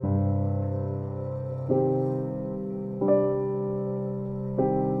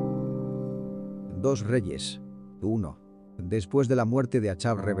Dos Reyes. 1. Después de la muerte de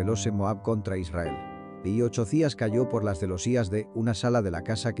Achab rebelóse Moab contra Israel. Y Ochzías cayó por las celosías de una sala de la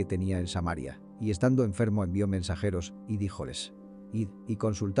casa que tenía en Samaria, y estando enfermo envió mensajeros, y díjoles: Id, y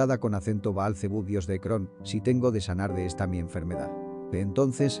consultad a con acento Baal-Zebub dios de Ecrón, si tengo de sanar de esta mi enfermedad.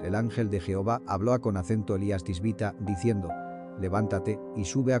 Entonces el ángel de Jehová habló a con acento Elías Tisbita, diciendo: Levántate, y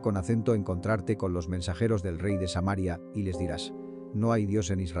sube a con acento encontrarte con los mensajeros del rey de Samaria, y les dirás: ¿No hay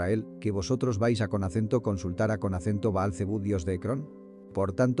Dios en Israel, que vosotros vais a con acento consultar a con acento Baal-Zebub dios de Ecrón?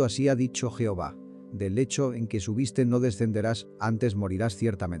 Por tanto así ha dicho Jehová: del lecho en que subiste no descenderás, antes morirás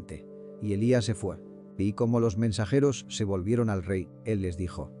ciertamente. Y Elías se fue. Y como los mensajeros se volvieron al rey, él les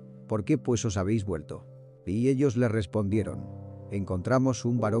dijo: ¿Por qué pues os habéis vuelto? Y ellos le respondieron: Encontramos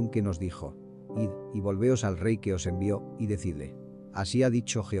un varón que nos dijo: Id, y volveos al rey que os envió, y decidle: Así ha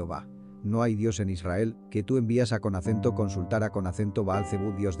dicho Jehová: ¿No hay Dios en Israel, que tú envías a con acento consultar a con acento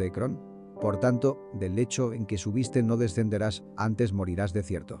Baal-Zebub dios de Ecrón? Por tanto, del lecho en que subiste no descenderás, antes morirás de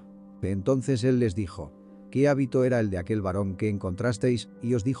cierto. Entonces él les dijo: ¿Qué hábito era el de aquel varón que encontrasteis,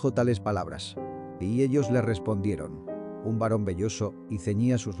 y os dijo tales palabras? Y ellos le respondieron: Un varón velloso, y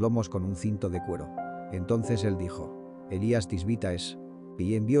ceñía sus lomos con un cinto de cuero. Entonces él dijo: Elías Tisbita es.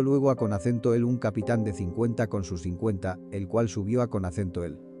 Y envió luego a con acento él un capitán de 50 con sus 50, el cual subió a con acento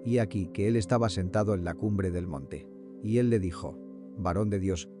él. Y aquí que él estaba sentado en la cumbre del monte. Y él le dijo: Varón de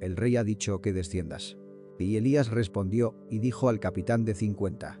Dios, el rey ha dicho que desciendas. Y Elías respondió, y dijo al capitán de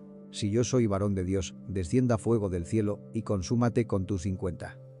 50: Si yo soy varón de Dios, descienda fuego del cielo, y consúmate con tus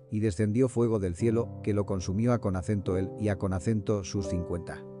 50. Y descendió fuego del cielo, que lo consumió a con acento él, y a con acento sus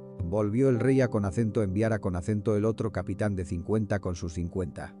 50. Volvió el rey a con acento enviar a con acento el otro capitán de 50 con sus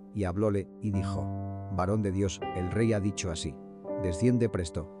 50, y hablóle, y dijo: Varón de Dios, el rey ha dicho así: Desciende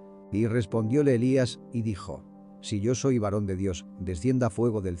presto. Y respondióle Elías, y dijo: Si yo soy varón de Dios, descienda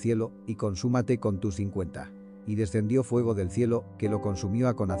fuego del cielo, y consúmate con tus 50. Y descendió fuego del cielo, que lo consumió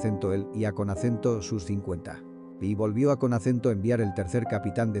a con acento él, y a con acento sus 50. Y volvió a con acento enviar el tercer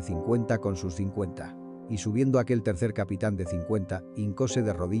capitán de 50 con sus 50. Y subiendo aquel tercer capitán de 50, hincóse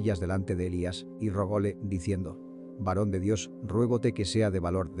de rodillas delante de Elías, y rogóle, diciendo: Varón de Dios, ruégote que sea de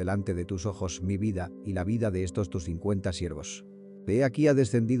valor delante de tus ojos mi vida, y la vida de estos tus 50 siervos. He aquí ha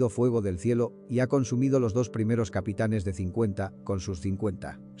descendido fuego del cielo, y ha consumido los dos primeros capitanes de 50, con sus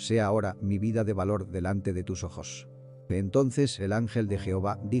 50. Sea ahora mi vida de valor delante de tus ojos. Entonces el ángel de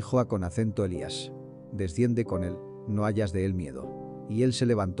Jehová dijo a con acento Elías: Desciende con él, no hayas de él miedo. Y él se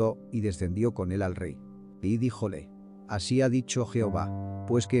levantó, y descendió con él al rey. Y díjole: Así ha dicho Jehová: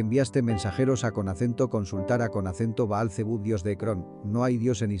 Pues que enviaste mensajeros a con acento consultar a con acento Baal-Zebub dios de Ecrón, ¿no hay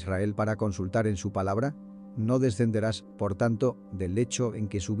Dios en Israel para consultar en su palabra? No descenderás, por tanto, del lecho en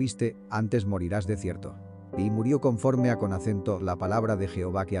que subiste, antes morirás de cierto. Y murió conforme a con acento la palabra de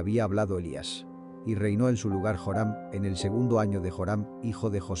Jehová que había hablado Elías. Y reinó en su lugar Joram, en el segundo año de Joram, hijo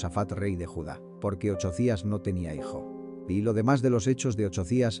de Josafat rey de Judá, porque Ochzías no tenía hijo. Y lo demás de los hechos de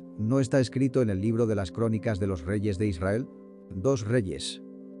Ochzías, ¿no está escrito en el libro de las crónicas de los reyes de Israel? 2 Reyes.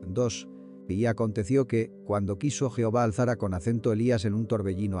 2. Y aconteció que, cuando quiso Jehová alzar a con acento Elías en un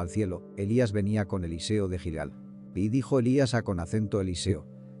torbellino al cielo, Elías venía con Eliseo de Gilgal. Y dijo Elías a con acento Eliseo: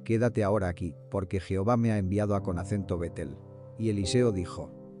 Quédate ahora aquí, porque Jehová me ha enviado a con acento Betel. Y Eliseo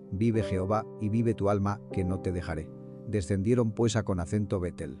dijo: Vive Jehová, y vive tu alma, que no te dejaré. Descendieron pues a con acento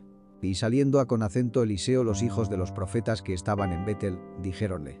Betel. Y saliendo a con acento Eliseo los hijos de los profetas que estaban en Betel,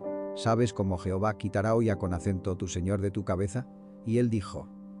 dijéronle: ¿Sabes cómo Jehová quitará hoy a con acento tu señor de tu cabeza? Y él dijo: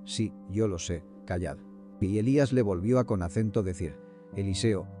 Sí, yo lo sé, callad. Y Elías le volvió a con acento decir: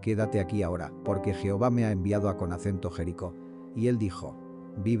 Eliseo, quédate aquí ahora, porque Jehová me ha enviado a con acento Jericó. Y él dijo: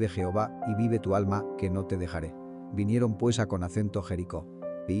 Vive Jehová, y vive tu alma, que no te dejaré. Vinieron pues a con acento Jericó.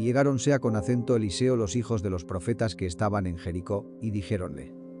 Y llegáronse a con acento Eliseo los hijos de los profetas que estaban en Jericó, y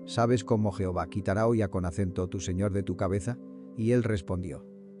dijéronle: ¿Sabes cómo Jehová quitará hoy a con acento tu señor de tu cabeza? Y él respondió: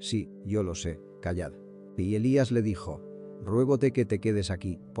 Sí, yo lo sé, callad. Y Elías le dijo: Ruégote que te quedes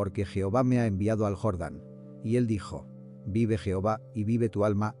aquí, porque Jehová me ha enviado al Jordán. Y él dijo: Vive Jehová, y vive tu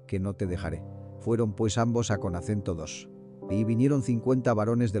alma, que no te dejaré. Fueron pues ambos a con acento 2. Y vinieron 50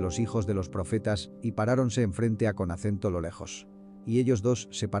 varones de los hijos de los profetas, y paráronse enfrente a con acento lo lejos. Y ellos dos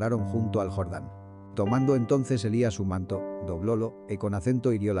se pararon junto al Jordán. Tomando entonces Elías su manto, doblólo, y con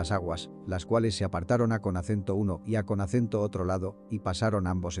acento hirió las aguas, las cuales se apartaron a con acento uno y a con acento otro lado, y pasaron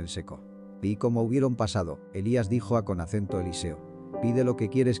ambos en seco. Y como hubieron pasado, Elías dijo a con acento Eliseo: Pide lo que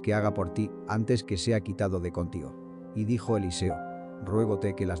quieres que haga por ti, antes que sea quitado de contigo. Y dijo Eliseo: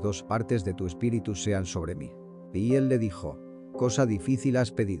 Ruégote que las dos partes de tu espíritu sean sobre mí. Y él le dijo: Cosa difícil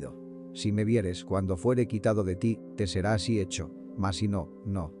has pedido. si me vieres cuando fuere quitado de ti, te será así hecho, mas si no,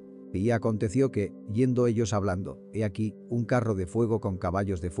 no. Y aconteció que, yendo ellos hablando, he aquí, un carro de fuego con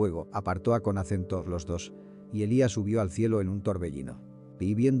caballos de fuego apartó a con acento los dos, y Elías subió al cielo en un torbellino.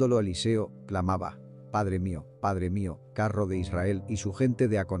 Y viéndolo Eliseo, clamaba, Padre mío, carro de Israel y su gente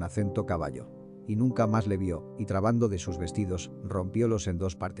de a con acento caballo. Y nunca más le vio, y trabando de sus vestidos, rompiólos en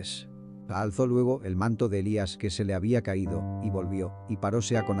dos partes. Alzó luego el manto de Elías que se le había caído, y volvió, y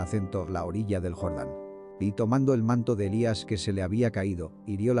paróse a con acento la orilla del Jordán. Y tomando el manto de Elías que se le había caído,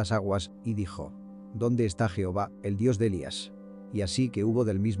 hirió las aguas, y dijo, ¿dónde está Jehová, el Dios de Elías? Y así que hubo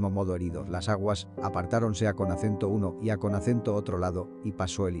del mismo modo heridos las aguas, apartáronse a con acento uno y a con acento otro lado, y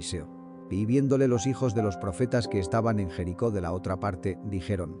pasó Eliseo. Y viéndole los hijos de los profetas que estaban en Jericó de la otra parte,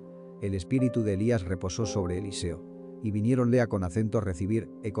 dijeron, el espíritu de Elías reposó sobre Eliseo. Y viniéronle a con acento recibir,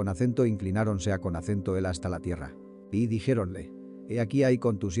 e con acento inclináronse a con acento él hasta la tierra. Y dijéronle, he aquí hay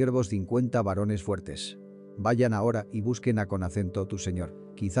con tus siervos 50 varones fuertes. Vayan ahora y busquen a con acento tu señor,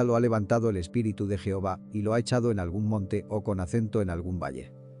 quizá lo ha levantado el espíritu de Jehová, y lo ha echado en algún monte o con acento en algún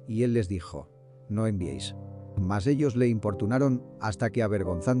valle. Y él les dijo, no enviéis. Mas ellos le importunaron, hasta que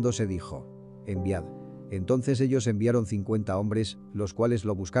avergonzándose dijo, enviad. Entonces ellos enviaron 50 hombres, los cuales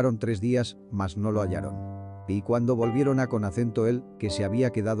lo buscaron 3 días, mas no lo hallaron. Y cuando volvieron a con acento él, que se había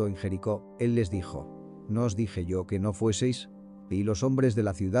quedado en Jericó, él les dijo, ¿no os dije yo que no fueseis? Y los hombres de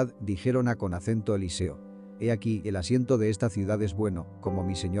la ciudad dijeron a con acento Eliseo, he aquí el asiento de esta ciudad es bueno, como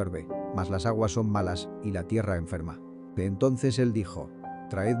mi señor ve, mas las aguas son malas, y la tierra enferma. Entonces él dijo,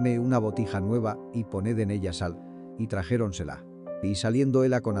 traedme una botija nueva, y poned en ella sal, y trajéronsela. Y saliendo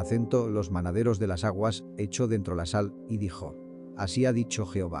él a con acento los manaderos de las aguas, echó dentro la sal, y dijo, así ha dicho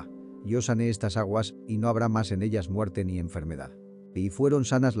Jehová, yo sané estas aguas, y no habrá más en ellas muerte ni enfermedad. Y fueron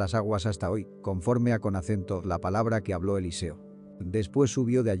sanas las aguas hasta hoy, conforme a con acento la palabra que habló Eliseo. Después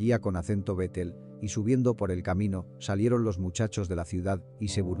subió de allí a con acento Betel, y subiendo por el camino, salieron los muchachos de la ciudad, y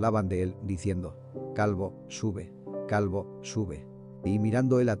se burlaban de él, diciendo, calvo, sube, calvo, sube. Y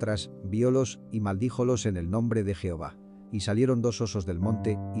mirando él atrás, viólos, y maldíjolos en el nombre de Jehová. Y salieron 2 osos del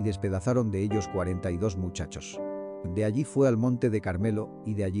monte, y despedazaron de ellos 42 muchachos. De allí fue al monte de Carmelo,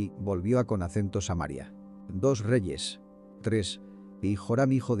 y de allí volvió a con acento Samaria. 2 Reyes. 3. Y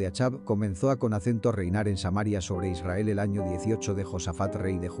Joram hijo de Achab comenzó a con acento reinar en Samaria sobre Israel el año 18 de Josafat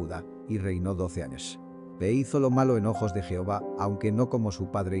rey de Judá, y reinó 12 años. E hizo lo malo en ojos de Jehová, aunque no como su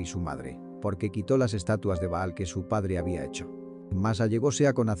padre y su madre, porque quitó las estatuas de Baal que su padre había hecho. Mas allegóse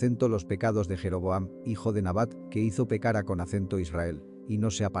a con acento los pecados de Jeroboam, hijo de Nabat, que hizo pecar a con acento Israel, y no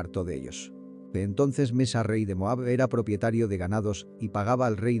se apartó de ellos. Entonces Mesa rey de Moab era propietario de ganados, y pagaba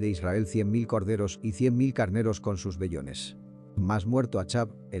al rey de Israel 100.000 corderos y 100.000 carneros con sus vellones. Mas muerto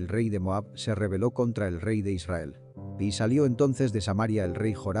Achab, el rey de Moab, se rebeló contra el rey de Israel. Y salió entonces de Samaria el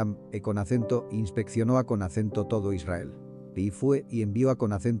rey Joram, e con acento inspeccionó a con acento todo Israel. Y fue y envió a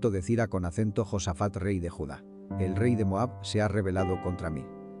con acento decir a con acento Josafat rey de Judá, el rey de Moab se ha rebelado contra mí.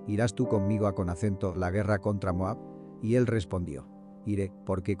 ¿Irás tú conmigo a con acento la guerra contra Moab? Y él respondió, iré,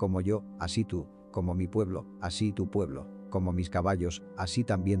 porque como yo, así tú, como mi pueblo, así tu pueblo, como mis caballos, así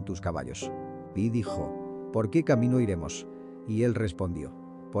también tus caballos. Y dijo, ¿por qué camino iremos? Y él respondió,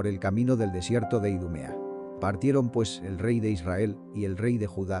 por el camino del desierto de Idumea. Partieron pues el rey de Israel, y el rey de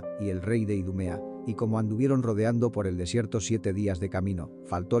Judá, y el rey de Idumea, y como anduvieron rodeando por el desierto 7 días de camino,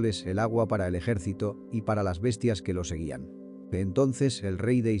 faltóles el agua para el ejército, y para las bestias que lo seguían. Entonces el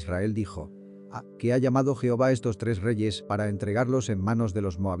rey de Israel dijo, que ha llamado Jehová a estos 3 reyes para entregarlos en manos de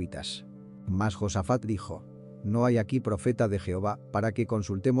los moabitas. Mas Josafat dijo, ¿no hay aquí profeta de Jehová, para que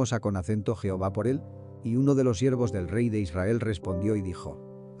consultemos a con acento Jehová por él? Y uno de los siervos del rey de Israel respondió y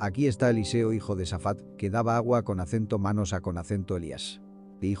dijo, aquí está Eliseo hijo de Safat, que daba agua con acento manos a con acento Elías.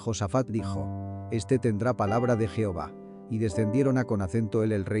 Y Josafat dijo, este tendrá palabra de Jehová. Y descendieron a con acento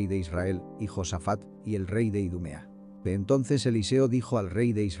él el rey de Israel, y Josafat, y el rey de Idumea. Entonces Eliseo dijo al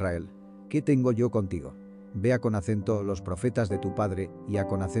rey de Israel, ¿qué tengo yo contigo? Ve a con acento los profetas de tu padre, y a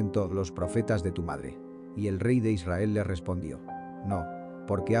con acento los profetas de tu madre. Y el rey de Israel le respondió, no,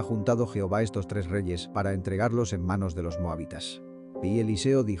 porque ha juntado Jehová estos 3 reyes para entregarlos en manos de los moabitas. Y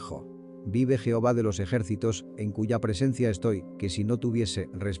Eliseo dijo, vive Jehová de los ejércitos, en cuya presencia estoy, que si no tuviese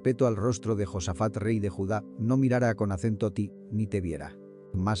respeto al rostro de Josafat rey de Judá, no mirara a con acento ti, ni te viera.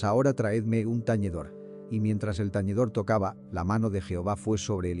 Mas ahora traedme un tañedor. Y mientras el tañedor tocaba, la mano de Jehová fue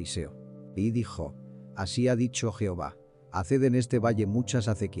sobre Eliseo. Y dijo, así ha dicho Jehová, haced en este valle muchas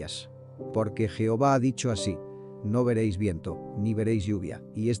acequias. Porque Jehová ha dicho así, no veréis viento, ni veréis lluvia,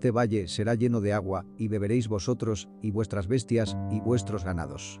 y este valle será lleno de agua, y beberéis vosotros, y vuestras bestias, y vuestros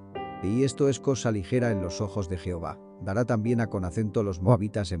ganados. Y esto es cosa ligera en los ojos de Jehová, dará también a con acento los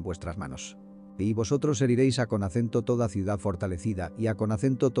moabitas en vuestras manos. Y vosotros heriréis a con acento toda ciudad fortalecida y a con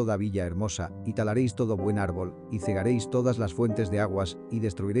acento toda villa hermosa, y talaréis todo buen árbol, y cegaréis todas las fuentes de aguas, y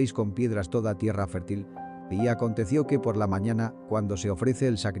destruiréis con piedras toda tierra fértil. Y aconteció que por la mañana, cuando se ofrece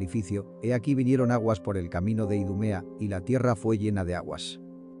el sacrificio, he aquí vinieron aguas por el camino de Idumea, y la tierra fue llena de aguas.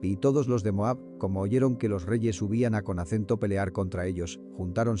 Y todos los de Moab, como oyeron que los reyes subían a con acento pelear contra ellos,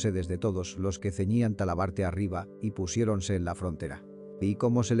 juntáronse desde todos los que ceñían talabarte arriba, y pusiéronse en la frontera. Y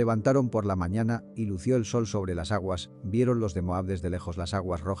como se levantaron por la mañana, y lució el sol sobre las aguas, vieron los de Moab desde lejos las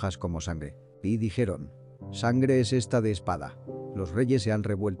aguas rojas como sangre. Y dijeron: sangre es esta de espada. Los reyes se han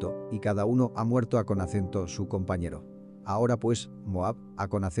revuelto, y cada uno ha muerto a con acento su compañero. Ahora pues, Moab, a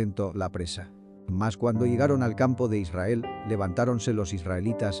con acento la presa. Mas cuando llegaron al campo de Israel, levantáronse los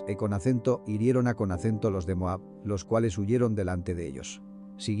israelitas e con acento hirieron a con acento los de Moab, los cuales huyeron delante de ellos.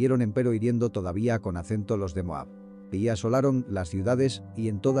 Siguieron empero hiriendo todavía a con acento los de Moab. Y asolaron las ciudades, y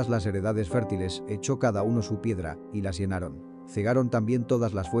en todas las heredades fértiles echó cada uno su piedra, y las llenaron. Cegaron también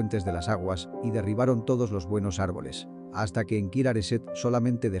todas las fuentes de las aguas, y derribaron todos los buenos árboles, hasta que en Kir-Hareset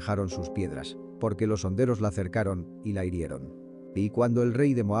solamente dejaron sus piedras, porque los honderos la cercaron, y la hirieron. Y cuando el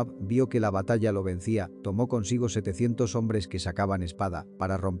rey de Moab vio que la batalla lo vencía, tomó consigo 700 hombres que sacaban espada,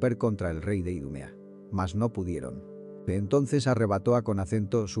 para romper contra el rey de Idumea. Mas no pudieron. Entonces arrebató a con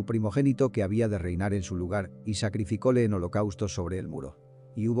acento su primogénito que había de reinar en su lugar, y sacrificóle en holocaustos sobre el muro.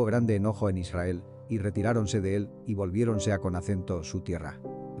 Y hubo grande enojo en Israel, y retiráronse de él, y volviéronse a con acento su tierra.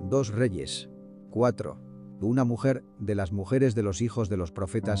 2 Reyes 4. Una mujer, de las mujeres de los hijos de los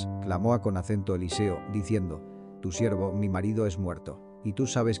profetas, clamó a con acento Eliseo, diciendo: tu siervo, mi marido, es muerto, y tú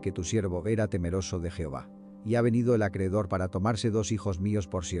sabes que tu siervo era temeroso de Jehová. Y ha venido el acreedor para tomarse 2 hijos míos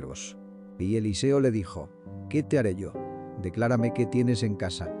por siervos. Y Eliseo le dijo: ¿qué te haré yo? Declárame qué tienes en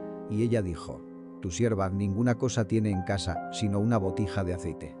casa. Y ella dijo: tu sierva ninguna cosa tiene en casa, sino una botija de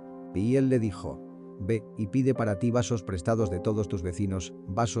aceite. Y él le dijo: ve, y pide para ti vasos prestados de todos tus vecinos,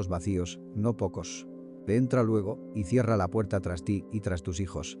 vasos vacíos, no pocos. Entra luego, y cierra la puerta tras ti y tras tus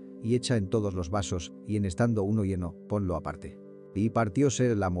hijos, y echa en todos los vasos, y en estando uno lleno, ponlo aparte. Y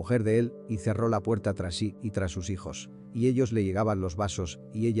partióse la mujer de él, y cerró la puerta tras sí y tras sus hijos, y ellos le llegaban los vasos,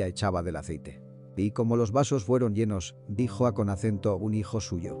 y ella echaba del aceite. Y como los vasos fueron llenos, dijo a con acento un hijo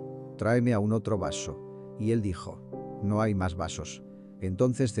suyo: tráeme aún otro vaso. Y él dijo: no hay más vasos.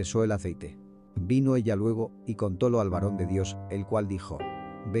 Entonces cesó el aceite. Vino ella luego, y contólo al varón de Dios, el cual dijo: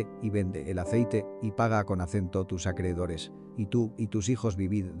 ve y vende el aceite, y paga con acento tus acreedores, y tú y tus hijos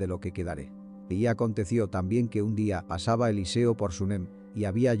vivid de lo que quedare. Y aconteció también que un día pasaba Eliseo por Sunem, y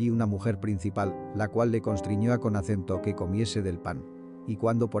había allí una mujer principal, la cual le constriñó a con acento que comiese del pan. Y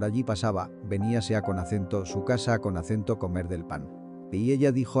cuando por allí pasaba, veníase a con acento su casa a con acento comer del pan. Y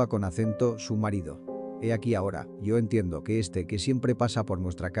ella dijo a con acento su marido: he aquí ahora, yo entiendo que este que siempre pasa por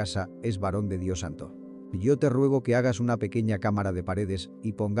nuestra casa, es varón de Dios santo. Yo te ruego que hagas una pequeña cámara de paredes,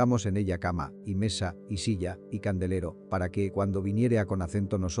 y pongamos en ella cama, y mesa, y silla, y candelero, para que, cuando viniere a con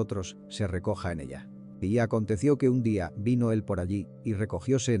acento nosotros, se recoja en ella. Y aconteció que un día vino él por allí, y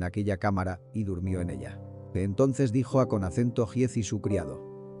recogióse en aquella cámara, y durmió en ella. Entonces dijo a con acento Giezi su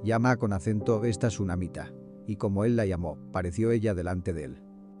criado: llama a con acento esta sunamita. Y como él la llamó, pareció ella delante de él.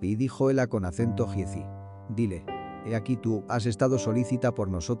 Y dijo él a con acento Giezi: dile: he aquí tú has estado solícita por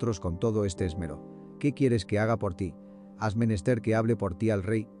nosotros con todo este esmero. ¿Qué quieres que haga por ti? ¿Has menester que hable por ti al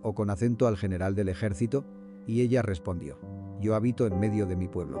rey, o con acento al general del ejército? Y ella respondió: yo habito en medio de mi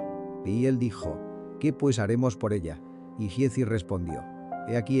pueblo. Y él dijo: ¿qué pues haremos por ella? Y Giezi respondió: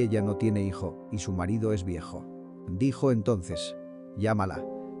 he aquí ella no tiene hijo, y su marido es viejo. Dijo entonces: llámala.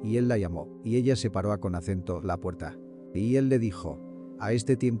 Y él la llamó, y ella se paró a con acento la puerta. Y él le dijo: a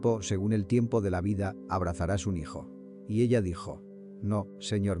este tiempo, según el tiempo de la vida, abrazarás un hijo. Y ella dijo: no,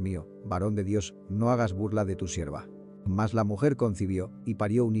 señor mío, varón de Dios, no hagas burla de tu sierva. Mas la mujer concibió, y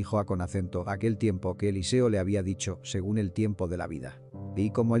parió un hijo a con acento aquel tiempo que Eliseo le había dicho, según el tiempo de la vida. Y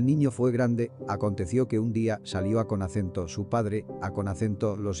como el niño fue grande, aconteció que un día salió a con acento su padre, a con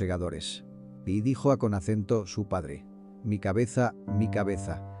acento los segadores. Y dijo a con acento su padre: mi cabeza, mi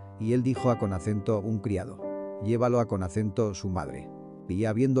cabeza. Y él dijo a con acento un criado: llévalo a con acento su madre. Y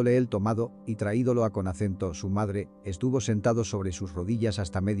habiéndole él tomado, y traídolo a con acento su madre, estuvo sentado sobre sus rodillas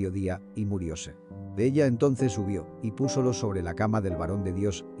hasta mediodía, y murióse. Ella entonces subió, y púsolo sobre la cama del varón de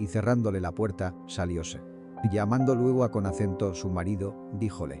Dios, y cerrándole la puerta, salióse. Llamando luego a con acento su marido,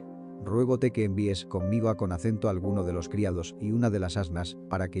 díjole: ruégote que envíes conmigo a con acento alguno de los criados y una de las asnas,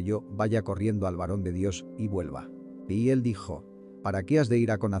 para que yo vaya corriendo al varón de Dios, y vuelva. Y él dijo: ¿para qué has de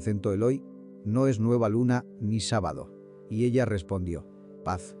ir a con acento el hoy? No es nueva luna, ni sábado. Y ella respondió: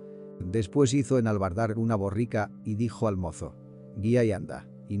 paz. Después hizo enalbardar una borrica y dijo al mozo: guía y anda,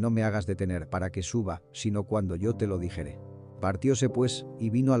 y no me hagas detener para que suba, sino cuando yo te lo dijere. Partióse pues, y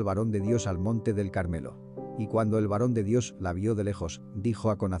vino al varón de Dios al monte del Carmelo. Y cuando el varón de Dios la vio de lejos,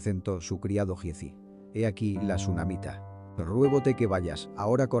 dijo con acento su criado Giezi: he aquí la sunamita. Ruégote que vayas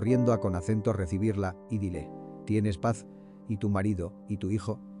ahora corriendo con acento recibirla, y dile: ¿tienes paz? ¿Y tu marido, y tu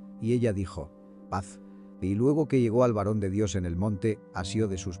hijo? Y ella dijo: paz. Y luego que llegó al varón de Dios en el monte, asió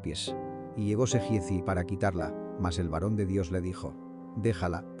de sus pies. Y llegóse Giezi para quitarla, mas el varón de Dios le dijo: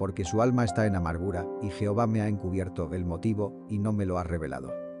 déjala, porque su alma está en amargura, y Jehová me ha encubierto el motivo, y no me lo ha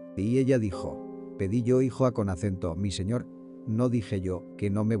revelado. Y ella dijo: pedí yo hijo con acento, mi señor, ¿no dije yo que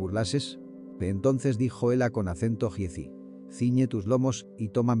no me burlases? Entonces dijo él con acento Giezi: ciñe tus lomos, y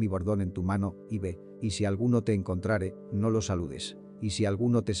toma mi bordón en tu mano, y ve, y si alguno te encontrare, no lo saludes, y si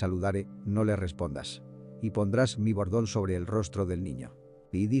alguno te saludare, no le respondas. Y pondrás mi bordón sobre el rostro del niño.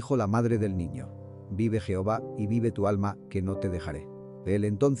 Y dijo la madre del niño: vive Jehová, y vive tu alma, que no te dejaré. Él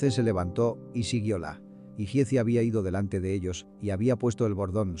entonces se levantó, y siguióla. Y Giezi había ido delante de ellos, y había puesto el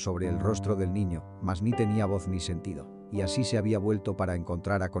bordón sobre el rostro del niño, mas ni tenía voz ni sentido. Y así se había vuelto para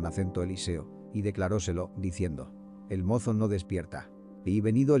encontrar con acento Eliseo, y declaróselo, diciendo: el mozo no despierta. Y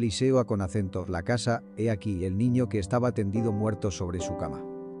venido Eliseo con acento la casa, he aquí el niño que estaba tendido muerto sobre su cama.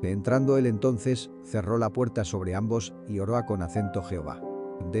 Entrando él entonces, cerró la puerta sobre ambos, y oró con acento Jehová.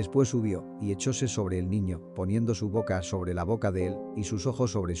 Después subió, y echóse sobre el niño, poniendo su boca sobre la boca de él, y sus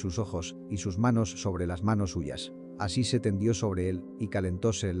ojos sobre sus ojos, y sus manos sobre las manos suyas. Así se tendió sobre él, y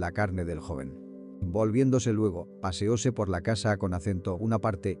calentóse la carne del joven. Volviéndose luego, paseóse por la casa con acento una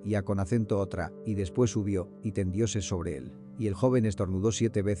parte y con acento otra, y después subió, y tendióse sobre él. Y el joven estornudó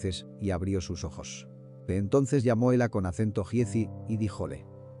 7 veces, y abrió sus ojos. Entonces llamó él con acento Giezi, y díjole: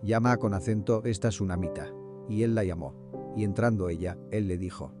 llama con acento esta sunamita. Y él la llamó. Y entrando ella, él le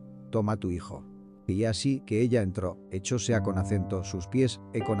dijo: toma tu hijo. Y así que ella entró, echóse con acento sus pies,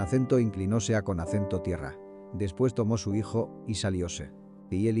 con acento inclinóse con acento tierra. Después tomó su hijo, y salióse.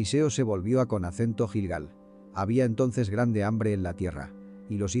 Y Eliseo se volvió con acento Gilgal. Había entonces grande hambre en la tierra,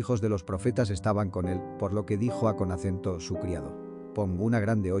 y los hijos de los profetas estaban con él, por lo que dijo con acento su criado: pon una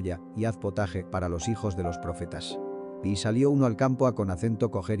grande olla, y haz potaje para los hijos de los profetas. Y salió uno al campo con acento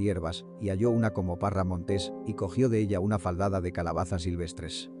coger hierbas, y halló una como parra montés, y cogió de ella una faldada de calabazas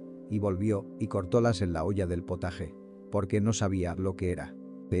silvestres. Y volvió, y cortólas en la olla del potaje, porque no sabía lo que era.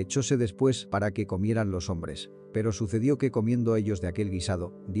 Echóse después para que comieran los hombres, pero sucedió que comiendo ellos de aquel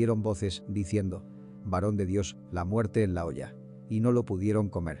guisado, dieron voces, diciendo: varón de Dios, la muerte en la olla. Y no lo pudieron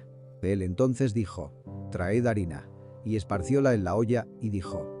comer. Él entonces dijo: traed harina. Y esparcióla en la olla, y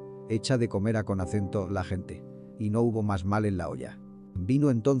dijo: echa de comer con acento la gente. Y no hubo más mal en la olla. Vino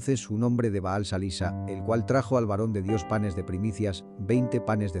entonces un hombre de Baal Salisa, el cual trajo al varón de Dios panes de primicias, 20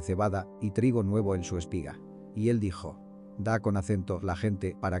 panes de cebada, y trigo nuevo en su espiga. Y él dijo: da con acento la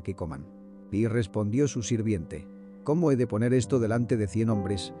gente para que coman. Y respondió su sirviente: ¿cómo he de poner esto delante de 100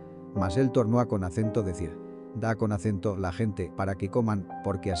 hombres? Mas él tornó con acento decir: da con acento la gente para que coman,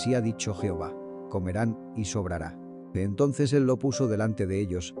 porque así ha dicho Jehová: comerán, y sobrará. Entonces él lo puso delante de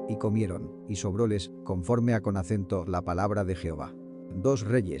ellos, y comieron, y sobróles, conforme con acento la palabra de Jehová. 2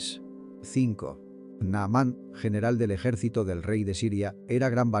 Reyes 5. Naamán, general del ejército del rey de Siria, era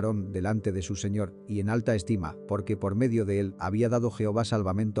gran varón delante de su señor, y en alta estima, porque por medio de él había dado Jehová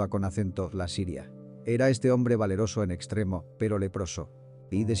salvamento con acento la Siria. Era este hombre valeroso en extremo, pero leproso.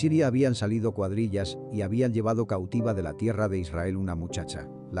 Y de Siria habían salido cuadrillas, y habían llevado cautiva de la tierra de Israel una muchacha,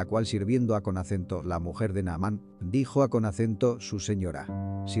 la cual sirviendo con acento la mujer de Naamán, dijo con acento su señora: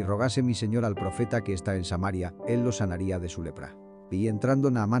 si rogase mi señor al profeta que está en Samaria, él lo sanaría de su lepra. Y entrando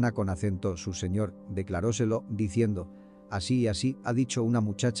Naamán con acento su señor, declaróselo, diciendo: así y así ha dicho una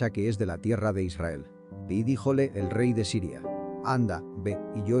muchacha que es de la tierra de Israel. Y díjole el rey de Siria: anda, ve,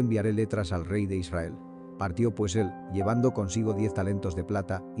 y yo enviaré letras al rey de Israel. Partió pues él, llevando consigo 10 talentos de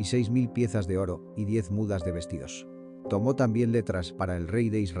plata, y 6000 piezas de oro, y 10 mudas de vestidos. Tomó también letras para el rey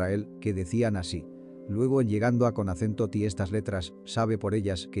de Israel, que decían así: luego en llegando con acento ti estas letras, sabe por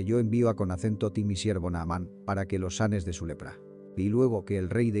ellas que yo envío con acento ti mi siervo Naamán, para que los sanes de su lepra. Y luego que el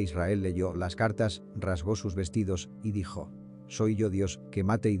rey de Israel leyó las cartas, rasgó sus vestidos, y dijo: soy yo Dios, que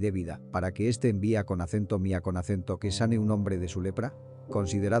mate y dé vida, para que éste envía con acento mía con acento que sane un hombre de su lepra.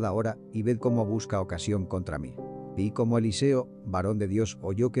 Considerad ahora, y ved cómo busca ocasión contra mí. Y como Eliseo, varón de Dios,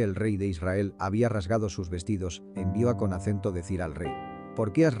 oyó que el rey de Israel había rasgado sus vestidos, envió con acento decir al rey: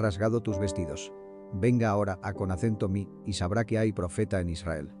 ¿por qué has rasgado tus vestidos? Venga ahora con acento mí, y sabrá que hay profeta en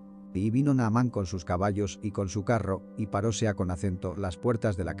Israel. Y vino Naamán con sus caballos y con su carro, y paróse con acento las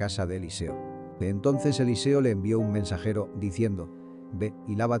puertas de la casa de Eliseo. Entonces Eliseo le envió un mensajero, diciendo: Ve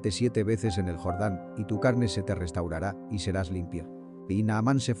y lávate 7 veces en el Jordán, y tu carne se te restaurará, y serás limpio. Y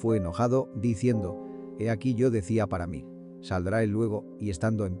Naamán se fue enojado, diciendo: He aquí yo decía para mí: Saldrá él luego, y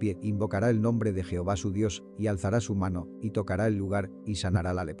estando en pie, invocará el nombre de Jehová su Dios, y alzará su mano, y tocará el lugar, y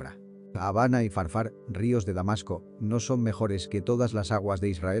sanará la lepra. Habana y Farfar, ríos de Damasco, ¿no son mejores que todas las aguas de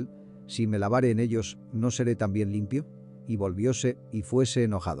Israel? Si me lavare en ellos, ¿no seré también limpio? Y volvióse, y fuese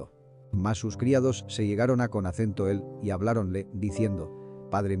enojado. Mas sus criados se llegaron a con acento él, y habláronle, diciendo: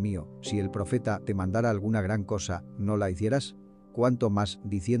 Padre mío, si el profeta te mandara alguna gran cosa, ¿no la hicieras? ¿Cuánto más,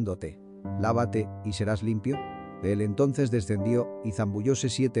 diciéndote: Lávate, y serás limpio? Él entonces descendió, y zambullóse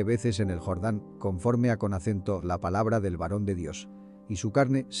 7 veces en el Jordán, conforme a con acento la palabra del varón de Dios. Y su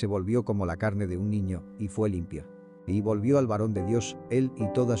carne se volvió como la carne de un niño, y fue limpio. Y volvió al varón de Dios, él y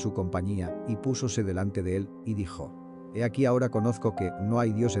toda su compañía, y púsose delante de él, y dijo: He aquí ahora conozco que no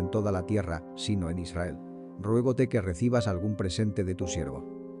hay Dios en toda la tierra, sino en Israel. Ruégote que recibas algún presente de tu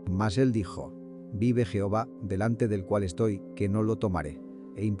siervo. Mas él dijo: Vive Jehová, delante del cual estoy, que no lo tomaré.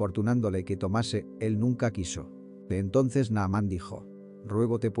 E importunándole que tomase, él nunca quiso. Entonces Naamán dijo: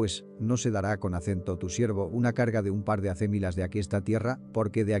 Ruégote pues, ¿no se dará con acento tu siervo una carga de un par de acémilas de aquesta tierra?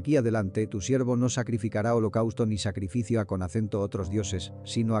 Porque de aquí adelante tu siervo no sacrificará holocausto ni sacrificio a con acento otros dioses,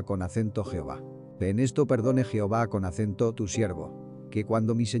 sino a con acento Jehová. En esto perdone Jehová a con acento tu siervo, que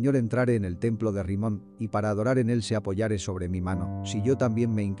cuando mi señor entrare en el templo de Rimón, y para adorar en él se apoyare sobre mi mano, si yo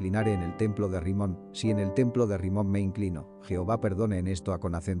también me inclinare en el templo de Rimón, si en el templo de Rimón me inclino, Jehová perdone en esto a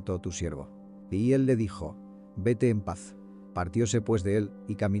con acento tu siervo. Y él le dijo: Vete en paz. Partióse pues de él,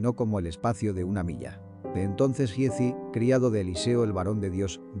 y caminó como el espacio de 1 milla. Entonces Giezi, criado de Eliseo el varón de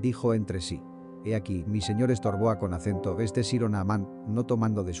Dios, dijo entre sí: He aquí, mi señor estorbó a con acento este Siro Naamán, no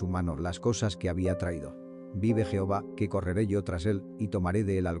tomando de su mano las cosas que había traído. Vive Jehová, que correré yo tras él, y tomaré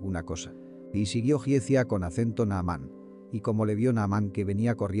de él alguna cosa. Y siguió Giezi a con acento Naamán. Y como le vio Naamán que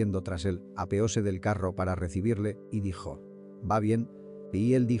venía corriendo tras él, apeóse del carro para recibirle, y dijo: ¿Va bien?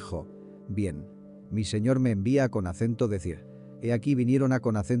 Y él dijo: Bien. Mi señor me envía a con acento decir: He aquí vinieron a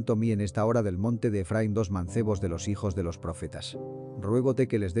con acento mí en esta hora del monte de Efraín 2 mancebos de los hijos de los profetas. Ruégote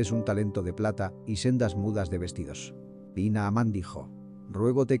que les des un talento de plata, y sendas mudas de vestidos. Y Naamán dijo: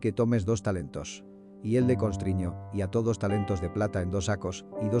 Ruégote que tomes 2 talentos. Y él le constriñó, y a todos talentos de plata en 2 sacos,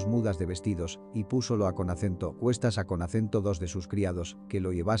 y 2 mudas de vestidos, y púsolo a con acento cuestas a con acento 2 de sus criados, que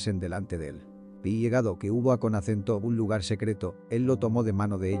lo llevasen delante de él. Y llegado que hubo a con acento un lugar secreto, él lo tomó de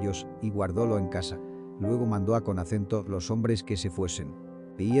mano de ellos, y guardólo en casa. Luego mandó a con acento los hombres que se fuesen.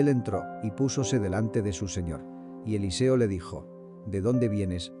 Y él entró, y púsose delante de su señor. Y Eliseo le dijo: ¿De dónde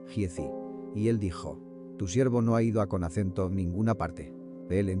vienes, Giezi? Y él dijo: Tu siervo no ha ido a con acento ninguna parte.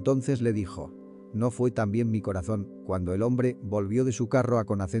 Él entonces le dijo: ¿No fue también mi corazón, cuando el hombre volvió de su carro a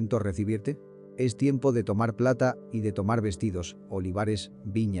con acento recibirte? Es tiempo de tomar plata y de tomar vestidos, olivares,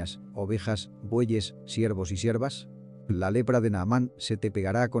 viñas, ovejas, bueyes, siervos y siervas. La lepra de Naamán se te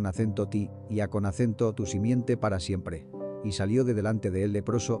pegará a con acento ti, y a con acento tu simiente para siempre. Y salió de delante de él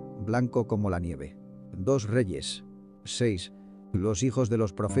leproso, blanco como la nieve. 2 Reyes 6. Los hijos de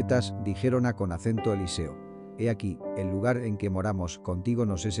los profetas dijeron a con acento Eliseo: He aquí, el lugar en que moramos contigo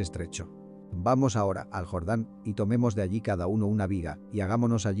nos es estrecho. Vamos ahora al Jordán, y tomemos de allí cada uno una viga, y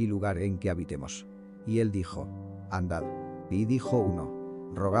hagámonos allí lugar en que habitemos. Y él dijo: Andad. Y dijo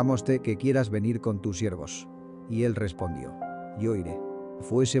uno: Rogámoste que quieras venir con tus siervos. Y él respondió: Yo iré.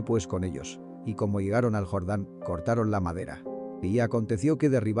 Fuese pues con ellos, y como llegaron al Jordán, cortaron la madera. Y aconteció que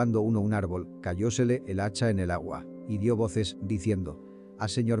derribando uno un árbol, cayósele el hacha en el agua, y dio voces, diciendo: Ah,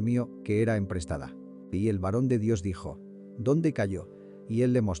 señor mío, que era emprestada. Y el varón de Dios dijo: ¿Dónde cayó? Y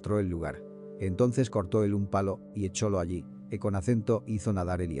él le mostró el lugar. Entonces cortó él un palo, y echólo allí, y con acento hizo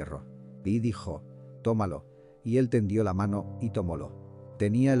nadar el hierro. Y dijo: Tómalo. Y él tendió la mano, y tomólo.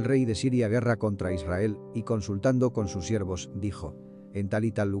 Tenía el rey de Siria guerra contra Israel, y consultando con sus siervos, dijo: En tal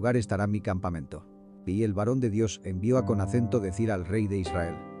y tal lugar estará mi campamento. Y el varón de Dios envió a con acento decir al rey de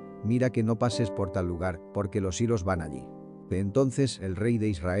Israel: Mira que no pases por tal lugar, porque los siros van allí. Entonces el rey de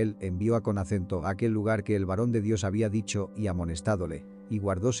Israel envió a con acento a aquel lugar que el varón de Dios había dicho, y amonestádole, y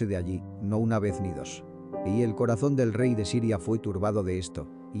guardóse de allí, no una vez ni 2. Y el corazón del rey de Siria fue turbado de esto,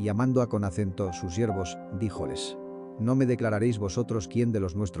 y llamando a con acento sus siervos, díjoles: ¿No me declararéis vosotros quién de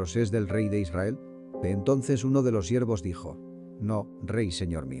los nuestros es del rey de Israel? Entonces uno de los siervos dijo: No, rey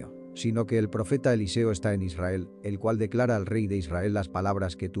señor mío, sino que el profeta Eliseo está en Israel, el cual declara al rey de Israel las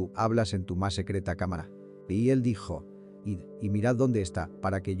palabras que tú hablas en tu más secreta cámara. Y él dijo: Id, y mirad dónde está,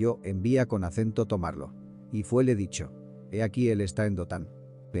 para que yo envíe a con acento tomarlo. Y fuele dicho: He aquí él está en Dotán.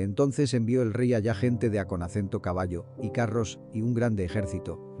 Entonces envió el rey allá gente de a con acento caballo, y carros, y un grande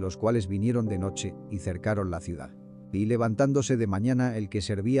ejército, los cuales vinieron de noche, y cercaron la ciudad. Y levantándose de mañana el que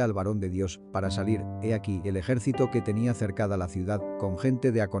servía al varón de Dios para salir, he aquí el ejército que tenía cercada la ciudad, con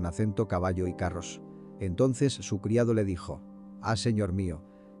gente de aconacento caballo y carros. Entonces su criado le dijo: «Ah, señor mío,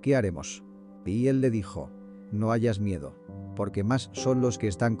 ¿qué haremos?» Y él le dijo: «No hayas miedo, porque más son los que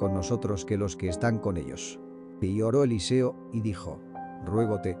están con nosotros que los que están con ellos». Y oró Eliseo, y dijo: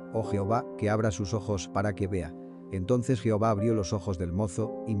 «Ruégote, oh Jehová, que abra sus ojos para que vea». Entonces Jehová abrió los ojos del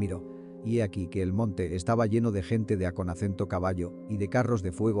mozo, y miró, y he aquí que el monte estaba lleno de gente de aconacento caballo, y de carros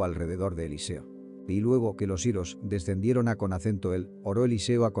de fuego alrededor de Eliseo. Y luego que los siros descendieron a Conacento él, oró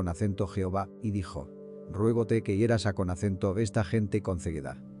Eliseo a Conacento Jehová, y dijo: «Ruégote que hieras a Conacento esta gente con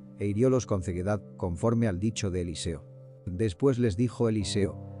ceguedad». E hiriólos con ceguedad, conforme al dicho de Eliseo. Después les dijo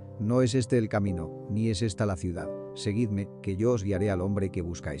Eliseo: «No es este el camino, ni es esta la ciudad. Seguidme, que yo os guiaré al hombre que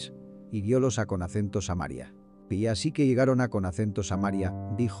buscáis». Hiriólos a Conacento Samaria. Y así que llegaron a Conacento Samaria,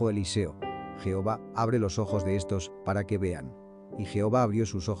 dijo Eliseo: «Jehová, abre los ojos de estos, para que vean». Y Jehová abrió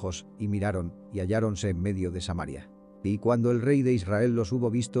sus ojos, y miraron, y halláronse en medio de Samaria. Y cuando el rey de Israel los hubo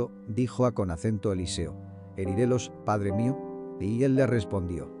visto, dijo a Conacento Eliseo: «¿Herirélos, padre mío?» Y él le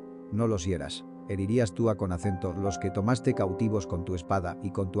respondió: «No los hieras. ¿Herirías tú a Conacento los que tomaste cautivos con tu espada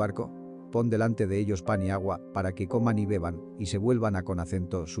y con tu arco? Pon delante de ellos pan y agua, para que coman y beban, y se vuelvan a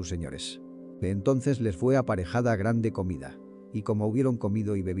Conacento sus señores». Entonces les fue aparejada grande comida. Y como hubieron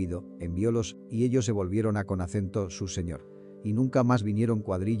comido y bebido, enviólos, y ellos se volvieron a Conacento su señor. Y nunca más vinieron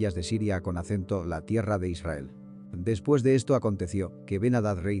cuadrillas de Siria a Conacento, la tierra de Israel. Después de esto aconteció, que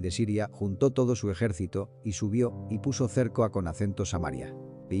Ben-Hadad rey de Siria juntó todo su ejército, y subió, y puso cerco a Conacento Samaria.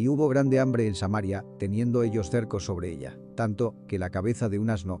 Y hubo grande hambre en Samaria, teniendo ellos cerco sobre ella, tanto, que la cabeza de un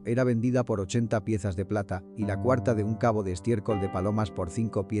asno era vendida por 80 piezas de plata, y la cuarta de un cabo de estiércol de palomas por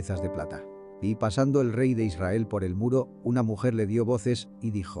 5 piezas de plata. Y pasando el rey de Israel por el muro, una mujer le dio voces, y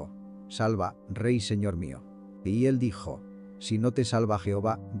dijo: «Salva, rey señor mío». Y él dijo: «Si no te salva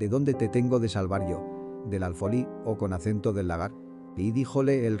Jehová, ¿de dónde te tengo de salvar yo? ¿Del alfolí, o Conacento del lagar?» Y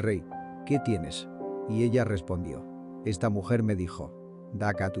díjole el rey: «¿Qué tienes?» Y ella respondió: «Esta mujer me dijo: da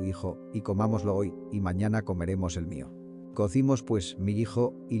acá tu hijo, y comámoslo hoy, y mañana comeremos el mío». Cocimos pues mi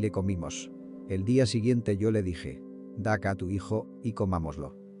hijo, y le comimos. El día siguiente yo le dije: «Da acá tu hijo, y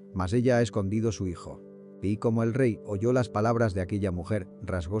comámoslo». Mas ella ha escondido su hijo. Y como el rey oyó las palabras de aquella mujer,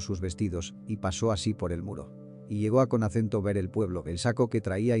 rasgó sus vestidos, y pasó así por el muro. Y llegó a Conacento ver el pueblo el saco que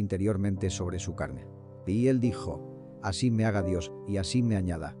traía interiormente sobre su carne. Y él dijo: «Así me haga Dios, y así me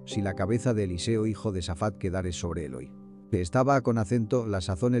añada, si la cabeza de Eliseo hijo de Safat quedare sobre él hoy». Estaba a Conacento la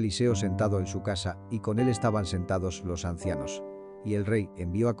sazón Eliseo sentado en su casa, y con él estaban sentados los ancianos. Y el rey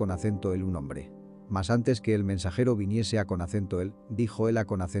envió a Conacento él un hombre. Mas antes que el mensajero viniese a Conacento él, dijo él a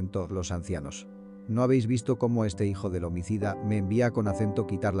Conacento los ancianos: ¿No habéis visto cómo este hijo del homicida me envía a Conacento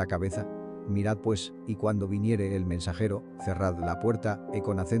quitar la cabeza? Mirad pues, y cuando viniere el mensajero, cerrad la puerta, y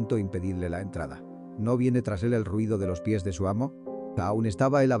Conacento impedidle la entrada. ¿No viene tras él el ruido de los pies de su amo?» Aún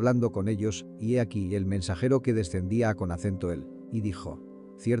estaba él hablando con ellos, y he aquí el mensajero que descendía a Conacento él, y dijo: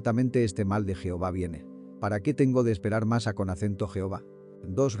 «Ciertamente este mal de Jehová viene. ¿Para qué tengo de esperar más a Conacento Jehová?»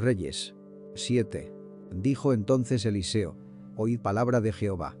 2 Reyes 7. Dijo entonces Eliseo: «Oíd palabra de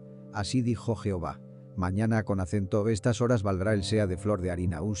Jehová. Así dijo Jehová: mañana a Conacento estas horas valdrá el sea de flor de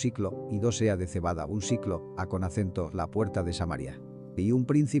harina 1 siclo, y 2 sea de cebada 1 siclo, a Conacento la puerta de Samaria». Y un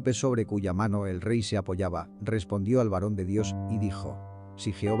príncipe sobre cuya mano el rey se apoyaba, respondió al varón de Dios, y dijo: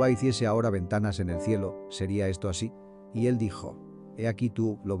 «Si Jehová hiciese ahora ventanas en el cielo, ¿sería esto así?» Y él dijo: «He aquí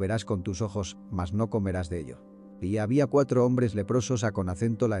tú lo verás con tus ojos, mas no comerás de ello». Y había 4 hombres leprosos a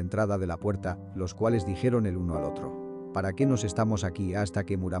Conacento la entrada de la puerta, los cuales dijeron el uno al otro: «¿Para qué nos estamos aquí hasta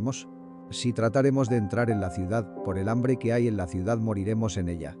que muramos? Si trataremos de entrar en la ciudad, por el hambre que hay en la ciudad moriremos en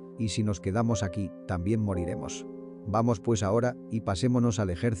ella, y si nos quedamos aquí, también moriremos. Vamos pues ahora, y pasémonos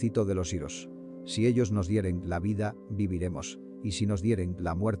al ejército de los siros. Si ellos nos dieren la vida, viviremos, y si nos dieren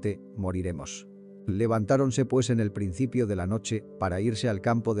la muerte, moriremos». Levantáronse pues en el principio de la noche, para irse al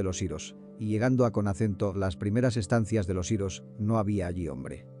campo de los siros. Y llegando a Conacento las primeras estancias de los siros, no había allí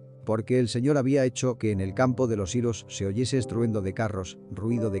hombre. Porque el Señor había hecho que en el campo de los siros se oyese estruendo de carros,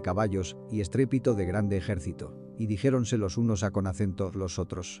 ruido de caballos, y estrépito de grande ejército. Y dijéronse los unos a Conacento los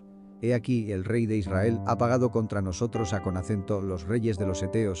otros: «He aquí el rey de Israel ha pagado contra nosotros a Conacento los reyes de los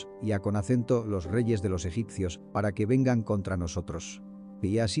heteos, y a Conacento los reyes de los egipcios, para que vengan contra nosotros».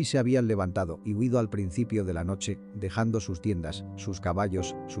 Y así se habían levantado y huido al principio de la noche, dejando sus tiendas, sus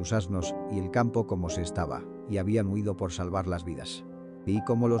caballos, sus asnos, y el campo como se estaba, y habían huido por salvar las vidas. Y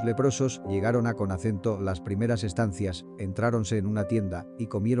como los leprosos llegaron a Conacento las primeras estancias, entráronse en una tienda, y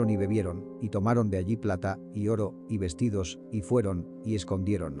comieron y bebieron, y tomaron de allí plata, y oro, y vestidos, y fueron, y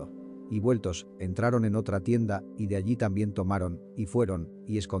escondiéronlo. Y vueltos, entraron en otra tienda, y de allí también tomaron, y fueron,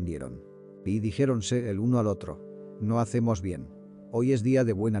 y escondieron. Y dijéronse el uno al otro: no hacemos bien. Hoy es día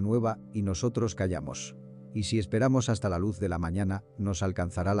de buena nueva, y nosotros callamos. Y si esperamos hasta la luz de la mañana, nos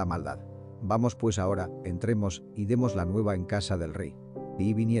alcanzará la maldad. Vamos pues ahora, entremos, y demos la nueva en casa del rey.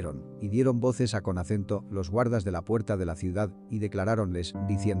 Y vinieron, y dieron voces a con acento los guardas de la puerta de la ciudad, y declaráronles,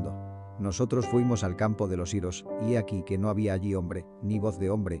 diciendo: nosotros fuimos al campo de los siros, y he aquí que no había allí hombre, ni voz de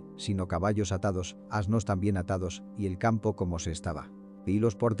hombre, sino caballos atados, asnos también atados, y el campo como se estaba. Y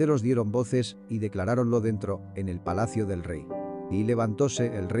los porteros dieron voces, y declaráronlo dentro, en el palacio del rey. Y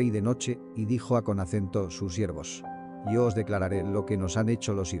levantóse el rey de noche, y dijo a con acento sus siervos: yo os declararé lo que nos han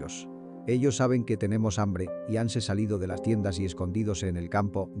hecho los siros. Ellos saben que tenemos hambre, y hanse salido de las tiendas y escondídose en el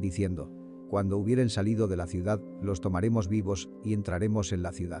campo, diciendo: cuando hubieren salido de la ciudad, los tomaremos vivos, y entraremos en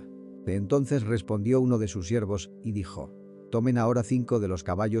la ciudad. Entonces respondió uno de sus siervos, y dijo: tomen ahora 5 de los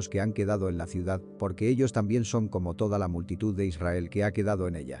caballos que han quedado en la ciudad, porque ellos también son como toda la multitud de Israel que ha quedado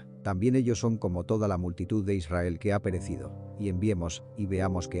en ella. También ellos son como toda la multitud de Israel que ha perecido. Y enviemos, y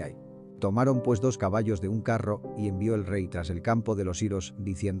veamos qué hay. Tomaron pues 2 caballos de un carro, y envió el rey tras el campo de los siros,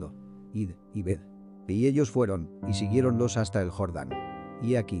 diciendo: id, y ved. Y ellos fueron, y siguiéronlos hasta el Jordán.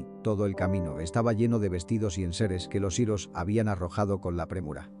 Y aquí, todo el camino estaba lleno de vestidos y enseres que los siros habían arrojado con la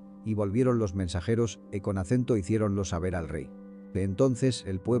premura. Y volvieron los mensajeros, y con acento hiciéronlo saber al rey. Entonces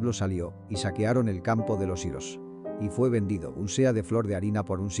el pueblo salió, y saquearon el campo de los siros. Y fue vendido un sea de flor de harina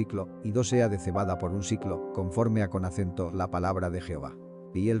por un siclo, y 2 sea de cebada por un siclo, conforme a con acento la palabra de Jehová.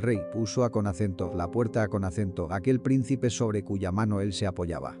 Y el rey puso a con acento la puerta a con acento aquel príncipe sobre cuya mano él se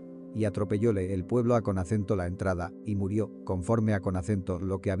apoyaba. Y atropellóle el pueblo a con acento la entrada, y murió, conforme a con acento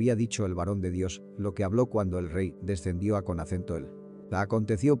lo que había dicho el varón de Dios, lo que habló cuando el rey descendió a con acento él.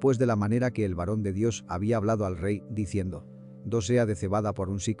 Aconteció pues de la manera que el varón de Dios había hablado al rey, diciendo: 2 sea de cebada por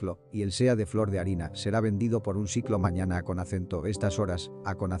un siclo, y el sea de flor de harina será vendido por un siclo mañana a con acento estas horas,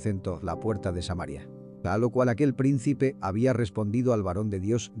 a con acento la puerta de Samaria. A lo cual aquel príncipe había respondido al varón de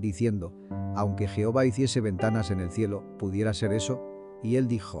Dios, diciendo: aunque Jehová hiciese ventanas en el cielo, ¿pudiera ser eso? Y él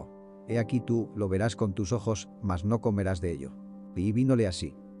dijo: he aquí tú lo verás con tus ojos, mas no comerás de ello. Y vínole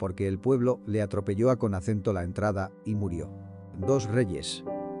así, porque el pueblo le atropelló a con acento la entrada, y murió. 2 Reyes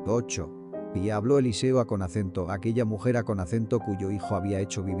 8. Y habló Eliseo a con acento aquella mujer a con acento cuyo hijo había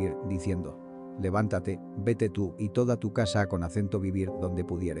hecho vivir, diciendo: levántate, vete tú y toda tu casa a con acento vivir donde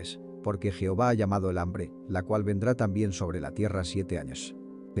pudieres, porque Jehová ha llamado el hambre, la cual vendrá también sobre la tierra 7 años.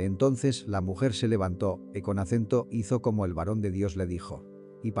 Entonces la mujer se levantó, y con acento hizo como el varón de Dios le dijo.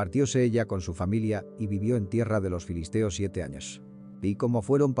 Y partióse ella con su familia, y vivió en tierra de los filisteos 7 años. Y como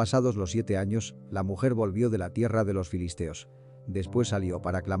fueron pasados los 7 años, la mujer volvió de la tierra de los filisteos. Después salió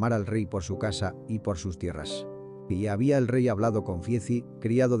para clamar al rey por su casa y por sus tierras. Y había el rey hablado con Giezi,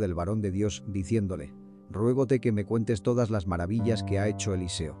 criado del varón de Dios, diciéndole: ruégote que me cuentes todas las maravillas que ha hecho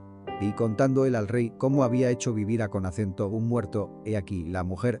Eliseo. Y contando él al rey cómo había hecho vivir a con acento un muerto, he aquí la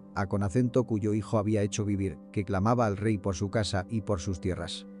mujer, a con acento cuyo hijo había hecho vivir, que clamaba al rey por su casa y por sus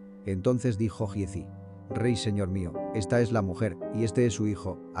tierras. Entonces dijo Giezi: rey señor mío, esta es la mujer, y este es su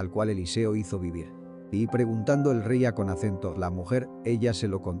hijo, al cual Eliseo hizo vivir. Y preguntando el rey a con acento la mujer, ella se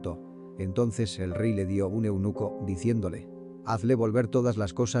lo contó. Entonces el rey le dio un eunuco, diciéndole: hazle volver todas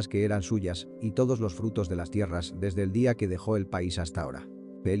las cosas que eran suyas, y todos los frutos de las tierras, desde el día que dejó el país hasta ahora.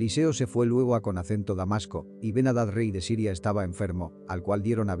 Eliseo se fue luego a con acento Damasco, y Ben-Hadad rey de Siria estaba enfermo, al cual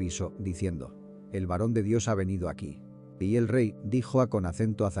dieron aviso, diciendo: el varón de Dios ha venido aquí. Y el rey dijo a con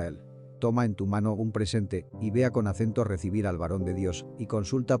acento Hazael: toma en tu mano un presente, y ve a con acento recibir al varón de Dios, y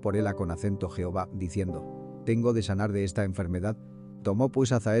consulta por él a con acento Jehová, diciendo: ¿tengo de sanar de esta enfermedad? Tomó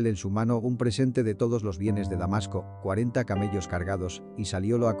pues Hazael en su mano un presente de todos los bienes de Damasco, 40 camellos cargados, y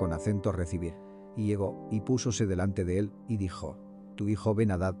saliólo a con acento recibir. Y llegó, y púsose delante de él, y dijo: tu hijo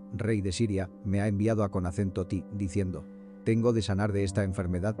Ben-Hadad, rey de Siria, me ha enviado a con acento ti, diciendo: ¿tengo de sanar de esta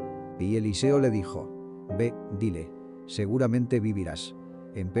enfermedad? Y Eliseo le dijo: ve, dile, seguramente vivirás.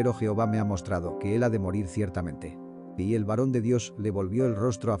 Empero Jehová me ha mostrado que él ha de morir ciertamente. Y el varón de Dios le volvió el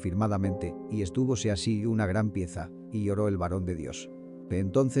rostro afirmadamente, y estúvose así una gran pieza, y lloró el varón de Dios.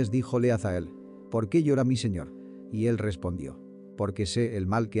 Entonces díjole Hazael: ¿por qué llora mi señor? Y él respondió: porque sé el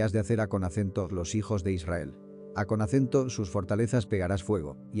mal que has de hacer a con acento los hijos de Israel. A con acento sus fortalezas pegarás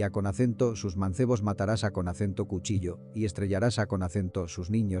fuego, y a con acento sus mancebos matarás a con acento cuchillo, y estrellarás a con acento sus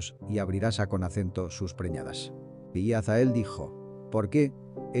niños, y abrirás a con acento sus preñadas. Y Hazael dijo: ¿por qué?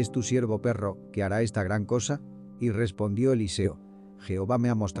 ¿Es tu siervo perro que hará esta gran cosa? Y respondió Eliseo: Jehová me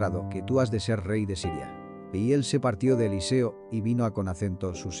ha mostrado que tú has de ser rey de Siria. Y él se partió de Eliseo, y vino a con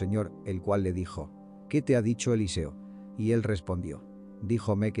acento su señor, el cual le dijo: ¿qué te ha dicho Eliseo? Y él respondió: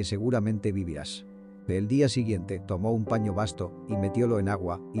 díjome que seguramente vivirás. El día siguiente tomó un paño vasto y metiólo en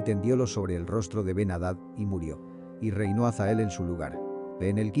agua y tendiólo sobre el rostro de Ben-Hadad y murió. Y reinó Hazael en su lugar.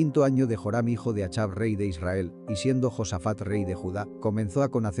 En el 5.º año de Joram hijo de Achab rey de Israel, y siendo Josafat rey de Judá, comenzó a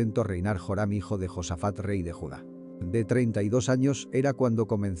con acento reinar Joram hijo de Josafat rey de Judá. De 32 años era cuando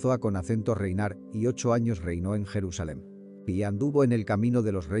comenzó a con acento reinar, y 8 años reinó en Jerusalén. Y anduvo en el camino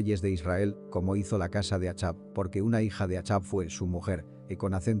de los reyes de Israel, como hizo la casa de Achab, porque una hija de Achab fue su mujer, y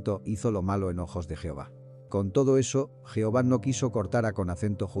con acento hizo lo malo en ojos de Jehová. Con todo eso, Jehová no quiso cortar a con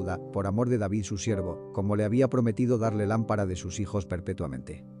acento Judá, por amor de David su siervo, como le había prometido darle lámpara de sus hijos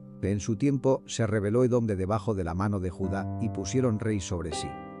perpetuamente. En su tiempo, se rebeló Edom de debajo de la mano de Judá, y pusieron rey sobre sí.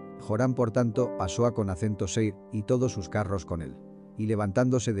 Joram por tanto pasó a con acento Seir, y todos sus carros con él. Y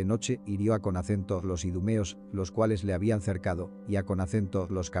levantándose de noche, hirió a con acento los idumeos, los cuales le habían cercado, y a con acento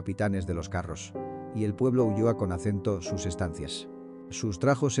los capitanes de los carros. Y el pueblo huyó a con acento sus estancias.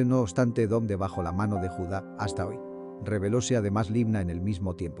 Sustrájose no obstante Edom debajo la mano de Judá, hasta hoy. Rebelóse además Libna en el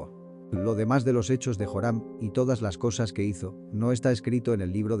mismo tiempo. Lo demás de los hechos de Joram, y todas las cosas que hizo, ¿no está escrito en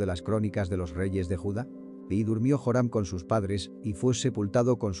el libro de las crónicas de los reyes de Judá? Y durmió Joram con sus padres, y fue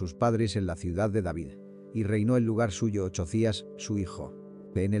sepultado con sus padres en la ciudad de David. Y reinó en lugar suyo Ochzías, su hijo.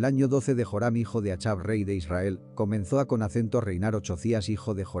 En el año 12 de Joram hijo de Achab rey de Israel, comenzó a con acento reinar Ochzías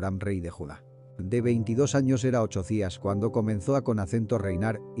hijo de Joram rey de Judá. De 22 años era Ochzías cuando comenzó a con acento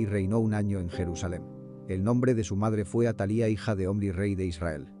reinar, y reinó 1 año en Jerusalén. El nombre de su madre fue Atalía hija de Omri rey de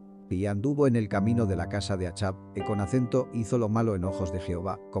Israel. Y anduvo en el camino de la casa de Achab, y con acento hizo lo malo en ojos de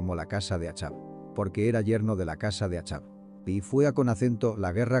Jehová, como la casa de Achab, porque era yerno de la casa de Achab. Y fue a con acento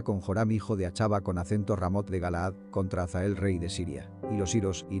la guerra con Joram hijo de Achab con acento Ramot de Galaad, contra Hazael rey de Siria, y los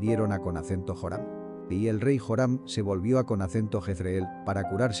siros hirieron a con acento Joram. Y el rey Joram se volvió a con acento Jezreel, para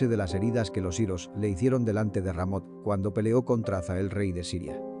curarse de las heridas que los siros le hicieron delante de Ramot, cuando peleó contra Hazael rey de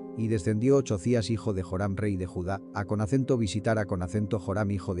Siria. Y descendió Ochzías hijo de Joram rey de Judá, a con acento visitar a con acento Joram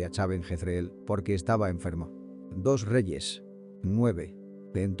hijo de Achab en Jezreel, porque estaba enfermo. 2 Reyes 9.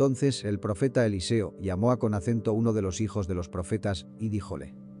 Entonces el profeta Eliseo llamó a con acento uno de los hijos de los profetas, y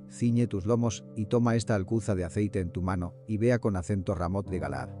díjole: ciñe tus lomos, y toma esta alcuza de aceite en tu mano, y ve a con acento Ramot de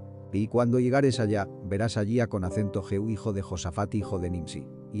Galaad. Y cuando llegares allá, verás allí a con acento Jehú hijo de Josafat hijo de Nimsi,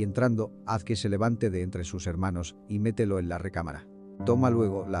 y entrando, haz que se levante de entre sus hermanos, y mételo en la recámara. Toma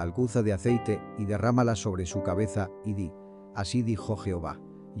luego la alcuza de aceite, y derrámala sobre su cabeza, y di: así dijo Jehová,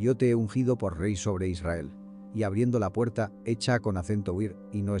 yo te he ungido por rey sobre Israel. Y abriendo la puerta, echa a con acento huir,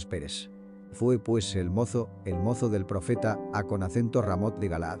 y no esperes. Fue pues el mozo del profeta, a con acento Ramot de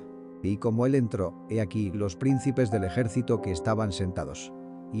Galaad. Y como él entró, he aquí los príncipes del ejército que estaban sentados.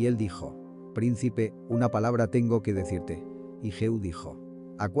 Y él dijo: príncipe, una palabra tengo que decirte. Y Jehú dijo: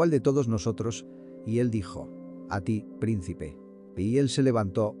 ¿a cuál de todos nosotros? Y él dijo: a ti, príncipe. Y él se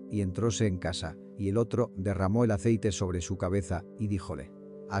levantó, y entróse en casa, y el otro derramó el aceite sobre su cabeza, y díjole: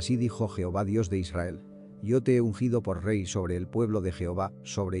 así dijo Jehová Dios de Israel, yo te he ungido por rey sobre el pueblo de Jehová,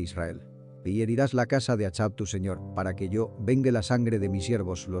 sobre Israel. Y herirás la casa de Achab tu señor, para que yo vengue la sangre de mis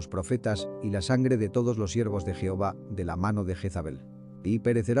siervos los profetas, y la sangre de todos los siervos de Jehová, de la mano de Jezabel. Y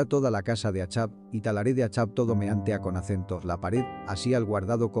perecerá toda la casa de Achab, y talaré de Achab todo meante a con acento la pared, así al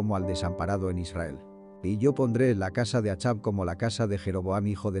guardado como al desamparado en Israel. Y yo pondré la casa de Achab como la casa de Jeroboam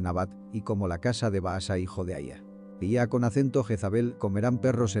hijo de Nabat, y como la casa de Baasa hijo de Ahía. Y a con acento Jezabel comerán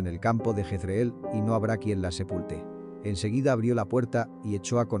perros en el campo de Jezreel, y no habrá quien la sepulte. Enseguida abrió la puerta, y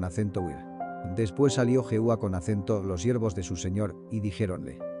echó a con acento huir. Después salió Jehú a con acento los siervos de su señor, y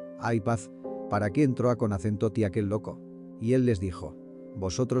dijéronle: hay paz, ¿para qué entró a con acento ti aquel loco? Y él les dijo: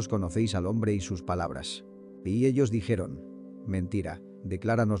 vosotros conocéis al hombre y sus palabras. Y ellos dijeron: mentira,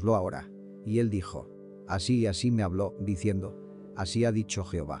 decláranoslo ahora. Y él dijo: así y así me habló, diciendo: así ha dicho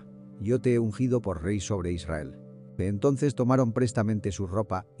Jehová, yo te he ungido por rey sobre Israel. Entonces tomaron prestamente su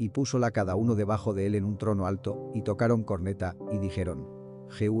ropa, y púsola cada uno debajo de él en un trono alto, y tocaron corneta, y dijeron: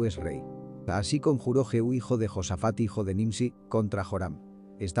 Jehú es rey. Así conjuró Jehú hijo de Josafat hijo de Nimsi, contra Joram.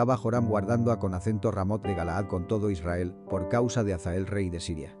 Estaba Joram guardando a con acento Ramot de Galaad con todo Israel, por causa de Hazael rey de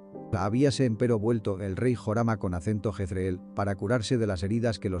Siria. Habíase empero vuelto el rey Joram a con acento Jezreel, para curarse de las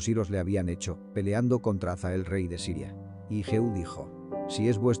heridas que los siros le habían hecho, peleando contra Hazael rey de Siria. Y Jehú dijo: si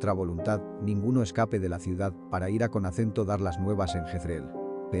es vuestra voluntad, ninguno escape de la ciudad, para ir a con acento dar las nuevas en Jezreel.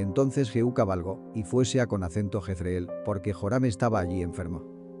 Entonces Jehú cabalgó, y fuese a con acento Jezreel, porque Joram estaba allí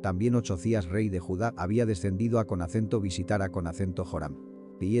enfermo. También Ochzías rey de Judá había descendido a con acento visitar a con acento Joram.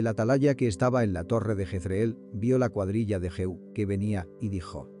 Y el atalaya que estaba en la torre de Jezreel vio la cuadrilla de Jehú, que venía, y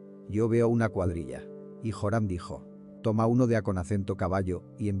dijo: yo veo una cuadrilla. Y Joram dijo: toma uno de a con acento caballo,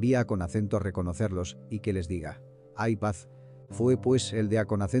 y envía a con acento reconocerlos, y que les diga: hay paz. Fue pues el de a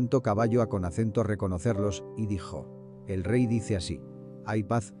con acento caballo a con acento reconocerlos, y dijo: el rey dice así: hay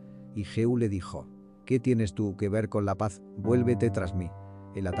paz. Y Jehú le dijo: ¿qué tienes tú que ver con la paz? Vuélvete tras mí.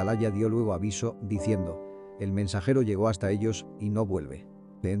 El atalaya dio luego aviso, diciendo: el mensajero llegó hasta ellos, y no vuelve.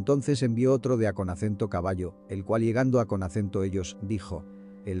 Entonces envió otro de a con acento caballo, el cual llegando a con acento ellos, dijo: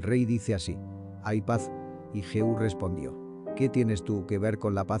 el rey dice así: hay paz. Y Jehú respondió: ¿qué tienes tú que ver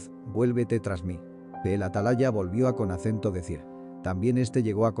con la paz? Vuélvete tras mí. El atalaya volvió a con acento decir: también este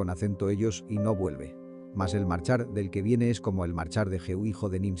llegó a con acento ellos, y no vuelve. Mas el marchar del que viene es como el marchar de Jehú hijo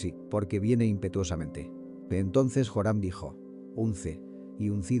de Nimsi, porque viene impetuosamente. Entonces Joram dijo: unce. Y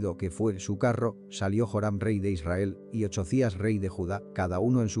uncido que fue su carro, salió Joram rey de Israel, y Ochzías rey de Judá, cada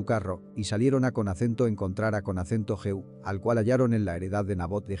uno en su carro, y salieron a con acento encontrar a con acento Jehú, al cual hallaron en la heredad de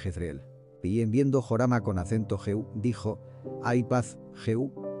Nabot de Jezreel. Y en viendo Joram a con acento Jehú, dijo: hay paz,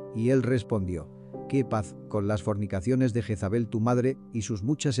 Jehú. Y él respondió: ¿qué paz, con las fornicaciones de Jezabel tu madre, y sus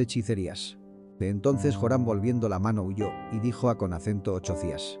muchas hechicerías? Entonces Joram volviendo la mano huyó, y dijo a con acento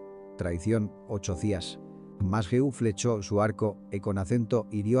Ochzías: traición, Ochzías. Mas Jehú flechó su arco, y con acento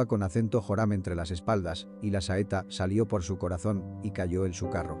hirió a con acento Joram entre las espaldas, y la saeta salió por su corazón, y cayó en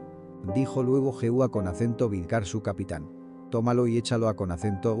su carro. Dijo luego Jehú a con acento Bilcar su capitán: tómalo y échalo a con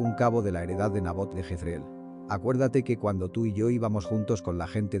acento un cabo de la heredad de Nabot de Jezreel. Acuérdate que cuando tú y yo íbamos juntos con la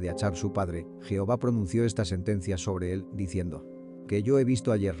gente de Achab su padre, Jehová pronunció esta sentencia sobre él, diciendo: que yo he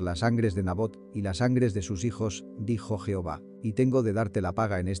visto ayer las sangres de Nabot y las sangres de sus hijos, dijo Jehová, y tengo de darte la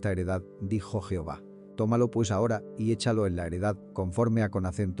paga en esta heredad, dijo Jehová. Tómalo pues ahora, y échalo en la heredad, conforme a con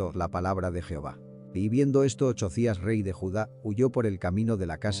acento la palabra de Jehová. Y viendo esto Ochzías rey de Judá, huyó por el camino de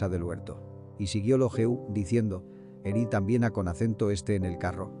la casa del huerto. Y siguiólo Jehú, diciendo: herí también a con acento este en el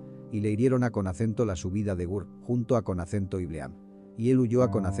carro. Y le hirieron a con acento la subida de Gur, junto a con acento Ibleam. Y él huyó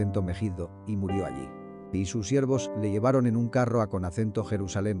a con acento Megiddo, y murió allí. Y sus siervos le llevaron en un carro a con acento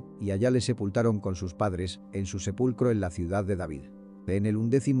Jerusalén, y allá le sepultaron con sus padres, en su sepulcro en la ciudad de David. En el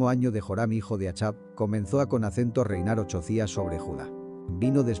 11º año de Joram hijo de Achab, comenzó a con acento reinar Ochzías sobre Judá.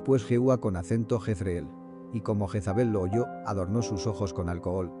 Vino después Jehú a con acento Jezreel. Y como Jezabel lo oyó, adornó sus ojos con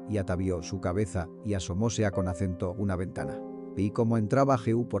alcohol, y atavió su cabeza, y asomóse a con acento una ventana. Y como entraba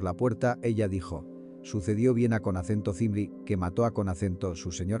Jehú por la puerta, ella dijo: sucedió bien a con acento Zimri, que mató a con acento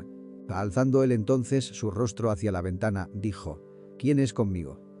su señor. Alzando él entonces su rostro hacia la ventana, dijo: ¿quién es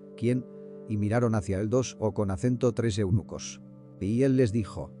conmigo? ¿Quién? Y miraron hacia él dos o con acento tres eunucos. Y él les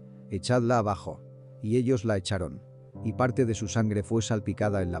dijo: echadla abajo. Y ellos la echaron. Y parte de su sangre fue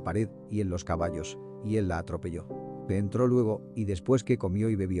salpicada en la pared y en los caballos, y él la atropelló. Entró luego, y después que comió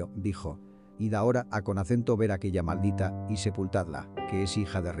y bebió, dijo: id ahora a con acento ver aquella maldita, y sepultadla, que es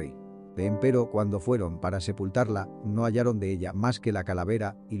hija de rey. Empero cuando fueron para sepultarla, no hallaron de ella más que la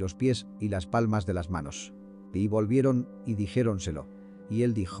calavera, y los pies, y las palmas de las manos. Y volvieron, y dijéronselo. Y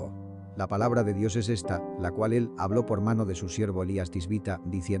él dijo: la palabra de Dios es esta, la cual él habló por mano de su siervo Elías Tisbita,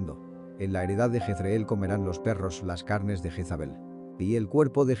 diciendo: en la heredad de Jezreel comerán los perros las carnes de Jezabel. Y el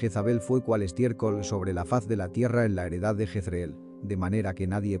cuerpo de Jezabel fue cual estiércol sobre la faz de la tierra en la heredad de Jezreel, de manera que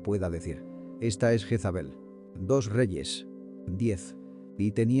nadie pueda decir: esta es Jezabel. 2 Reyes 10.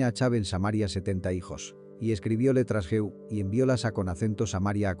 Y tenía Achab en Samaria 70 hijos. Y escribióle tras Jehú, y enviólas a con acento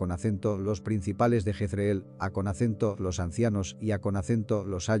Samaria a con acento los principales de Jezreel, a con acento los ancianos y a con acento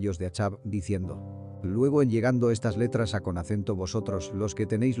los ayos de Achab, diciendo: luego en llegando estas letras a con acento vosotros los que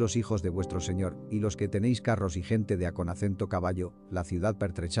tenéis los hijos de vuestro señor, y los que tenéis carros y gente de a con acento caballo, la ciudad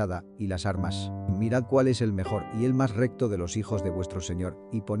pertrechada, y las armas, mirad cuál es el mejor y el más recto de los hijos de vuestro señor,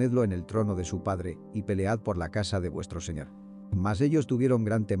 y ponedlo en el trono de su padre, y pelead por la casa de vuestro señor. Mas ellos tuvieron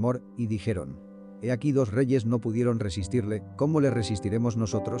gran temor, y dijeron: he aquí 2 reyes no pudieron resistirle, ¿cómo le resistiremos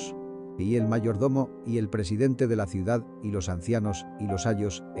nosotros? Y el mayordomo, y el presidente de la ciudad, y los ancianos, y los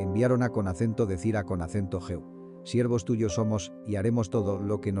ayos, enviaron a con acento decir a con acento Jehú: siervos tuyos somos, y haremos todo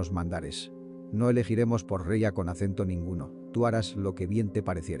lo que nos mandares. No elegiremos por rey a con acento ninguno, tú harás lo que bien te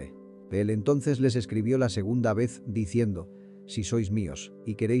pareciere. Él entonces les escribió la segunda vez, diciendo: si sois míos,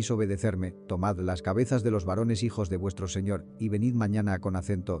 y queréis obedecerme, tomad las cabezas de los varones hijos de vuestro señor, y venid mañana a con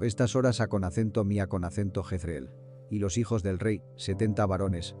acento estas horas a con acento mí a con acento Jezreel. Y los hijos del rey, 70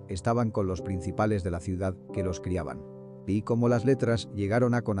 varones, estaban con los principales de la ciudad, que los criaban. Y como las letras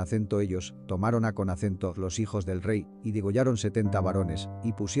llegaron a con acento ellos, tomaron a con acento los hijos del rey, y degollaron 70 varones,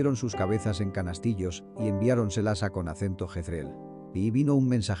 y pusieron sus cabezas en canastillos, y enviáronselas a con acento Jezreel. Y vino un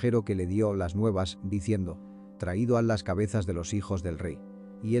mensajero que le dio las nuevas, diciendo: traído han las cabezas de los hijos del rey.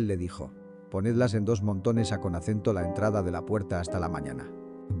 Y él le dijo: ponedlas en 2 montones a con acento la entrada de la puerta hasta la mañana.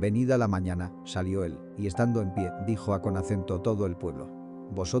 Venida la mañana, salió él, y estando en pie, dijo a con acento todo el pueblo: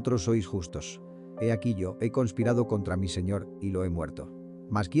 vosotros sois justos. he aquí yo he conspirado contra mi señor, y lo he muerto.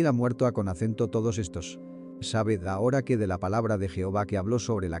 Mas ¿quién ha muerto a con acento todos estos? Sabed ahora que de la palabra de Jehová que habló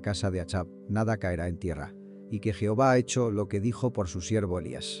sobre la casa de Achab, nada caerá en tierra, y que Jehová ha hecho lo que dijo por su siervo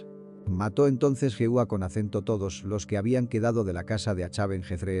Elías. Mató entonces Jehú a con acento todos los que habían quedado de la casa de Achab en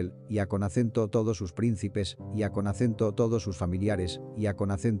Jezreel, y a con acento todos sus príncipes, y a con acento todos sus familiares, y a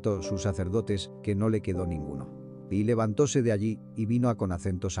con acento sus sacerdotes, que no le quedó ninguno. Y levantóse de allí, y vino a con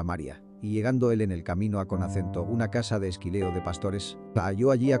acento Samaria, y llegando él en el camino a con acento una casa de esquileo de pastores, halló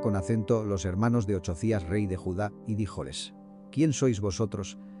allí a con acento los hermanos de Ochzías rey de Judá, y díjoles: ¿Quién sois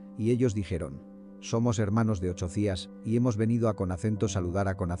vosotros? Y ellos dijeron: Somos hermanos de Ochzías, y hemos venido a con acento saludar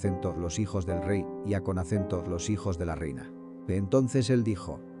a con acento los hijos del rey, y a con acento los hijos de la reina. Entonces él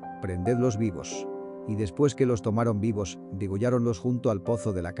dijo: Prendedlos vivos. Y después que los tomaron vivos, degolláronlos junto al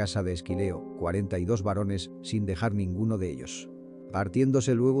pozo de la casa de Esquileo, 42 varones, sin dejar ninguno de ellos.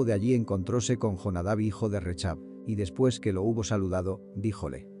 Partiéndose luego de allí encontróse con Jonadab hijo de Rechab, y después que lo hubo saludado,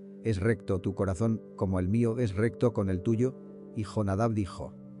 díjole: ¿Es recto tu corazón, como el mío es recto con el tuyo? Y Jonadab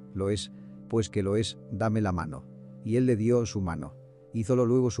dijo: Lo es, pues que lo es, dame la mano. Y él le dio su mano. Hízolo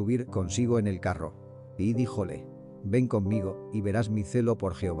luego subir consigo en el carro. Y díjole: Ven conmigo, y verás mi celo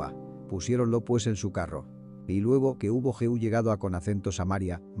por Jehová. Pusiéronlo pues en su carro. Y luego que hubo Jehú llegado a con acento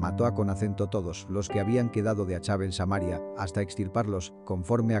Samaria, mató a con acento todos los que habían quedado de Achab en Samaria, hasta extirparlos,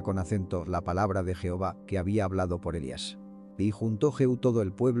 conforme a con acento la palabra de Jehová que había hablado por Elías. Y juntó Jehú todo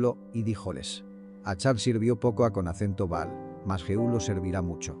el pueblo, y díjoles: Achab sirvió poco a con acento Baal, mas Jehú lo servirá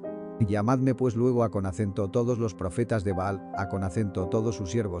mucho. Llamadme pues luego a con acento todos los profetas de Baal, a con acento todos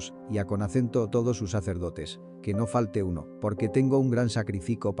sus siervos, y a con acento todos sus sacerdotes, que no falte uno, porque tengo un gran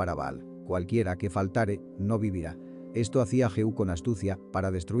sacrificio para Baal. Cualquiera que faltare, no vivirá. Esto hacía Jehú con astucia,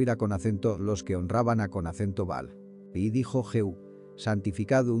 para destruir a con acento los que honraban a con acento Baal. Y dijo Jehú: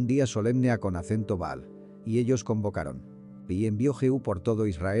 Santificad un día solemne a con acento Baal. Y ellos convocaron. Y envió Jehú por todo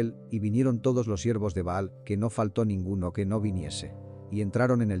Israel, y vinieron todos los siervos de Baal, que no faltó ninguno que no viniese. Y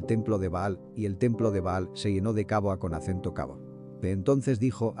entraron en el templo de Baal, y el templo de Baal se llenó de cabo a con acento cabo. Entonces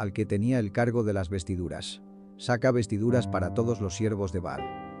dijo al que tenía el cargo de las vestiduras: Saca vestiduras para todos los siervos de Baal.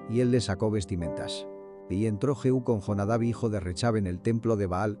 Y él le sacó vestimentas. Y entró Jehú con Jonadab hijo de Rechab en el templo de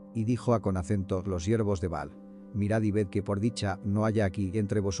Baal, y dijo a con acento los siervos de Baal: Mirad y ved que por dicha no haya aquí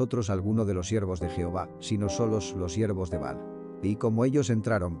entre vosotros alguno de los siervos de Jehová, sino solos los siervos de Baal. Y como ellos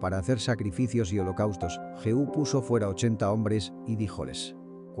entraron para hacer sacrificios y holocaustos, Jehú puso fuera 80 hombres, y díjoles: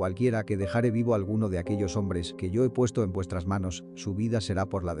 Cualquiera que dejare vivo alguno de aquellos hombres que yo he puesto en vuestras manos, su vida será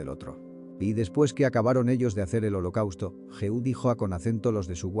por la del otro. Y después que acabaron ellos de hacer el holocausto, Jehú dijo a con acento los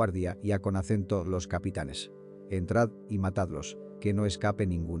de su guardia y a con acento los capitanes: Entrad y matadlos, que no escape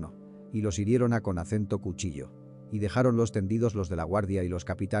ninguno. Y los hirieron a con acento cuchillo. Y dejáronlos tendidos los de la guardia y los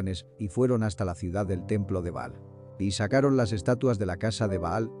capitanes, y fueron hasta la ciudad del templo de Baal. Y sacaron las estatuas de la casa de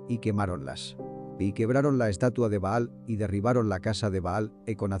Baal, y quemáronlas. Y quebraron la estatua de Baal, y derribaron la casa de Baal,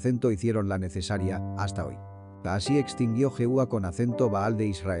 y con acento hicieron la necesaria, hasta hoy. Así extinguió Jehú a con acento Baal de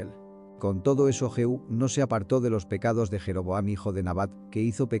Israel. Con todo eso Jehú no se apartó de los pecados de Jeroboam hijo de Nabat, que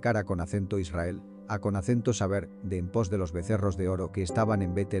hizo pecar a con acento Israel, a con acento saber, de en pos de los becerros de oro que estaban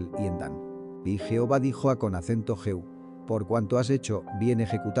en Betel y en Dan. Y Jehová dijo a con acento Jehú: Por cuanto has hecho bien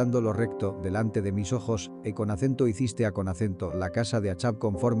ejecutando lo recto delante de mis ojos, y con acento hiciste a con acento la casa de Achab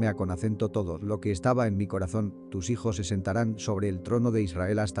conforme a con acento todo lo que estaba en mi corazón, tus hijos se sentarán sobre el trono de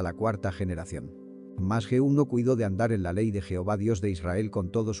Israel hasta la 4ª generación. Mas Jehú no cuidó de andar en la ley de Jehová Dios de Israel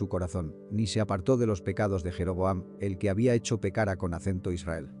con todo su corazón, ni se apartó de los pecados de Jeroboam, el que había hecho pecar a con acento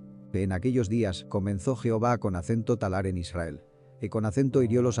Israel. En aquellos días comenzó Jehová a con acento talar en Israel. Y con acento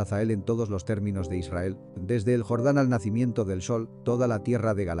hiriólos Hazael en todos los términos de Israel, desde el Jordán al nacimiento del sol, toda la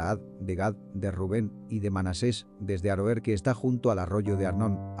tierra de Galaad, de Gad, de Rubén y de Manasés, desde Aroer que está junto al arroyo de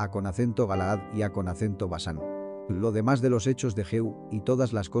Arnón, a con acento Galaad y a con acento Basán. Lo demás de los hechos de Jehú, y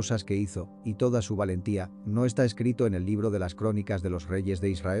todas las cosas que hizo, y toda su valentía, ¿no está escrito en el libro de las crónicas de los reyes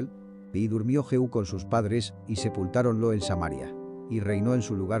de Israel? Y durmió Jehú con sus padres, y sepultáronlo en Samaria. Y reinó en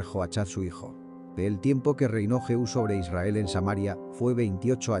su lugar Joachz su hijo. El tiempo que reinó Jehú sobre Israel en Samaria, fue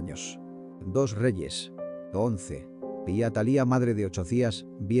 28 años. 2 Reyes. 11. Y Atalía madre de Ochzías,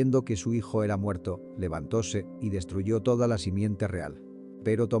 viendo que su hijo era muerto, levantóse, y destruyó toda la simiente real.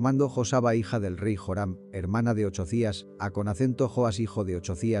 Pero tomando Josaba hija del rey Joram, hermana de Ochzías, a con acento Joas hijo de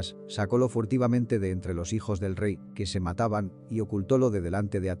Ochzías, sacólo furtivamente de entre los hijos del rey, que se mataban, y ocultólo de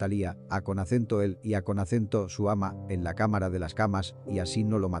delante de Atalía, a con acento él y a con acento su ama, en la cámara de las camas, y así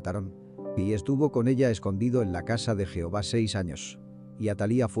no lo mataron. Y estuvo con ella escondido en la casa de Jehová 6 años. Y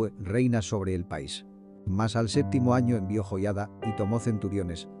Atalía fue reina sobre el país. Mas al séptimo año envió Joiada, y tomó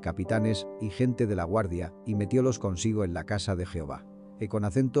centuriones, capitanes, y gente de la guardia, y metiólos consigo en la casa de Jehová. Y con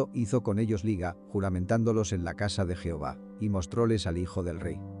acento hizo con ellos liga, juramentándolos en la casa de Jehová, y mostróles al hijo del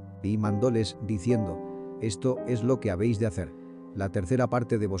rey. Y mandóles, diciendo: esto es lo que habéis de hacer. La tercera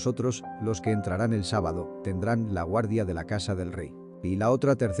parte de vosotros, los que entrarán el sábado, tendrán la guardia de la casa del rey. Y la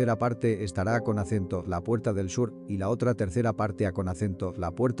otra tercera parte estará a con acento la puerta del sur, y la otra tercera parte a con acento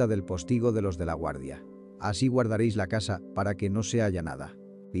la puerta del postigo de los de la guardia. Así guardaréis la casa, para que no se haya nada.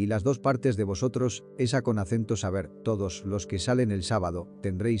 Y las dos partes de vosotros, es a con acento saber, todos los que salen el sábado,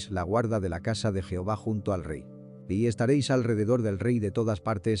 tendréis la guarda de la casa de Jehová junto al rey. Y estaréis alrededor del rey de todas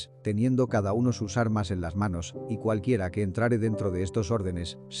partes, teniendo cada uno sus armas en las manos, y cualquiera que entrare dentro de estos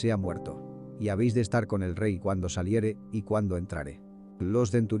órdenes, sea muerto. Y habéis de estar con el rey cuando saliere, y cuando entrare.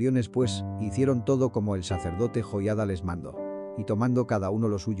 Los centuriones pues, hicieron todo como el sacerdote Joiada les mandó. Y tomando cada uno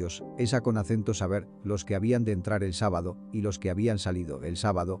los suyos, es a con acento saber, los que habían de entrar el sábado, y los que habían salido el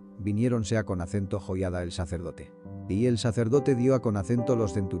sábado, viniéronse a con acento Joiada el sacerdote. Y el sacerdote dio a con acento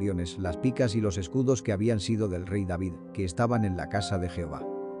los centuriones las picas y los escudos que habían sido del rey David, que estaban en la casa de Jehová.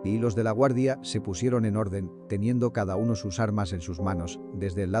 Y los de la guardia se pusieron en orden, teniendo cada uno sus armas en sus manos,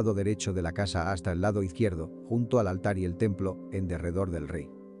 desde el lado derecho de la casa hasta el lado izquierdo, junto al altar y el templo, en derredor del rey.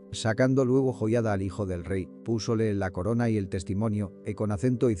 Sacando luego Joiada al hijo del rey, púsole la corona y el testimonio, y con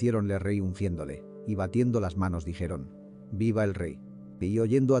acento hiciéronle rey ungiéndole, y batiendo las manos dijeron: viva el rey. Y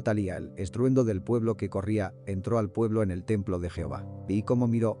oyendo Atalía el estruendo del pueblo que corría, entró al pueblo en el templo de Jehová. Y como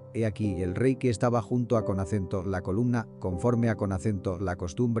miró, he aquí el rey que estaba junto a con acento la columna, conforme a con acento la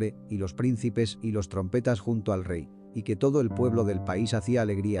costumbre, y los príncipes y los trompetas junto al rey, y que todo el pueblo del país hacía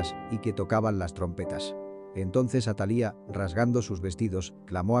alegrías, y que tocaban las trompetas. Entonces Atalía, rasgando sus vestidos,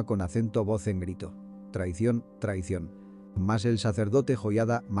 clamó a con acento voz en grito: traición, traición. Mas el sacerdote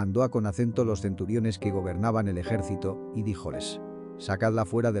Joiada mandó a con acento los centuriones que gobernaban el ejército, y díjoles: sacadla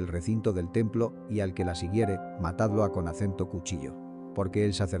fuera del recinto del templo, y al que la siguiere, matadlo a con acento cuchillo. Porque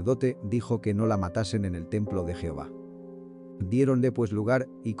el sacerdote dijo que no la matasen en el templo de Jehová. Diéronle pues lugar,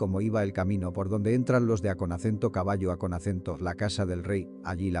 y como iba el camino por donde entran los de a con acento caballo a con acento la casa del rey,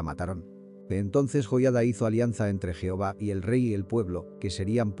 allí la mataron. Entonces Joiada hizo alianza entre Jehová y el rey y el pueblo, que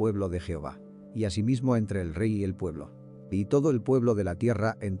serían pueblo de Jehová, y asimismo entre el rey y el pueblo. Y todo el pueblo de la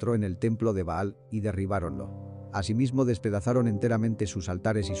tierra entró en el templo de Baal, y derribáronlo. Asimismo despedazaron enteramente sus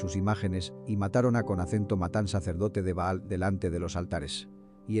altares y sus imágenes, y mataron a con acento Matán sacerdote de Baal delante de los altares.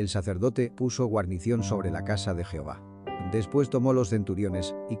 Y el sacerdote puso guarnición sobre la casa de Jehová. Después tomó los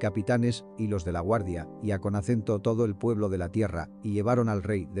centuriones, y capitanes, y los de la guardia, y a con acento todo el pueblo de la tierra, y llevaron al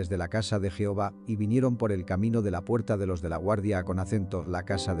rey desde la casa de Jehová, y vinieron por el camino de la puerta de los de la guardia a con acento la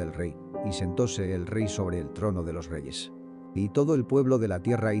casa del rey, y sentóse el rey sobre el trono de los reyes. Y todo el pueblo de la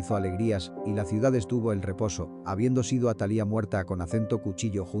tierra hizo alegrías, y la ciudad estuvo en reposo, habiendo sido Atalía muerta a con acento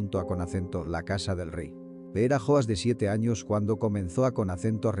cuchillo junto a con acento la casa del rey. Era Joas de 7 años cuando comenzó a con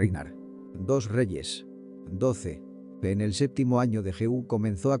acento reinar. 2 Reyes 12. En el séptimo año de Jehú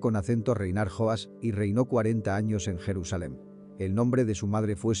comenzó a con acento reinar Joas, y reinó 40 años en Jerusalén. El nombre de su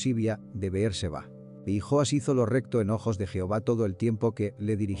madre fue Sibia, de Beerseba. Y Joas hizo lo recto en ojos de Jehová todo el tiempo que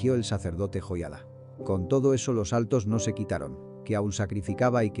le dirigió el sacerdote Joiada. Con todo eso los altos no se quitaron, que aún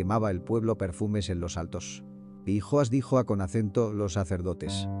sacrificaba y quemaba el pueblo perfumes en los altos. Y Joas dijo a con acento los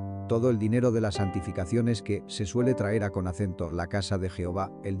sacerdotes: todo el dinero de las santificaciones que se suele traer a con acento la casa de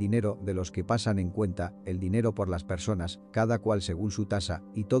Jehová, el dinero de los que pasan en cuenta, el dinero por las personas, cada cual según su tasa,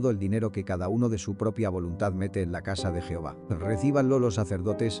 y todo el dinero que cada uno de su propia voluntad mete en la casa de Jehová, recíbanlo los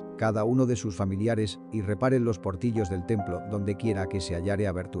sacerdotes, cada uno de sus familiares, y reparen los portillos del templo donde quiera que se hallare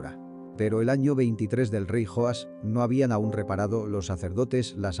abertura. Pero el año 23 del rey Joas, no habían aún reparado los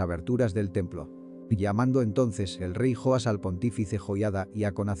sacerdotes las aberturas del templo. Llamando entonces el rey Joas al pontífice Joiada y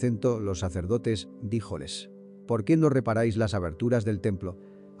a con acento los sacerdotes, díjoles: ¿por qué no reparáis las aberturas del templo?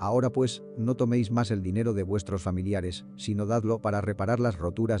 Ahora pues, no toméis más el dinero de vuestros familiares, sino dadlo para reparar las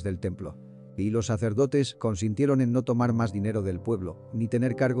roturas del templo. Y los sacerdotes consintieron en no tomar más dinero del pueblo, ni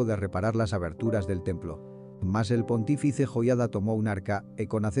tener cargo de reparar las aberturas del templo. Mas el pontífice Joiada tomó un arca, y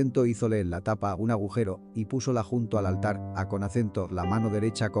con acento hízole en la tapa un agujero, y púsola junto al altar, a con acento la mano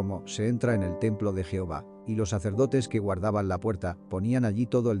derecha como se entra en el templo de Jehová, y los sacerdotes que guardaban la puerta, ponían allí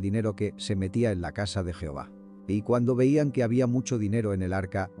todo el dinero que se metía en la casa de Jehová. Y cuando veían que había mucho dinero en el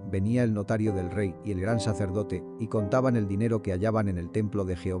arca, venía el notario del rey y el gran sacerdote, y contaban el dinero que hallaban en el templo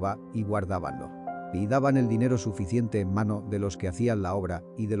de Jehová, y guardábanlo. Y daban el dinero suficiente en mano de los que hacían la obra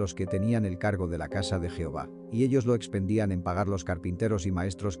y de los que tenían el cargo de la casa de Jehová, y ellos lo expendían en pagar los carpinteros y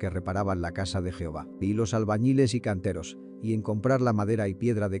maestros que reparaban la casa de Jehová, y los albañiles y canteros, y en comprar la madera y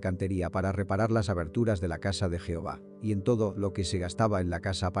piedra de cantería para reparar las aberturas de la casa de Jehová, y en todo lo que se gastaba en la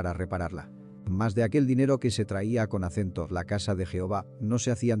casa para repararla. Mas de aquel dinero que se traía con acento la casa de Jehová, no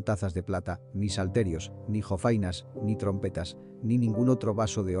se hacían tazas de plata, ni salterios, ni jofainas, ni trompetas, ni ningún otro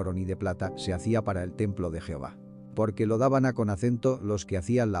vaso de oro ni de plata se hacía para el templo de Jehová. Porque lo daban a con acento los que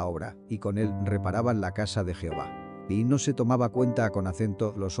hacían la obra, y con él reparaban la casa de Jehová. Y no se tomaba cuenta a con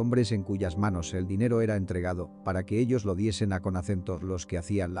acento los hombres en cuyas manos el dinero era entregado, para que ellos lo diesen a con acento los que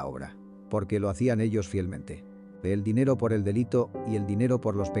hacían la obra. Porque lo hacían ellos fielmente. El dinero por el delito y el dinero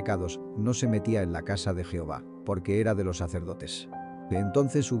por los pecados no se metía en la casa de Jehová, porque era de los sacerdotes.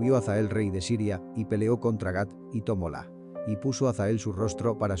 Entonces subió Hazael rey de Siria, y peleó contra Gat, y tomóla. Y puso Hazael su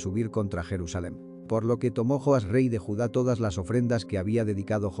rostro para subir contra Jerusalén. Por lo que tomó Joas rey de Judá todas las ofrendas que había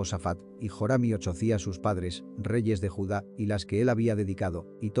dedicado Josafat, y Joram y Ochzías sus padres, reyes de Judá, y las que él había dedicado,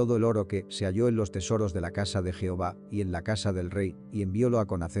 y todo el oro que se halló en los tesoros de la casa de Jehová, y en la casa del rey, y enviólo a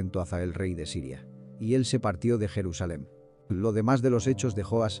con acento a Hazael rey de Siria. Y él se partió de Jerusalén. Lo demás de los hechos de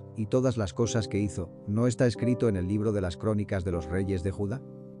Joas, y todas las cosas que hizo, ¿no está escrito en el libro de las crónicas de los reyes de Judá?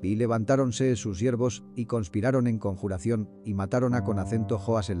 Y levantáronse sus siervos, y conspiraron en conjuración, y mataron a con acento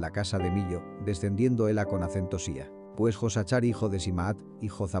Joas en la casa de Millo, descendiendo él a con acento Sía. Pues Josachar hijo de Simaat, y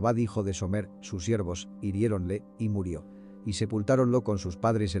Jozabad hijo de Somer, sus siervos, hiriéronle, y murió. Y sepultáronlo con sus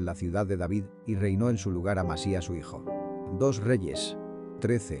padres en la ciudad de David, y reinó en su lugar Amasías su hijo. 2 Reyes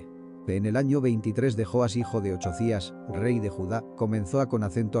 13. En el año 23 de Joas hijo de Ochzías, rey de Judá, comenzó a con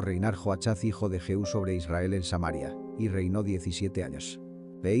acento reinar Joachaz hijo de Jehú sobre Israel en Samaria, y reinó 17 años.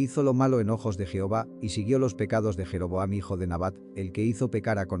 E hizo lo malo en ojos de Jehová, y siguió los pecados de Jeroboam hijo de Nabat, el que hizo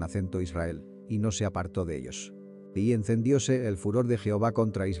pecar a con acento Israel, y no se apartó de ellos. Y encendióse el furor de Jehová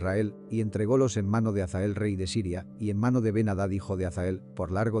contra Israel, y entrególos en mano de Hazael rey de Siria, y en mano de Ben-Hadad hijo de Hazael,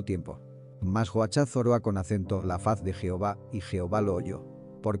 por largo tiempo. Mas Joachaz oró a con acento la faz de Jehová, y Jehová lo oyó.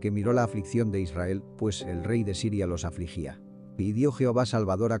 Porque miró la aflicción de Israel, pues el rey de Siria los afligía. Pidió Jehová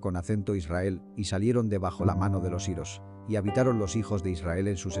salvador a con acento Israel, y salieron de bajo la mano de los siros, y habitaron los hijos de Israel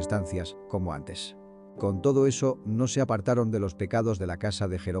en sus estancias, como antes. Con todo eso, no se apartaron de los pecados de la casa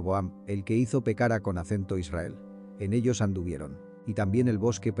de Jeroboam, el que hizo pecar a con acento Israel. En ellos anduvieron, y también el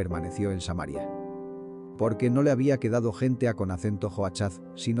bosque permaneció en Samaria. Porque no le había quedado gente a con acento Joachaz,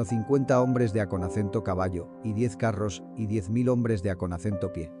 sino 50 hombres de a con acento caballo, y 10 carros, y 10.000 hombres de a con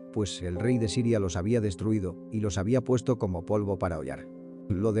acento pie, pues el rey de Siria los había destruido, y los había puesto como polvo para hollar.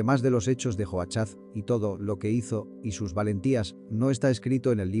 Lo demás de los hechos de Joachaz, y todo lo que hizo, y sus valentías, ¿no está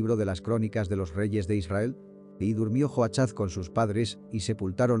escrito en el libro de las crónicas de los reyes de Israel? Y durmió Joachaz con sus padres, y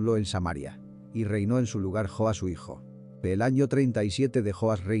sepultáronlo en Samaria. Y reinó en su lugar Joas su hijo. El año 37 de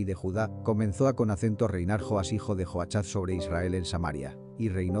Joas rey de Judá, comenzó a con acento reinar Joas hijo de Joachaz sobre Israel en Samaria, y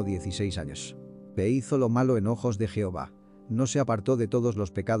reinó 16 años. E hizo lo malo en ojos de Jehová. No se apartó de todos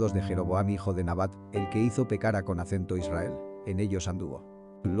los pecados de Jeroboam hijo de Nabat, el que hizo pecar a con acento Israel. En ellos anduvo.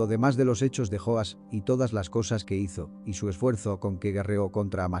 Lo demás de los hechos de Joas, y todas las cosas que hizo, y su esfuerzo con que guerreó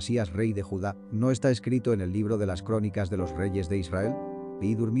contra Amasías rey de Judá, ¿no está escrito en el libro de las crónicas de los reyes de Israel?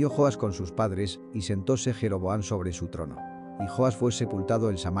 Y durmió Joas con sus padres, y sentóse Jeroboam sobre su trono. Y Joas fue sepultado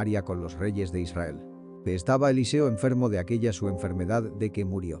en Samaria con los reyes de Israel. Estaba Eliseo enfermo de aquella su enfermedad de que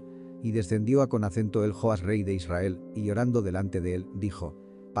murió. Y descendió a con acento el Joas rey de Israel, y llorando delante de él, dijo: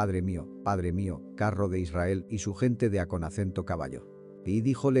 Padre mío, carro de Israel y su gente de a con acento caballo. Y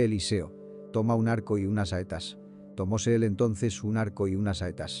díjole Eliseo: Toma un arco y unas saetas. Tomóse él entonces un arco y unas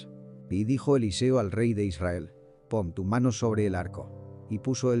saetas. Y dijo Eliseo al rey de Israel: Pon tu mano sobre el arco. Y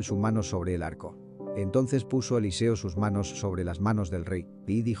puso él su mano sobre el arco. Entonces puso Eliseo sus manos sobre las manos del rey,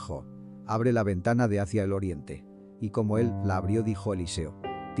 y dijo: Abre la ventana de hacia el oriente. Y como él la abrió, dijo Eliseo: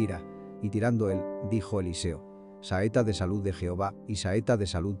 Tira. Y tirando él, dijo Eliseo: Saeta de salud de Jehová, y saeta de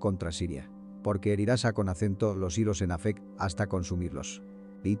salud contra Siria. Porque herirás a con acento los hilos en Afec, hasta consumirlos.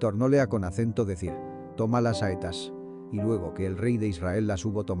 Y tornóle a con acento decir: Toma las saetas. Y luego que el rey de Israel las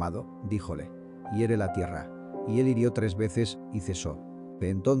hubo tomado, díjole: Hiere la tierra. Y él hirió 3 veces, y cesó.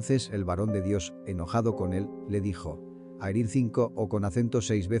 Entonces el varón de Dios, enojado con él, le dijo: A herir 5 o con acento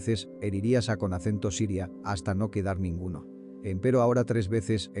 6 veces, herirías a con acento Siria, hasta no quedar ninguno. Empero ahora 3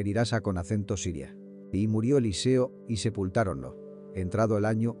 veces herirás a con acento Siria. Y murió Eliseo, y sepultáronlo. Entrado el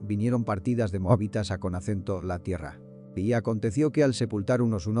año, vinieron partidas de moabitas a con acento la tierra. Y aconteció que al sepultar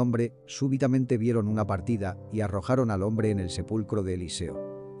unos un hombre, súbitamente vieron una partida, y arrojaron al hombre en el sepulcro de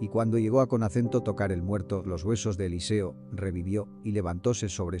Eliseo. Y cuando llegó a con acento tocar el muerto los huesos de Eliseo, revivió, y levantóse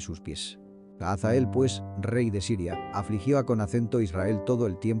sobre sus pies. Hazael pues, rey de Siria, afligió a con acento Israel todo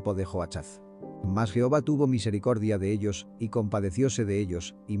el tiempo de Joachaz. Mas Jehová tuvo misericordia de ellos, y compadecióse de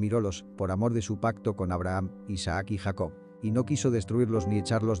ellos, y mirólos, por amor de su pacto con Abraham, Isaac y Jacob. y no quiso destruirlos ni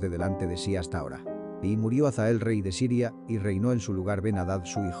echarlos de delante de sí hasta ahora. Y murió Hazael rey de Siria, y reinó en su lugar Ben-Hadad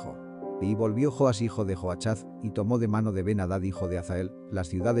su hijo. Y volvió Joas hijo de Joachaz, y tomó de mano de Ben-Hadad hijo de Hazael, las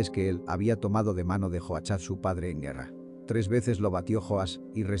ciudades que él había tomado de mano de Joachaz su padre en guerra. 3 veces lo batió Joas,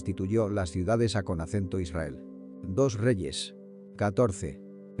 y restituyó las ciudades a con acento Israel. 2 Reyes 14.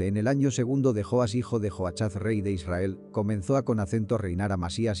 En el año segundo de Joas hijo de Joachaz rey de Israel, comenzó a con acento reinar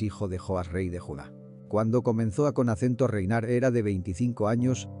Amasías hijo de Joas rey de Judá. Cuando comenzó a con acento reinar era de 25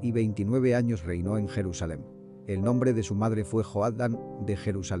 años, y 29 años reinó en Jerusalén. El nombre de su madre fue Joadán, de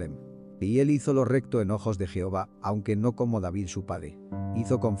Jerusalén. Y él hizo lo recto en ojos de Jehová, aunque no como David su padre.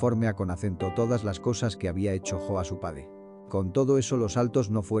 Hizo conforme a con acento todas las cosas que había hecho Joas su padre. Con todo eso los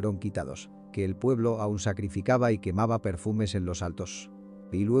altos no fueron quitados, que el pueblo aún sacrificaba y quemaba perfumes en los altos.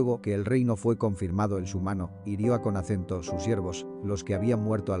 Y luego que el reino fue confirmado en su mano, hirió a con acento sus siervos, los que habían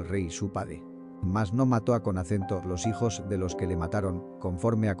muerto al rey su padre. Mas no mató a con acento los hijos de los que le mataron,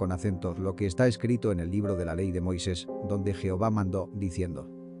 conforme a con acento lo que está escrito en el libro de la ley de Moisés, donde Jehová mandó, diciendo: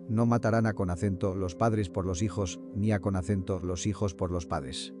 no matarán a con acento los padres por los hijos, ni a con acento los hijos por los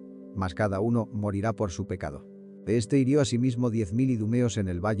padres. Mas cada uno morirá por su pecado. Este hirió asimismo 10.000 idumeos en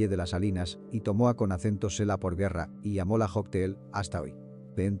el valle de las Salinas, y tomó a con acento Sela por guerra, y llamóla Jocteel, hasta hoy.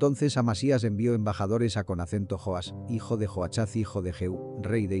 Entonces Amasías envió embajadores a con acento Joas, hijo de Joachaz hijo de Jehú,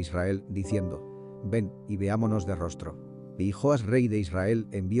 rey de Israel, diciendo: ven, y veámonos de rostro. Y Joas rey de Israel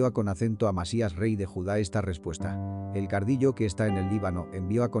envió a con acento a Amasías rey de Judá esta respuesta: el cardillo que está en el Líbano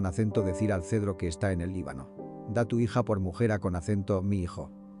envió a con acento decir al cedro que está en el Líbano: da tu hija por mujer a con acento mi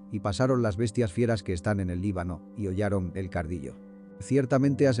hijo. Y pasaron las bestias fieras que están en el Líbano, y hollaron el cardillo.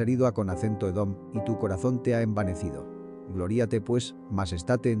 Ciertamente has herido a con acento Edom, y tu corazón te ha envanecido. Gloríate pues, mas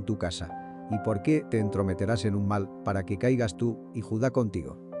estate en tu casa. ¿Y por qué te entrometerás en un mal, para que caigas tú, y Judá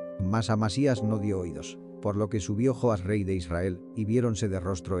contigo? Mas Amasías no dio oídos. Por lo que subió Joas rey de Israel, y viéronse de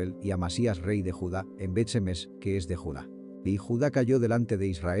rostro él y Amasías rey de Judá, en Bet-Semes, que es de Judá. Y Judá cayó delante de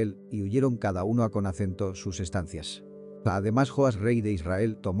Israel, y huyeron cada uno a con acento sus estancias. Además Joas rey de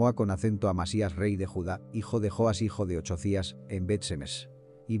Israel tomó a con acento a Amasías rey de Judá, hijo de Joas hijo de Ochocías, en Bet-Semes.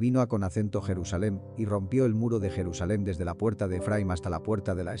 Y vino a con acento Jerusalén, y rompió el muro de Jerusalén desde la puerta de Efraim hasta la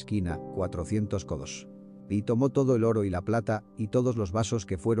puerta de la esquina, 400 codos. Y tomó todo el oro y la plata, y todos los vasos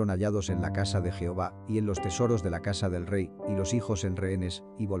que fueron hallados en la casa de Jehová, y en los tesoros de la casa del rey, y los hijos en rehenes,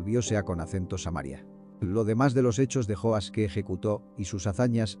 y volvióse a con acento Samaria. Lo demás de los hechos de Joas que ejecutó, y sus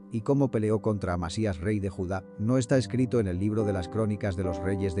hazañas, y cómo peleó contra Amasías rey de Judá, ¿no está escrito en el libro de las crónicas de los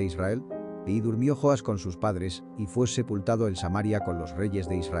reyes de Israel? Y durmió Joas con sus padres, y fue sepultado en Samaria con los reyes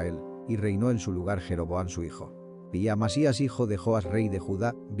de Israel, y reinó en su lugar Jeroboam su hijo. Y Amasías hijo de Joas rey de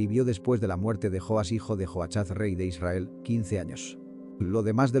Judá, vivió después de la muerte de Joas hijo de Joachaz rey de Israel, 15 años. Lo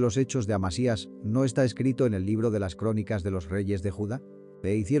demás de los hechos de Amasías, ¿no está escrito en el libro de las crónicas de los reyes de Judá?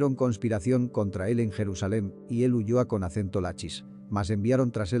 E hicieron conspiración contra él en Jerusalén, y él huyó a con acento Lachis. Mas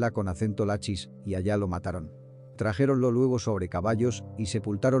enviaron tras él a con acento Lachis, y allá lo mataron. Trajéronlo luego sobre caballos, y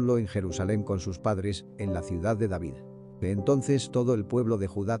sepultáronlo en Jerusalén con sus padres, en la ciudad de David. Entonces todo el pueblo de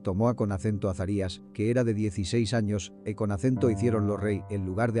Judá tomó a con acento a Azarías, que era de 16 años, e con acento hicieronlo rey en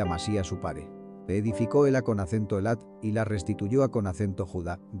lugar de Amasías su padre. Edificó él a con acento Elat, y la restituyó a con acento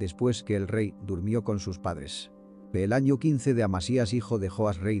Judá, después que el rey durmió con sus padres. El año 15 de Amasías hijo de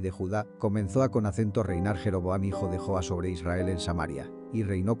Joas rey de Judá, comenzó a con acento reinar Jeroboam hijo de Joas sobre Israel en Samaria, y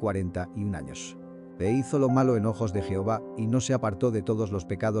reinó 41 años. E hizo lo malo en ojos de Jehová, y no se apartó de todos los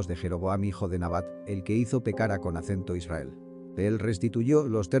pecados de Jeroboam hijo de Nabat, el que hizo pecar a con acento Israel. Él restituyó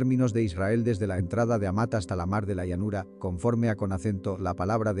los términos de Israel desde la entrada de Amat hasta la mar de la llanura, conforme a con acento la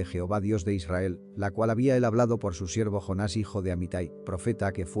palabra de Jehová Dios de Israel, la cual había él hablado por su siervo Jonás hijo de Amitai,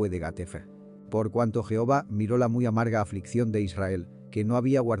 profeta que fue de Gatefer. Por cuanto Jehová miró la muy amarga aflicción de Israel, que no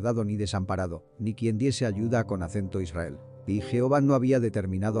había guardado ni desamparado, ni quien diese ayuda a con acento Israel. Y Jehová no había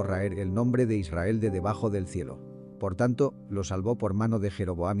determinado raer el nombre de Israel de debajo del cielo. Por tanto, lo salvó por mano de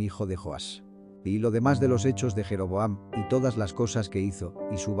Jeroboam hijo de Joas. Y lo demás de los hechos de Jeroboam, y todas las cosas que hizo,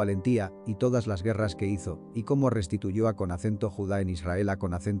 y su valentía, y todas las guerras que hizo, y cómo restituyó a con acento Judá en Israel a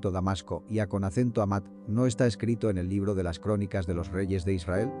con acento Damasco y a con acento Amat, ¿no está escrito en el libro de las crónicas de los reyes de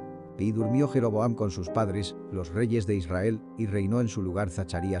Israel? Y durmió Jeroboam con sus padres, los reyes de Israel, y reinó en su lugar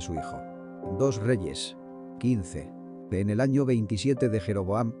Zacharías su hijo. 2 Reyes 15. En el año 27 de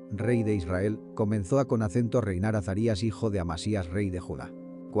Jeroboam, rey de Israel, comenzó a con acento reinar Azarías hijo de Amasías rey de Judá.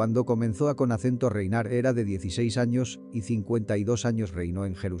 Cuando comenzó a con acento reinar era de 16 años, y 52 años reinó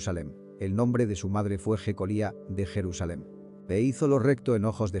en Jerusalén. El nombre de su madre fue Jecolía, de Jerusalén. E hizo lo recto en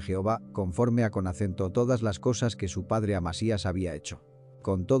ojos de Jehová, conforme a con acento todas las cosas que su padre Amasías había hecho.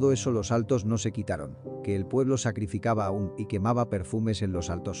 Con todo eso los altos no se quitaron, que el pueblo sacrificaba aún y quemaba perfumes en los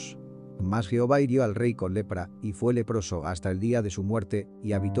altos. Mas Jehová hirió al rey con lepra, y fue leproso hasta el día de su muerte,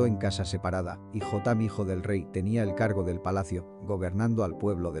 y habitó en casa separada, y Jotam hijo del rey tenía el cargo del palacio, gobernando al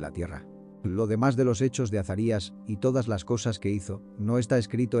pueblo de la tierra. Lo demás de los hechos de Azarías, y todas las cosas que hizo, ¿no está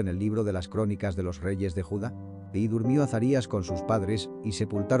escrito en el libro de las crónicas de los reyes de Judá? Y durmió Azarías con sus padres, y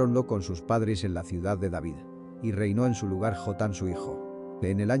sepultáronlo con sus padres en la ciudad de David. Y reinó en su lugar Jotam su hijo.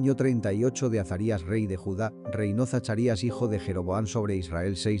 En el año 38 de Azarías rey de Judá, reinó Zacarías hijo de Jeroboam sobre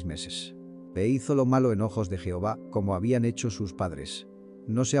Israel 6 meses. E hizo lo malo en ojos de Jehová, como habían hecho sus padres.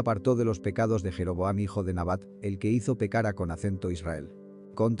 No se apartó de los pecados de Jeroboam hijo de Nabat, el que hizo pecar a con acento Israel.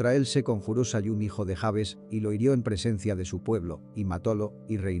 Contra él se conjuró Sayún hijo de Jabes, y lo hirió en presencia de su pueblo, y matólo,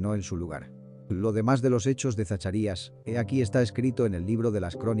 y reinó en su lugar. Lo demás de los hechos de Zacarías, he aquí está escrito en el libro de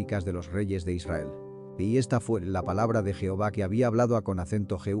las crónicas de los reyes de Israel. Y esta fue la palabra de Jehová que había hablado a con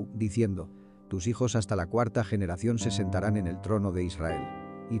acento Jehú, diciendo: tus hijos hasta la cuarta generación se sentarán en el trono de Israel.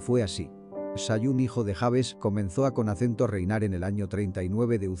 Y fue así. Sayún hijo de Jabes comenzó a con acento reinar en el año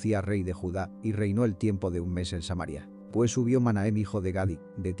 39 de Uzías rey de Judá, y reinó el tiempo de un mes en Samaria. Pues subió Manahem hijo de Gadi,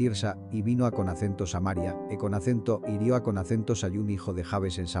 de Tirsa, y vino a con acento Samaria, e con acento hirió a con acento Sayún hijo de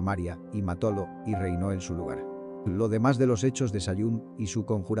Jabes en Samaria, y matólo, y reinó en su lugar. Lo demás de los hechos de Sayún, y su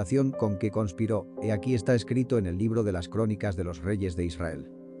conjuración con que conspiró, he aquí está escrito en el libro de las crónicas de los reyes de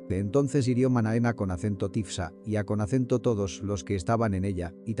Israel. De entonces hirió Manahem a con acento Tifsa, y a con acento todos los que estaban en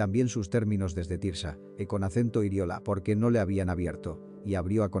ella, y también sus términos desde Tirsa, e con acento hirióla porque no le habían abierto, y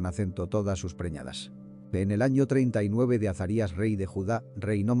abrió a con acento todas sus preñadas. En el año 39 de Azarías rey de Judá,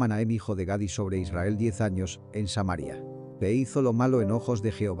 reinó Manahem hijo de Gadi sobre Israel 10 años, en Samaria. E hizo lo malo en ojos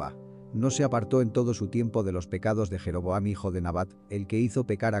de Jehová. No se apartó en todo su tiempo de los pecados de Jeroboam hijo de Nabat, el que hizo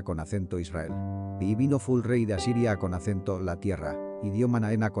pecar a con acento Israel. Y vino Ful rey de Asiria a con acento la tierra, y dio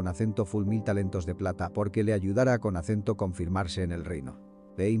Manahem a con acento Ful 1000 talentos de plata porque le ayudara a con acento confirmarse en el reino.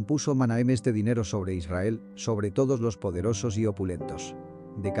 E impuso Manahem este dinero sobre Israel, sobre todos los poderosos y opulentos.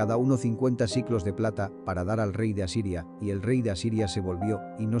 De cada uno 50 siclos de plata, para dar al rey de Asiria, y el rey de Asiria se volvió,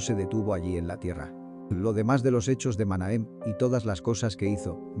 y no se detuvo allí en la tierra. Lo demás de los hechos de Manahem, y todas las cosas que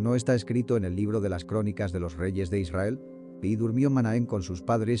hizo, ¿no está escrito en el libro de las crónicas de los reyes de Israel? Y durmió Manahem con sus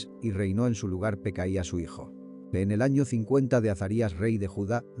padres, y reinó en su lugar Pecaía su hijo. En el año 50 de Azarías rey de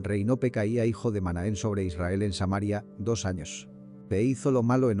Judá, reinó Pecaía hijo de Manahem sobre Israel en Samaria, 2 años. E hizo lo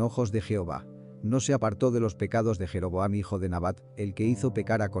malo en ojos de Jehová. No se apartó de los pecados de Jeroboam hijo de Nabat, el que hizo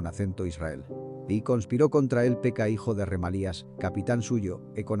pecar a con acento Israel. Y conspiró contra él Peca hijo de Remalías, capitán suyo,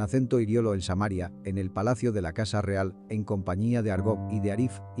 e con acento hiriólo en Samaria, en el palacio de la casa real, en compañía de Argob y de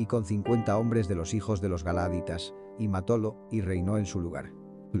Arif, y con 50 hombres de los hijos de los Galaaditas, y matólo, y reinó en su lugar.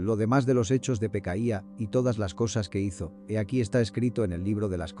 Lo demás de los hechos de Pecaía, y todas las cosas que hizo, he aquí está escrito en el libro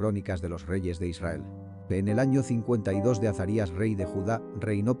de las crónicas de los reyes de Israel. En el año 52 de Azarías rey de Judá,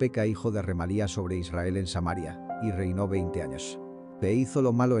 reinó Peca hijo de Remalías sobre Israel en Samaria, y reinó 20 años. E hizo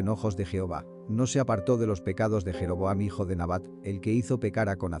lo malo en ojos de Jehová, no se apartó de los pecados de Jeroboam hijo de Nabat, el que hizo pecar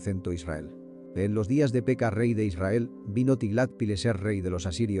a con acento Israel. En los días de Peca rey de Israel, vino Tiglat-Pileser rey de los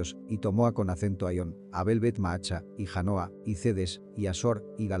asirios, y tomó a con acento Aión, Abel-Bet-Maacha, y Janoa, y Cedes, y Asor,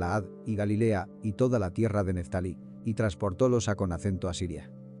 y Galaad, y Galilea, y toda la tierra de Neftalí, y transportólos a con acento a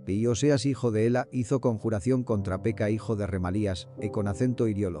Siria. Y Oseas hijo de Ela hizo conjuración contra Peca hijo de Remalías, e con acento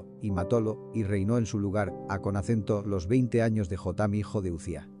hiriólo, y matólo, y reinó en su lugar, a con acento los 20 años de Jotam hijo de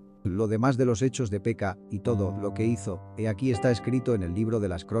Uzía. Lo demás de los hechos de Peca, y todo lo que hizo, he aquí está escrito en el libro de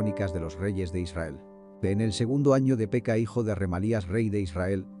las crónicas de los reyes de Israel. En el segundo año de Peca hijo de Remalías rey de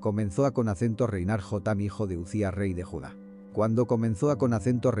Israel, comenzó a con acento reinar Jotam hijo de Uzía rey de Judá. Cuando comenzó a con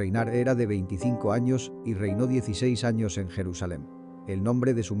acento reinar era de 25 años, y reinó 16 años en Jerusalén. El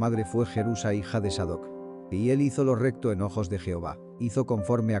nombre de su madre fue Jerusa hija de Sadoc. Y él hizo lo recto en ojos de Jehová, hizo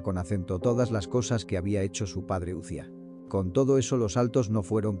conforme a con acento todas las cosas que había hecho su padre Uzía. Con todo eso los altos no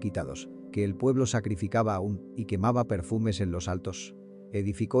fueron quitados, que el pueblo sacrificaba aún, y quemaba perfumes en los altos.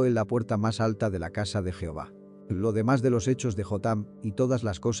 Edificó él la puerta más alta de la casa de Jehová. Lo demás de los hechos de Jotam, y todas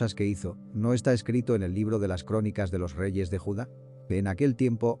las cosas que hizo, ¿no está escrito en el libro de las crónicas de los reyes de Judá? En aquel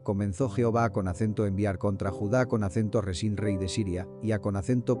tiempo comenzó Jehová a con acento enviar contra Judá a con acento Resín rey de Siria, y a con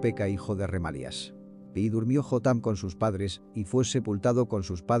acento Peca hijo de Remalías. Y durmió Jotam con sus padres, y fue sepultado con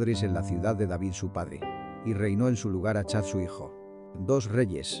sus padres en la ciudad de David su padre. Y reinó en su lugar Achaz su hijo. 2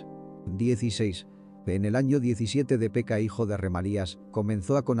 Reyes 16. En el año 17 de Peca hijo de Remalías,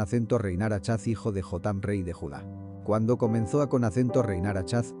 comenzó a con acento reinar Achaz hijo de Jotam rey de Judá. Cuando comenzó a con acento reinar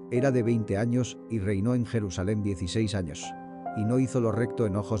Achaz, era de 20 años, y reinó en Jerusalén 16 años. Y no hizo lo recto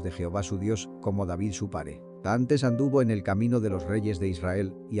en ojos de Jehová su Dios, como David su padre. Antes anduvo en el camino de los reyes de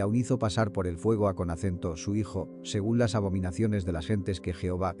Israel, y aun hizo pasar por el fuego a Conacento, su hijo, según las abominaciones de las gentes que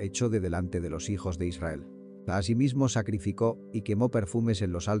Jehová echó de delante de los hijos de Israel. Asimismo sacrificó, y quemó perfumes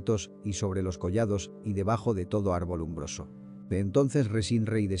en los altos, y sobre los collados, y debajo de todo árbol umbroso. De entonces Resín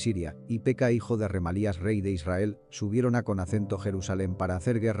rey de Siria, y Peca hijo de Remalías rey de Israel, subieron a Conacento Jerusalén para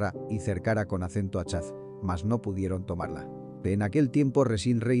hacer guerra, y cercar a Conacento a Chaz, mas no pudieron tomarla. En aquel tiempo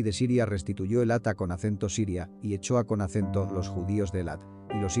Resín rey de Siria restituyó Elat a Conacento Siria, y echó a Conacento los judíos de Elat,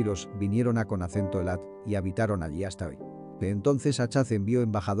 y los siros vinieron a Conacento Elat, y habitaron allí hasta hoy. De entonces Achaz envió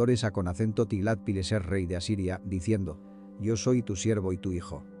embajadores a Conacento Tiglat-Pileser rey de Asiria, diciendo: Yo soy tu siervo y tu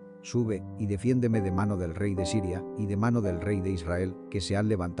hijo. Sube, y defiéndeme de mano del rey de Siria, y de mano del rey de Israel, que se han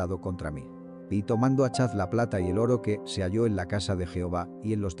levantado contra mí. Y tomando Achaz la plata y el oro que se halló en la casa de Jehová,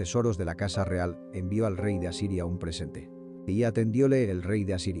 y en los tesoros de la casa real, envió al rey de Asiria un presente. Y atendióle el rey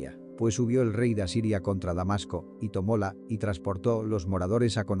de Asiria, pues subió el rey de Asiria contra Damasco, y tomóla, y transportó los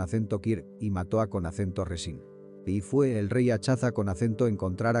moradores a Conacento Kir, y mató a Conacento Resín. Y fue el rey Achaz a Conacento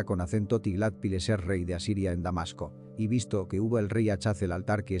encontrar a Conacento Tiglat-Pileser rey de Asiria en Damasco, y visto que hubo el rey Achaz el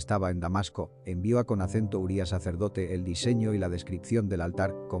altar que estaba en Damasco, envió a Conacento Urías sacerdote el diseño y la descripción del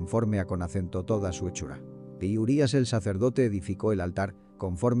altar, conforme a Conacento toda su hechura. Y Urías el sacerdote edificó el altar,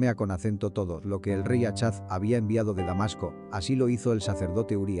 conforme a Conacento todo lo que el rey Achaz había enviado de Damasco, así lo hizo el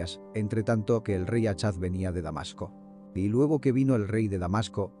sacerdote Urías, entre tanto que el rey Achaz venía de Damasco. Y luego que vino el rey de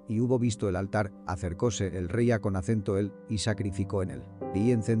Damasco, y hubo visto el altar, acercóse el rey a Conacento él, y sacrificó en él.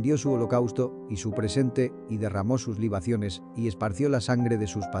 Y encendió su holocausto, y su presente, y derramó sus libaciones, y esparció la sangre de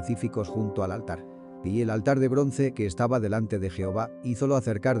sus pacíficos junto al altar. Y el altar de bronce que estaba delante de Jehová, hízolo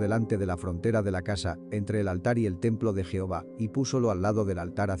acercar delante de la frontera de la casa, entre el altar y el templo de Jehová, y púsolo al lado del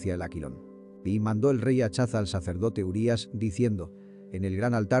altar hacia el aquilón. Y mandó el rey Achaz al sacerdote Urías, diciendo: En el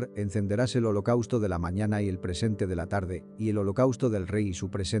gran altar encenderás el holocausto de la mañana y el presente de la tarde, y el holocausto del rey y su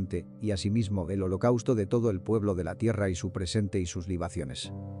presente, y asimismo el holocausto de todo el pueblo de la tierra y su presente y sus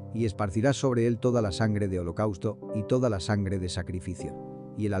libaciones. Y esparcirás sobre él toda la sangre de holocausto, y toda la sangre de sacrificio.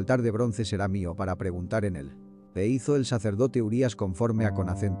 Y el altar de bronce será mío para preguntar en él. E hizo el sacerdote Urías conforme a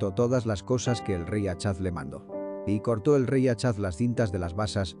Conacento todas las cosas que el rey Achaz le mandó. Y cortó el rey Achaz las cintas de las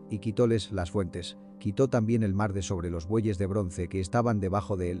basas, y quitóles las fuentes. Quitó también el mar de sobre los bueyes de bronce que estaban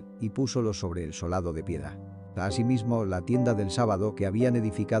debajo de él, y púsolos sobre el solado de piedra. Asimismo, la tienda del sábado que habían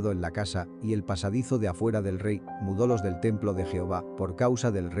edificado en la casa, y el pasadizo de afuera del rey, mudólos del templo de Jehová, por causa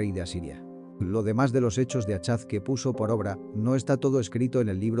del rey de Asiria. Lo demás de los hechos de Achaz que puso por obra, ¿no está todo escrito en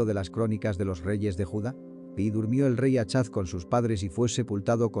el libro de las crónicas de los reyes de Judá? Y durmió el rey Achaz con sus padres y fue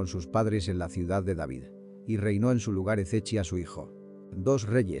sepultado con sus padres en la ciudad de David. Y reinó en su lugar Ezechia su hijo. 2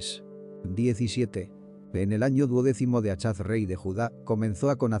 Reyes 17. En el año 12º de Achaz rey de Judá,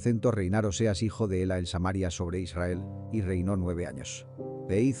 comenzó a Conacento reinar Oseas hijo de Ela en Samaria sobre Israel, y reinó 9 años.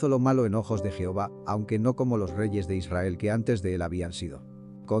 E hizo lo malo en ojos de Jehová, aunque no como los reyes de Israel que antes de él habían sido.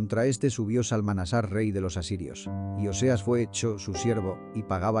 Contra este subió Salmanasar rey de los asirios, y Oseas fue hecho su siervo, y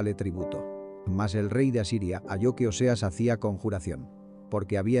pagábale tributo. Mas el rey de Asiria halló que Oseas hacía conjuración,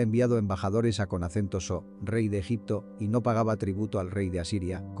 porque había enviado embajadores a Conacento So, rey de Egipto, y no pagaba tributo al rey de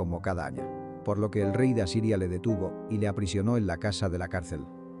Asiria, como cada año. Por lo que el rey de Asiria le detuvo, y le aprisionó en la casa de la cárcel.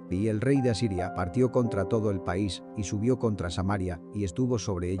 Y el rey de Asiria partió contra todo el país, y subió contra Samaria, y estuvo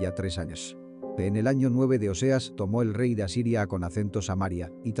sobre ella 3 años. En el año 9 de Oseas tomó el rey de Asiria a Conacento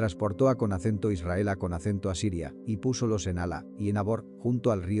Samaria, y transportó a Conacento Israel a Conacento Asiria, y púsolos en Ala, y en Abor,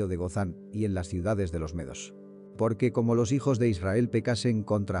 junto al río de Gozán, y en las ciudades de los medos. Porque como los hijos de Israel pecasen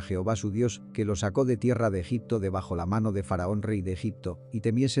contra Jehová su Dios, que los sacó de tierra de Egipto debajo la mano de Faraón rey de Egipto, y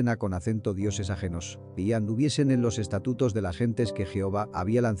temiesen a Conacento dioses ajenos, y anduviesen en los estatutos de las gentes que Jehová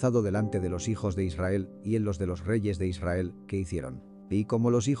había lanzado delante de los hijos de Israel, y en los de los reyes de Israel, que hicieron. Y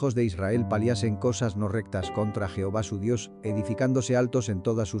como los hijos de Israel paliasen cosas no rectas contra Jehová su Dios, edificándose altos en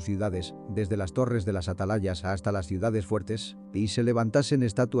todas sus ciudades, desde las torres de las atalayas hasta las ciudades fuertes, y se levantasen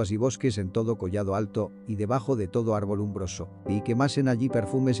estatuas y bosques en todo collado alto, y debajo de todo árbol umbroso, y quemasen allí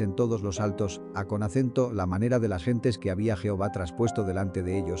perfumes en todos los altos, a Conacento la manera de las gentes que había Jehová traspuesto delante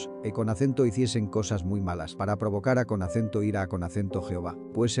de ellos, y Conacento hiciesen cosas muy malas para provocar a Conacento ira a Conacento Jehová,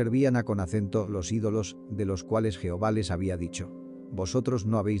 pues servían a Conacento los ídolos, de los cuales Jehová les había dicho: Vosotros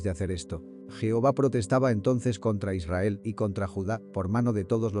no habéis de hacer esto. Jehová protestaba entonces contra Israel y contra Judá por mano de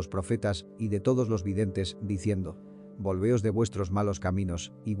todos los profetas y de todos los videntes, diciendo: Volveos de vuestros malos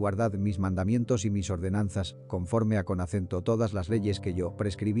caminos, y guardad mis mandamientos y mis ordenanzas, conforme a Conacento todas las leyes que yo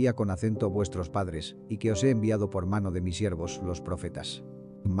prescribí a Conacento vuestros padres, y que os he enviado por mano de mis siervos los profetas.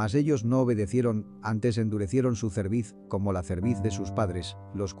 Mas ellos no obedecieron, antes endurecieron su cerviz, como la cerviz de sus padres,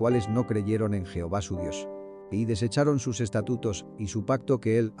 los cuales no creyeron en Jehová su Dios. Y desecharon sus estatutos, y su pacto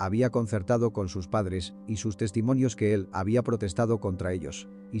que él había concertado con sus padres, y sus testimonios que él había protestado contra ellos.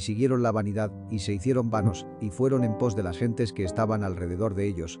 Y siguieron la vanidad, y se hicieron vanos, y fueron en pos de las gentes que estaban alrededor de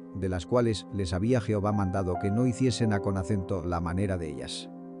ellos, de las cuales les había Jehová mandado que no hiciesen con acento la manera de ellas.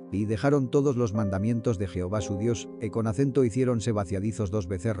 Y dejaron todos los mandamientos de Jehová su Dios, e con acento hiciéronse vaciadizos 2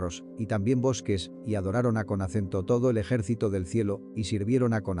 becerros, y también bosques, y adoraron con acento todo el ejército del cielo, y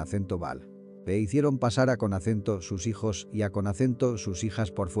sirvieron con acento Baal. E hicieron pasar con acento sus hijos y con acento sus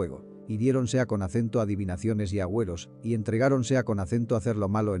hijas por fuego, y diéronse con acento adivinaciones y agüeros, y entregáronse con acento hacer lo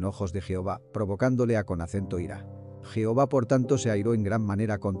malo en ojos de Jehová, provocándole con acento ira. Jehová por tanto se airó en gran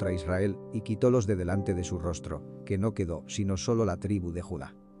manera contra Israel, y quitólos de delante de su rostro, que no quedó sino solo la tribu de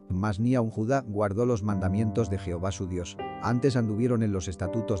Judá. Mas ni aun Judá guardó los mandamientos de Jehová su Dios, antes anduvieron en los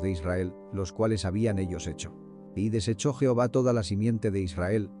estatutos de Israel, los cuales habían ellos hecho. Y desechó Jehová toda la simiente de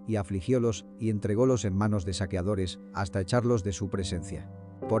Israel, y afligiólos, y entrególos en manos de saqueadores, hasta echarlos de su presencia.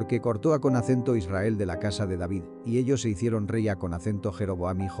 Porque cortó con acento Israel de la casa de David, y ellos se hicieron rey con acento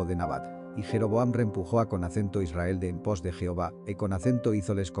Jeroboam hijo de Nabat. Y Jeroboam reempujó con acento Israel de en pos de Jehová, y con acento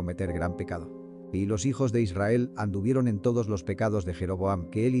hízoles cometer gran pecado. Y los hijos de Israel anduvieron en todos los pecados de Jeroboam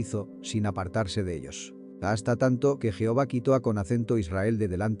que él hizo, sin apartarse de ellos. Hasta tanto que Jehová quitó con acento Israel de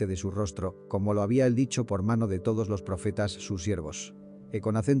delante de su rostro, como lo había él dicho por mano de todos los profetas sus siervos. Y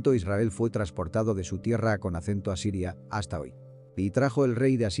con acento Israel fue transportado de su tierra con acento a Siria, hasta hoy. Y trajo el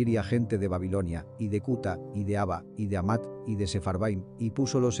rey de Asiria gente de Babilonia, y de Cuta, y de Aba, y de Amat, y de Sepharvaim, y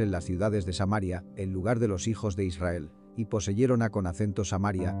púsolos en las ciudades de Samaria, en lugar de los hijos de Israel, y poseyeron con acento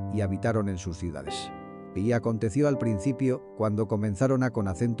Samaria, y habitaron en sus ciudades. Y aconteció al principio, cuando comenzaron con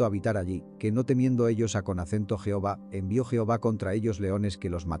acento a habitar allí, que no temiendo ellos con acento Jehová, envió Jehová contra ellos leones que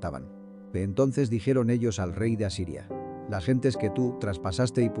los mataban. Entonces dijeron ellos al rey de Asiria: las gentes que tú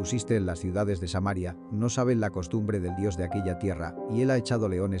traspasaste y pusiste en las ciudades de Samaria, no saben la costumbre del Dios de aquella tierra, y él ha echado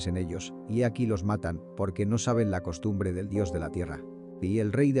leones en ellos, y aquí los matan, porque no saben la costumbre del Dios de la tierra. Y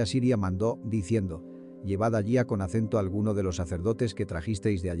el rey de Asiria mandó, diciendo: llevad allí con acento alguno de los sacerdotes que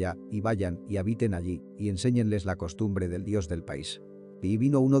trajisteis de allá, y vayan, y habiten allí, y enséñenles la costumbre del Dios del país. Y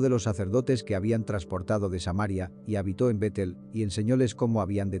vino uno de los sacerdotes que habían transportado de Samaria, y habitó en Betel, y enseñóles cómo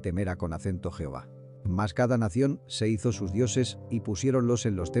habían de temer con acento Jehová. Mas cada nación se hizo sus dioses, y pusiéronlos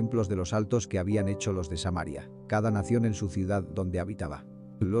en los templos de los altos que habían hecho los de Samaria, cada nación en su ciudad donde habitaba.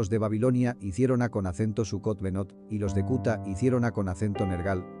 Los de Babilonia hicieron con acento Sucot Benot, y los de Cuta hicieron con acento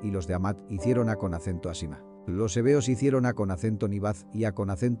Nergal, y los de Amat hicieron con acento Asima. Los hebeos hicieron con acento Nibaz y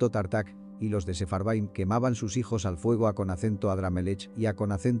con acento Tartac, y los de Sepharvaim quemaban sus hijos al fuego con acento Adramelech y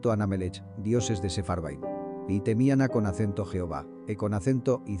con acento Anamelech, dioses de Sepharvaim. Y temían con acento Jehová, y con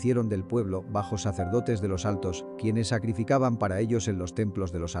acento hicieron del pueblo bajos sacerdotes de los altos, quienes sacrificaban para ellos en los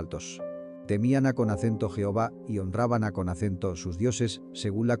templos de los altos. Temían con acento Jehová, y honraban con acento sus dioses,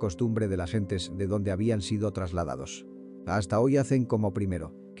 según la costumbre de las gentes de donde habían sido trasladados. Hasta hoy hacen como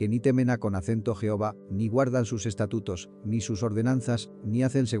primero, que ni temen con acento Jehová, ni guardan sus estatutos, ni sus ordenanzas, ni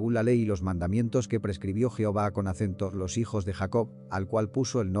hacen según la ley y los mandamientos que prescribió Jehová con acento los hijos de Jacob, al cual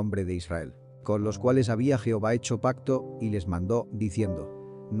puso el nombre de Israel, con los cuales había Jehová hecho pacto, y les mandó,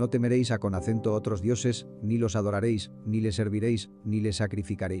 diciendo: no temeréis con acento otros dioses, ni los adoraréis, ni les serviréis, ni les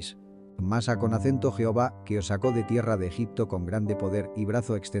sacrificaréis. Mas con acento Jehová, que os sacó de tierra de Egipto con grande poder y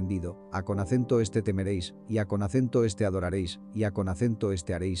brazo extendido, con acento este temeréis, y con acento este adoraréis, y con acento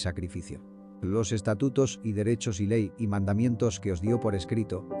este haréis sacrificio. Los estatutos y derechos y ley y mandamientos que os dio por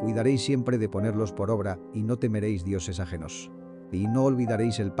escrito, cuidaréis siempre de ponerlos por obra, y no temeréis dioses ajenos. Y no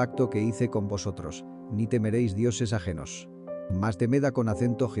olvidaréis el pacto que hice con vosotros, ni temeréis dioses ajenos. Mas temed con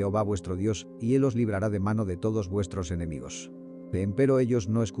acento Jehová vuestro Dios, y él os librará de mano de todos vuestros enemigos. Empero ellos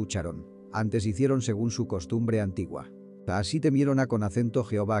no escucharon, antes hicieron según su costumbre antigua. Así temieron con acento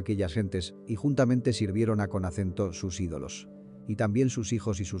Jehová aquellas gentes, y juntamente sirvieron con acento sus ídolos. Y también sus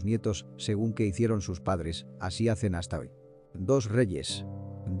hijos y sus nietos, según que hicieron sus padres, así hacen hasta hoy. 2 Reyes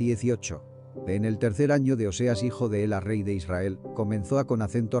 18. En el tercer año de Oseas hijo de Ela rey de Israel, comenzó con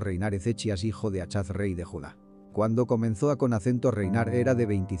acento reinar Ezequías hijo de Achaz rey de Judá. Cuando comenzó con acento reinar era de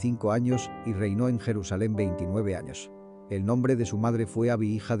 25 años, y reinó en Jerusalén 29 años. El nombre de su madre fue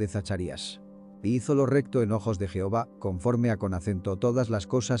Abi hija de Zacharías. Y hizo lo recto en ojos de Jehová, conforme con acento todas las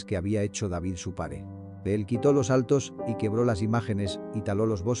cosas que había hecho David su padre. Él quitó los altos, y quebró las imágenes, y taló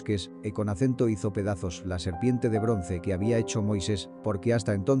los bosques, y con acento hizo pedazos la serpiente de bronce que había hecho Moisés, porque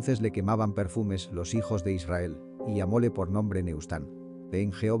hasta entonces le quemaban perfumes los hijos de Israel, y llamóle por nombre Neustán.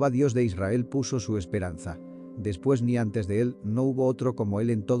 En Jehová Dios de Israel puso su esperanza. Después ni antes de él no hubo otro como él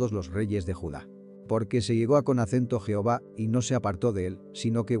en todos los reyes de Judá. porque se llegó a con acento Jehová y no se apartó de él,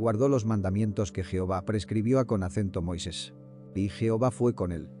 sino que guardó los mandamientos que Jehová prescribió a con acento Moisés. Y Jehová fue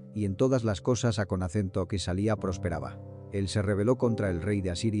con él, y en todas las cosas a con acento que salía prosperaba. Él se rebeló contra el rey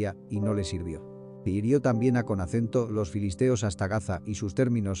de Asiria y no le sirvió. Y hirió también a con acento los filisteos hasta Gaza y sus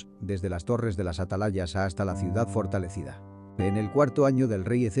términos, desde las torres de las atalayas hasta la ciudad fortalecida. En el 4.º año del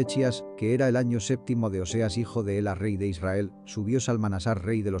rey Ezechías, que era el año 7.º de Oseas hijo de Ela rey de Israel, subió Salmanasar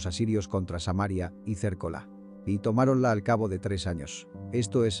rey de los asirios contra Samaria, y cercóla. Y tomáronla al cabo de 3 años.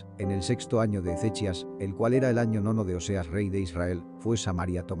 Esto es, en el 6.º año de Ezechías, el cual era el año 9 de Oseas rey de Israel, fue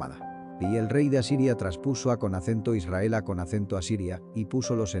Samaria tomada. Y el rey de Asiria traspuso a con acento Israel a con acento Asiria, y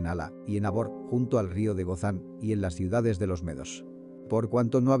púsolos en Ala, y en Abor, junto al río de Gozán, y en las ciudades de los medos. Por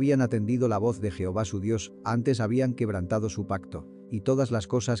cuanto no habían atendido la voz de Jehová su Dios, antes habían quebrantado su pacto, y todas las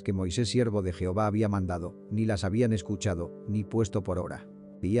cosas que Moisés siervo de Jehová había mandado, ni las habían escuchado, ni puesto por obra.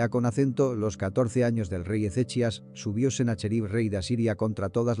 Y a con acento los 14 años del rey Ezechías, subió Sennacherib rey de Asiria contra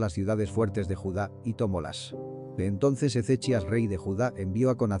todas las ciudades fuertes de Judá, y tomólas. Entonces Ezechías rey de Judá envió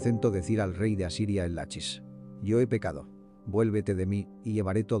a con acento decir al rey de Asiria en Lachis: yo he pecado. Vuélvete de mí, y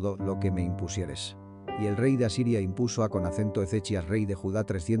llevaré todo lo que me impusieres. Y el rey de Asiria impuso a con acento Ezechías rey de Judá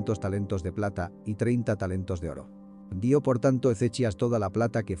 300 talentos de plata y 30 talentos de oro. Dio por tanto Ezechías toda la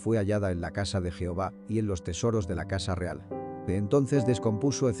plata que fue hallada en la casa de Jehová y en los tesoros de la casa real. Entonces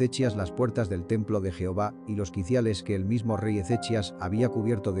descompuso Ezechías las puertas del templo de Jehová y los quiciales que el mismo rey Ezechías había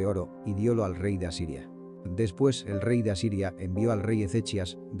cubierto de oro, y diólo al rey de Asiria. Después el rey de Asiria envió al rey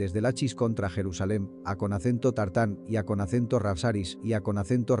Ezechías desde Lachis contra Jerusalén, a con acento Tartán y a con acento Rabsaris y a con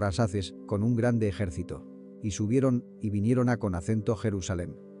acento Rasaces, con un grande ejército. Y subieron, y vinieron a con acento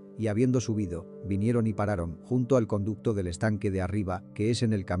Jerusalén. Y habiendo subido, vinieron y pararon junto al conducto del estanque de arriba, que es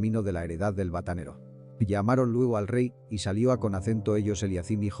en el camino de la heredad del batanero. Llamaron luego al rey, y salió a con acento ellos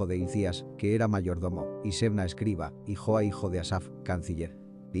Eliacim hijo de Hilcías, que era mayordomo, y Sebna escriba, y Joa hijo de Asaf, canciller.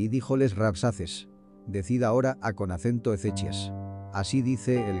 Y díjoles Rabsaces: decid ahora a con acento Ezechías: así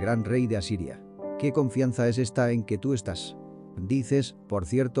dice el gran rey de Asiria. ¿Qué confianza es esta en que tú estás? Dices, por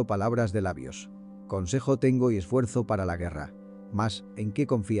cierto, palabras de labios. Consejo tengo y esfuerzo para la guerra. Mas, ¿en qué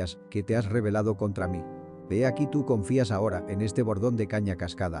confías, que te has rebelado contra mí? He aquí tú confías ahora en este bordón de caña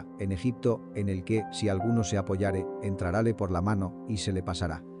cascada, en Egipto, en el que, si alguno se apoyare, entrarále por la mano, y se le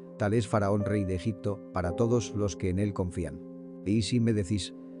pasará. Tal es Faraón rey de Egipto, para todos los que en él confían. Y si me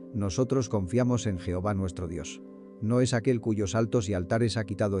decís: nosotros confiamos en Jehová nuestro Dios. No es aquel cuyos altos y altares ha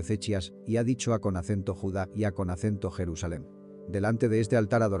quitado Ezechías, y ha dicho a con acento Judá y a con acento Jerusalén: delante de este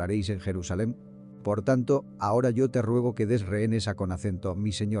altar adoraréis en Jerusalén. Por tanto, ahora yo te ruego que des rehenes a con acento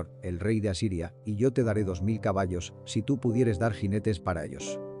mi señor, el rey de Asiria, y yo te daré 2000 caballos, si tú pudieres dar jinetes para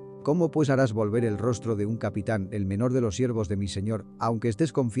ellos. ¿Cómo pues harás volver el rostro de un capitán, el menor de los siervos de mi señor, aunque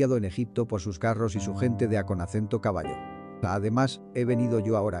estés confiado en Egipto por sus carros y su gente de a con acento caballo? Además, ¿he venido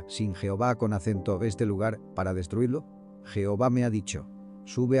yo ahora, sin Jehová a con acento este lugar, para destruirlo? Jehová me ha dicho: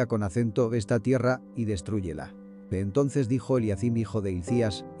 sube a con acento esta tierra, y destrúyela. Entonces dijo Eliacim hijo de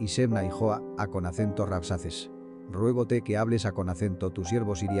Hilcías, y Sebna y Joa, a con acento Rabsaces: ruégote que hables a con acento tu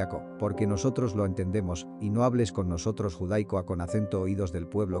siervo siriaco, porque nosotros lo entendemos, y no hables con nosotros judaico a con acento oídos del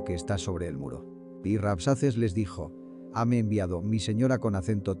pueblo que está sobre el muro. Y Rabsaces les dijo: hame enviado mi señor a con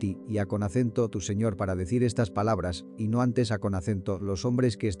acento ti, y a con acento tu señor para decir estas palabras, y no antes a con acento los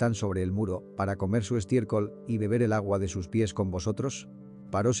hombres que están sobre el muro, para comer su estiércol, y beber el agua de sus pies con vosotros.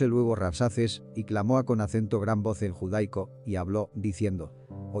 Paróse luego Rabsaces, y clamó a con acento gran voz en judaico, y habló, diciendo: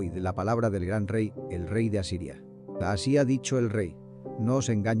 oíd la palabra del gran rey, el rey de Asiria. Así ha dicho el rey: no os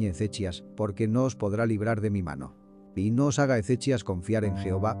engañe Ezechías, porque no os podrá librar de mi mano. Y no os haga Ezechías confiar en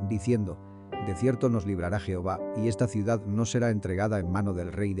Jehová, diciendo: de cierto nos librará Jehová, y esta ciudad no será entregada en mano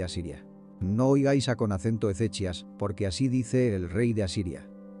del rey de Asiria. No oigáis a con acento Ezechías, porque así dice el rey de Asiria: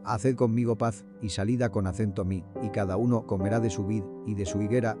 haced conmigo paz, y salid a con acento mí, y cada uno comerá de su vid y de su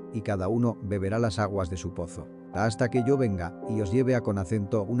higuera, y cada uno beberá las aguas de su pozo, hasta que yo venga, y os lleve a con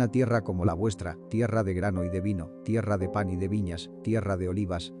acento una tierra como la vuestra, tierra de grano y de vino, tierra de pan y de viñas, tierra de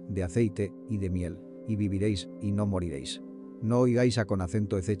olivas, de aceite y de miel, y viviréis, y no moriréis. No oigáis a con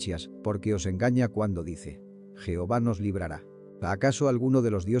acento Ezechías, porque os engaña cuando dice: Jehová nos librará. ¿Acaso alguno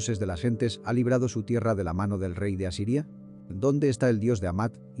de los dioses de las gentes ha librado su tierra de la mano del rey de Asiria? ¿Dónde está el dios de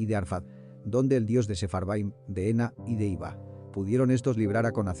Amat y de Arfad? ¿Dónde el dios de Sefarbaim, de Ena y de Iba? ¿Pudieron estos librar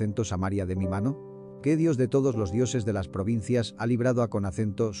a con acento Samaria de mi mano? ¿Qué dios de todos los dioses de las provincias ha librado a con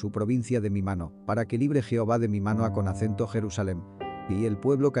acento su provincia de mi mano, para que libre Jehová de mi mano a con acento Jerusalén? Y el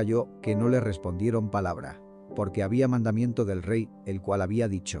pueblo calló, que no le respondieron palabra, porque había mandamiento del rey, el cual había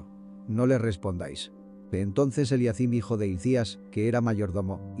dicho: no le respondáis. Entonces Eliacim hijo de Hilcías, que era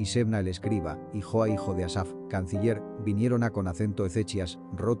mayordomo, y Sebna el escriba, y Joa hijo de Asaf, canciller, vinieron a con acento Ezechias,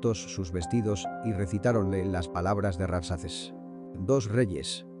 rotos sus vestidos, y recitáronle las palabras de Rabsaces. 2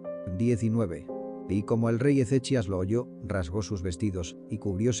 Reyes 19. Y como el rey Ezechias lo oyó, rasgó sus vestidos, y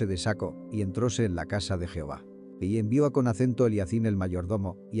cubrióse de saco, y entróse en la casa de Jehová. Y envió a con acento Eliacim el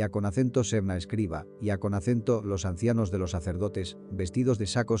mayordomo, y a con acento Sebna escriba, y a con acento los ancianos de los sacerdotes, vestidos de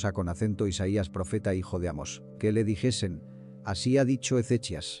sacos a con acento Isaías profeta hijo de Amos, que le dijesen: así ha dicho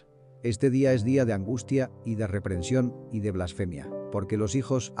Ezechias. Este día es día de angustia, y de reprensión, y de blasfemia, porque los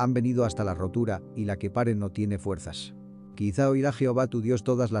hijos han venido hasta la rotura, y la que pare no tiene fuerzas. Quizá oirá Jehová tu Dios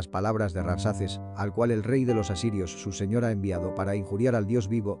todas las palabras de Rabsaces, al cual el rey de los asirios su señor ha enviado para injuriar al Dios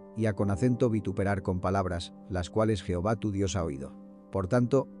vivo, y a con acento vituperar con palabras, las cuales Jehová tu Dios ha oído. Por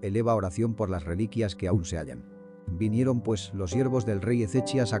tanto, eleva oración por las reliquias que aún se hallan. Vinieron pues los siervos del rey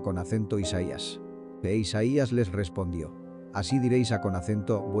Ezechias a con acento Isaías. E Isaías les respondió: así diréis a con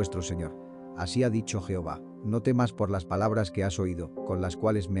acento vuestro señor. Así ha dicho Jehová: no temas por las palabras que has oído, con las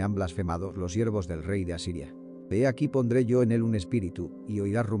cuales me han blasfemado los siervos del rey de Asiria. He aquí pondré yo en él un espíritu, y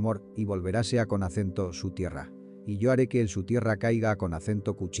oirá rumor, y volveráse a con acento su tierra. Y yo haré que en su tierra caiga a con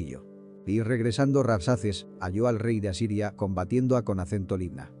acento cuchillo. Y regresando Rabsaces, halló al rey de Asiria combatiendo a con acento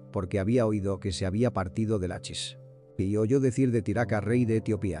Libna, porque había oído que se había partido de Lachis. Y oyó decir de Tiraca rey de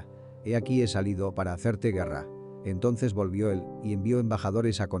Etiopía: he aquí he salido para hacerte guerra. Entonces volvió él, y envió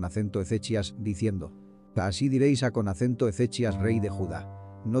embajadores a con acento Ezechias, diciendo: así diréis a con acento Ezechias rey de Judá: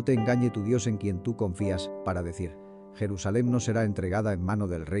 no te engañe tu Dios en quien tú confías, para decir: Jerusalén no será entregada en mano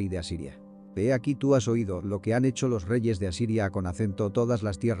del rey de Asiria. He aquí tú has oído lo que han hecho los reyes de Asiria a con acento todas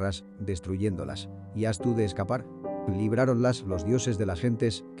las tierras, destruyéndolas, ¿y has tú de escapar? Libráronlas los dioses de las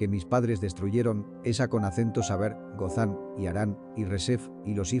gentes, que mis padres destruyeron, es a con acento Saber, Gozán, y Harán, y Resef,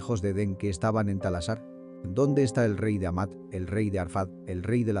 y los hijos de Edén que estaban en Talasar. ¿Dónde está el rey de Amat, el rey de Arfad, el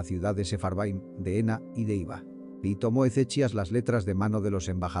rey de la ciudad de Sefarbaim, de Ena y de Iba? Y tomó Ezechias las letras de mano de los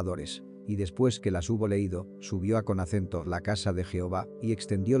embajadores, y después que las hubo leído, subió a con acento la casa de Jehová, y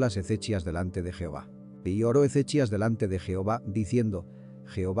extendió las Ezechias delante de Jehová. Y oró Ezechias delante de Jehová, diciendo: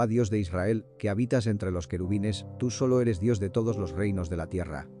 Jehová Dios de Israel, que habitas entre los querubines, tú solo eres Dios de todos los reinos de la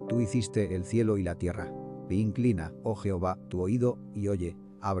tierra, tú hiciste el cielo y la tierra. E inclina, oh Jehová, tu oído, y oye,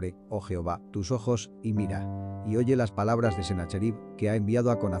 abre, oh Jehová, tus ojos, y mira, y oye las palabras de Sennacherib, que ha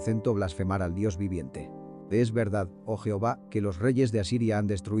enviado a con acento blasfemar al Dios viviente. Es verdad, oh Jehová, que los reyes de Asiria han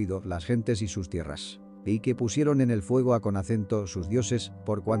destruido las gentes y sus tierras, y que pusieron en el fuego a con acento sus dioses,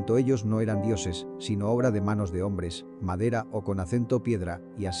 por cuanto ellos no eran dioses, sino obra de manos de hombres, madera o con acento piedra,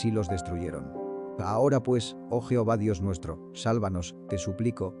 y así los destruyeron. Ahora pues, oh Jehová Dios nuestro, sálvanos, te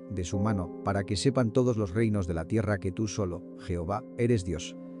suplico, de su mano, para que sepan todos los reinos de la tierra que tú solo, Jehová, eres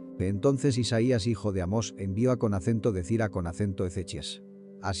Dios. Entonces Isaías hijo de Amós envió a con acento decir a con acento Ezechias: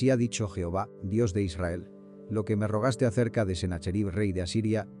 así ha dicho Jehová, Dios de Israel: lo que me rogaste acerca de Sennacherib rey de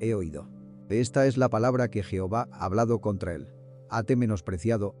Asiria, he oído. Esta es la palabra que Jehová ha hablado contra él. Hate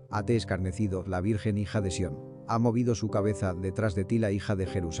menospreciado, hate escarnecido la virgen hija de Sión. Ha movido su cabeza detrás de ti la hija de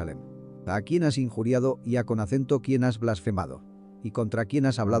Jerusalén. ¿A quién has injuriado y a con acento quién has blasfemado? ¿Y contra quién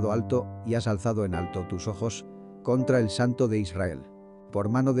has hablado alto y has alzado en alto tus ojos? Contra el Santo de Israel. Por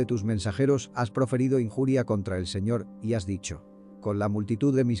mano de tus mensajeros has proferido injuria contra el Señor, y has dicho: con la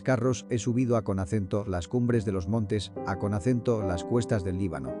multitud de mis carros he subido a con acento las cumbres de los montes, a con acento las cuestas del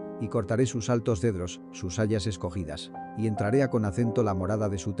Líbano, y cortaré sus altos cedros, sus hayas escogidas, y entraré a con acento la morada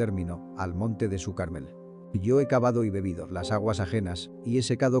de su término, al monte de su Carmel. Yo he cavado y bebido las aguas ajenas, y he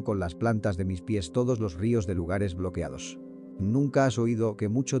secado con las plantas de mis pies todos los ríos de lugares bloqueados. ¿Nunca has oído que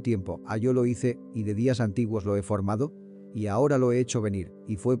mucho tiempo yo lo hice, y de días antiguos lo he formado? Y ahora lo he hecho venir,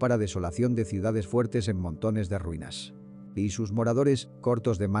 y fue para desolación de ciudades fuertes en montones de ruinas. Y sus moradores,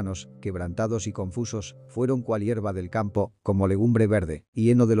 cortos de manos, quebrantados y confusos, fueron cual hierba del campo, como legumbre verde, y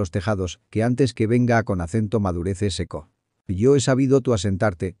heno de los tejados, que antes que venga a con acento madurece seco. Yo he sabido tu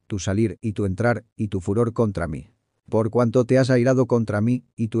asentarte, tu salir y tu entrar, y tu furor contra mí. Por cuanto te has airado contra mí,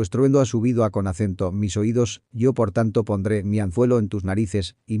 y tu estruendo ha subido a con acento mis oídos, yo por tanto pondré mi anzuelo en tus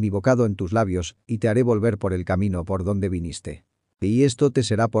narices, y mi bocado en tus labios, y te haré volver por el camino por donde viniste. Y esto te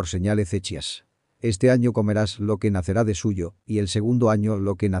será por señal, Ezechias. Este año comerás lo que nacerá de suyo, y el segundo año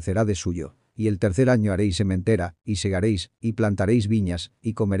lo que nacerá de suyo, y el tercer año haréis sementera, y segaréis, y plantaréis viñas,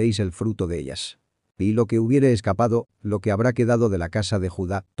 y comeréis el fruto de ellas. Y lo que hubiere escapado, lo que habrá quedado de la casa de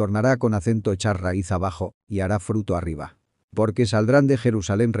Judá, tornará con acento echar raíz abajo, y hará fruto arriba. Porque saldrán de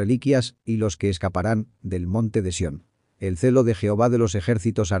Jerusalén reliquias, y los que escaparán, del monte de Sión. El celo de Jehová de los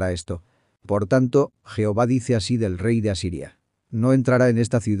ejércitos hará esto. Por tanto, Jehová dice así del rey de Asiria: no entrará en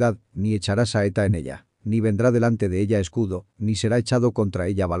esta ciudad, ni echará saeta en ella. ni vendrá delante de ella escudo, ni será echado contra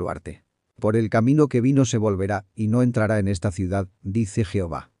ella baluarte. Por el camino que vino se volverá, y no entrará en esta ciudad, dice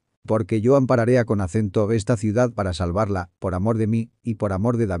Jehová. Porque yo ampararé a con acento esta ciudad para salvarla, por amor de mí, y por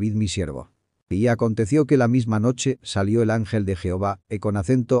amor de David mi siervo. Y aconteció que la misma noche salió el ángel de Jehová, y con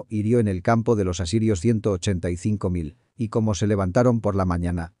acento hirió en el campo de los asirios 185.000, y como se levantaron por la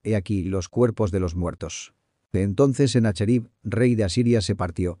mañana, he aquí los cuerpos de los muertos. Entonces Sennacherib, rey de Asiria, se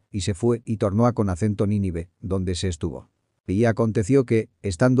partió, y se fue, y tornó a con acento Nínive, donde se estuvo. Y aconteció que,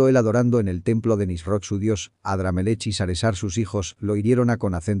 estando él adorando en el templo de Nisroch su dios, Adramelech y Saresar sus hijos lo hirieron a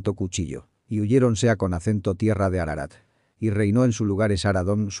con acento cuchillo, y huyéronse a con acento tierra de Ararat. Y reinó en su lugar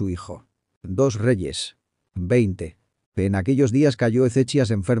Esaradón su hijo. 2 Reyes 20. En aquellos días cayó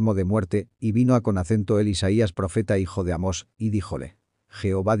Ezechías enfermo de muerte, y vino a con acento el Isaías profeta hijo de Amós, y díjole: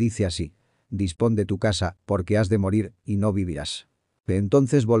 Jehová dice así: dispón de tu casa, porque has de morir, y no vivirás.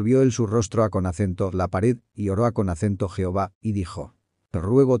 Entonces volvió él su rostro a con acento la pared, y oró a con acento Jehová, y dijo: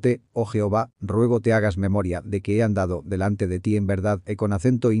 Ruégote, oh Jehová, ruégote hagas memoria de que he andado delante de ti en verdad y con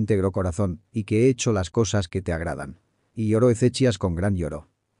acento íntegro corazón, y que he hecho las cosas que te agradan. Y lloró Ezechías con gran lloro.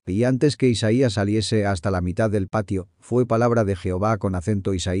 Y antes que Isaías saliese hasta la mitad del patio, fue palabra de Jehová con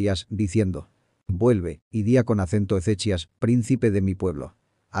acento Isaías, diciendo: Vuelve, y di a con acento Ezechías, príncipe de mi pueblo.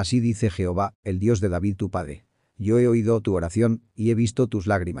 Así dice Jehová, el Dios de David tu padre: Yo he oído tu oración, y he visto tus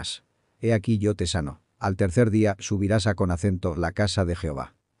lágrimas. He aquí yo te sano. Al tercer día subirás a con acento la casa de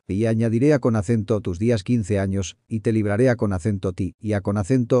Jehová. Y añadiré a con acento tus días 15 años, y te libraré a con acento ti, y a con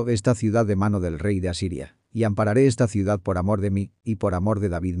acento esta ciudad de mano del rey de Asiria. Y ampararé esta ciudad por amor de mí, y por amor de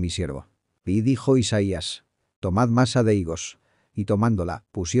David mi siervo. Y dijo Isaías: Tomad masa de higos. Y tomándola,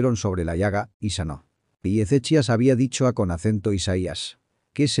 pusieron sobre la llaga, y sanó. Y Ezechías había dicho a con acento Isaías: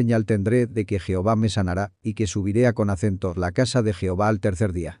 ¿Qué señal tendré de que Jehová me sanará, y que subiré a con acento la casa de Jehová al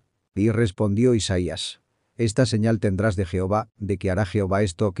tercer día? Y respondió Isaías: Esta señal tendrás de Jehová, de que hará Jehová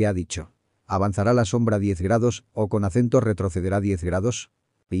esto que ha dicho. ¿Avanzará la sombra 10 grados, o con acento retrocederá 10 grados?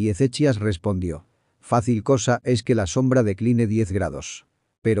 Y Ezechías respondió: Fácil cosa es que la sombra decline 10 grados.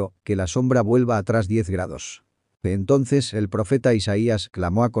 Pero, que la sombra vuelva atrás 10 grados. Entonces el profeta Isaías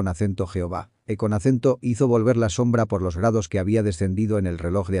clamó a con acento Jehová, y con acento hizo volver la sombra por los grados que había descendido en el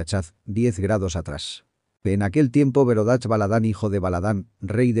reloj de Achaz, 10 grados atrás. En aquel tiempo Berodach Baladán hijo de Baladán,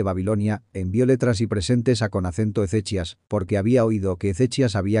 rey de Babilonia, envió letras y presentes a con acento Ezechías, porque había oído que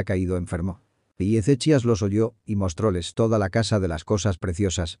Ezechías había caído enfermo. Y Ezechías los oyó, y mostróles toda la casa de las cosas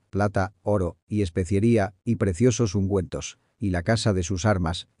preciosas, plata, oro, y especiería, y preciosos ungüentos, y la casa de sus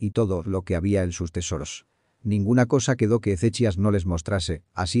armas, y todo lo que había en sus tesoros. Ninguna cosa quedó que Ezechías no les mostrase,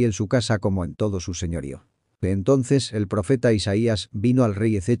 así en su casa como en todo su señorío. Entonces el profeta Isaías vino al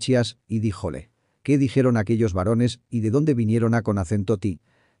rey Ezechías, y díjole: ¿Qué dijeron aquellos varones, y de dónde vinieron a con acento ti?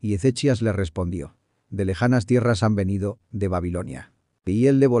 Y Ezechías le respondió: De lejanas tierras han venido, de Babilonia. Y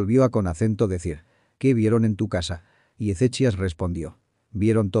él le volvió a con acento decir: ¿Qué vieron en tu casa? Y Ezechías respondió: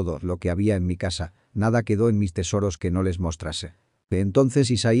 Vieron todo lo que había en mi casa, nada quedó en mis tesoros que no les mostrase.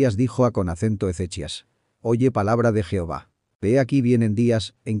 Entonces Isaías dijo a con acento Ezechías: Oye palabra de Jehová. He aquí vienen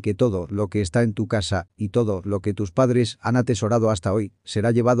días en que todo lo que está en tu casa y todo lo que tus padres han atesorado hasta hoy será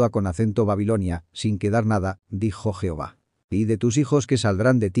llevado a con acento Babilonia, sin quedar nada, dijo Jehová. Y de tus hijos que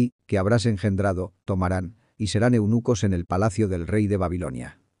saldrán de ti, que habrás engendrado, tomarán, y serán eunucos en el palacio del rey de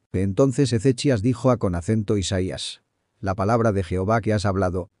Babilonia. Entonces Ezechías dijo a con acento Isaías: La palabra de Jehová que has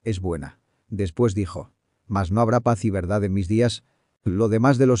hablado es buena. Después dijo: Mas no habrá paz y verdad en mis días. Lo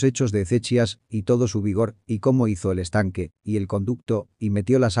demás de los hechos de Ezechías, y todo su vigor, y cómo hizo el estanque, y el conducto, y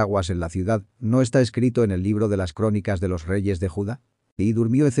metió las aguas en la ciudad, ¿no está escrito en el libro de las crónicas de los reyes de Judá? Y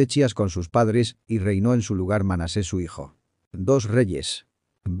durmió Ezechías con sus padres, y reinó en su lugar Manasés su hijo. 2 Reyes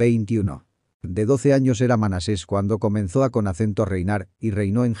 21. De 12 años era Manasés cuando comenzó a con acento reinar, y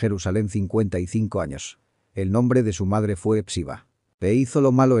reinó en Jerusalén 55 años. El nombre de su madre fue Epsiba. E hizo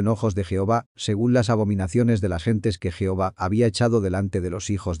lo malo en ojos de Jehová, según las abominaciones de las gentes que Jehová había echado delante de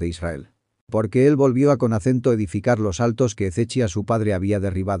los hijos de Israel. Porque él volvió a con acento edificar los altos que Ezechías su padre había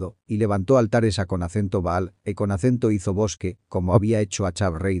derribado, y levantó altares a con acento Baal, y con acento hizo bosque, como había hecho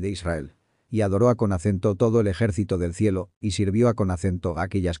Achab rey de Israel. Y adoró a con acento todo el ejército del cielo, y sirvió a con acento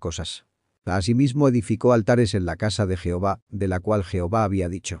aquellas cosas. Asimismo edificó altares en la casa de Jehová, de la cual Jehová había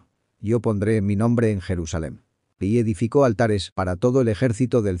dicho: Yo pondré mi nombre en Jerusalén. Y edificó altares para todo el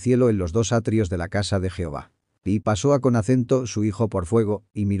ejército del cielo en los 2 atrios de la casa de Jehová. Y pasó a con acento su hijo por fuego,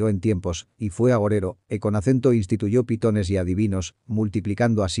 y miró en tiempos, y fue agorero, y con acento instituyó pitones y adivinos,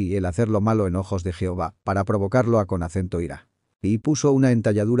 multiplicando así el hacer lo malo en ojos de Jehová, para provocarlo a con acento ira. Y puso una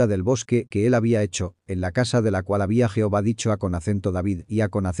entalladura del bosque que él había hecho, en la casa de la cual había Jehová dicho a con acento David y a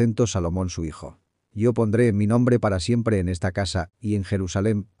con acento Salomón su hijo. Yo pondré en mi nombre para siempre en esta casa, y en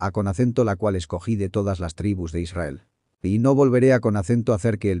Jerusalén, a con acento la cual escogí de todas las tribus de Israel. Y no volveré a con acento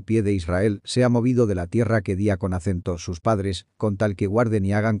hacer que el pie de Israel sea movido de la tierra que di a con acento sus padres, con tal que guarden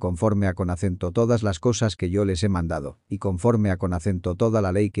y hagan conforme a con acento todas las cosas que yo les he mandado, y conforme a con acento toda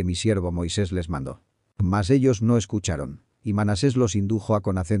la ley que mi siervo Moisés les mandó. Mas ellos no escucharon. Y Manasés los indujo a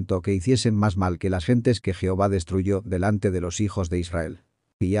con acento que hiciesen más mal que las gentes que Jehová destruyó delante de los hijos de Israel.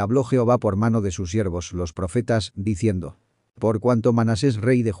 Y habló Jehová por mano de sus siervos los profetas, diciendo: por cuanto Manasés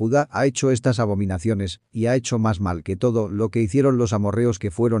rey de Judá ha hecho estas abominaciones, y ha hecho más mal que todo lo que hicieron los amorreos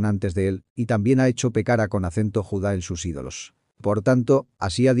que fueron antes de él, y también ha hecho pecar a con acento Judá en sus ídolos. Por tanto,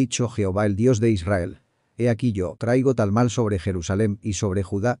 así ha dicho Jehová el Dios de Israel: he aquí yo traigo tal mal sobre Jerusalén y sobre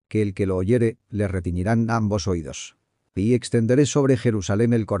Judá, que el que lo oyere, le retiñirán ambos oídos. Y extenderé sobre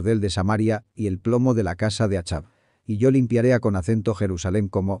Jerusalén el cordel de Samaria, y el plomo de la casa de Achab. Y yo limpiaré a con acento Jerusalén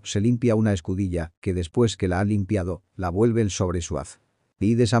como se limpia una escudilla, que después que la ha limpiado, la vuelve el sobre su haz.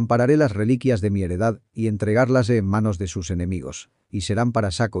 Y desampararé las reliquias de mi heredad, y entregarlas en manos de sus enemigos, y serán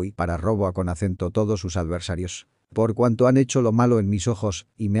para saco y para robo a con acento todos sus adversarios. Por cuanto han hecho lo malo en mis ojos,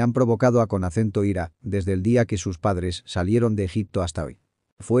 y me han provocado a con acento ira, desde el día que sus padres salieron de Egipto hasta hoy.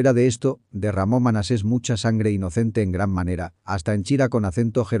 Fuera de esto, derramó Manasés mucha sangre inocente en gran manera, hasta henchir a con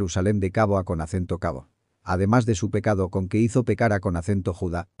acento Jerusalén de cabo a con acento cabo. Además de su pecado con que hizo pecar a con acento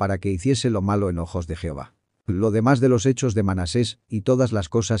Judá, para que hiciese lo malo en ojos de Jehová. Lo demás de los hechos de Manasés, y todas las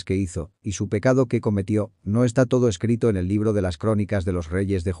cosas que hizo, y su pecado que cometió, ¿no está todo escrito en el libro de las crónicas de los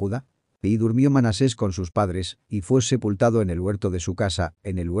reyes de Judá? Y durmió Manasés con sus padres, y fue sepultado en el huerto de su casa,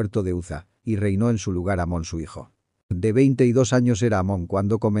 en el huerto de Uza, y reinó en su lugar Amón su hijo. De 22 años era Amón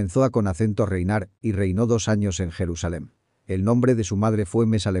cuando comenzó a con acento reinar, y reinó 2 años en Jerusalén. El nombre de su madre fue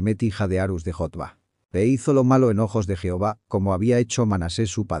Mesalemet hija de Arus de Jotba. E hizo lo malo en ojos de Jehová, como había hecho Manasés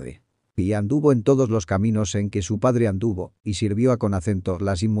su padre. Y anduvo en todos los caminos en que su padre anduvo, y sirvió a con acento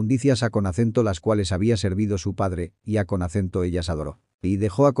las inmundicias a con acento las cuales había servido su padre, y a con acento ellas adoró. Y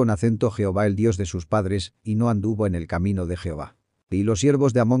dejó a con acento Jehová el Dios de sus padres, y no anduvo en el camino de Jehová. Y los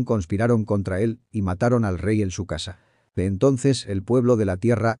siervos de Amón conspiraron contra él, y mataron al rey en su casa. De entonces el pueblo de la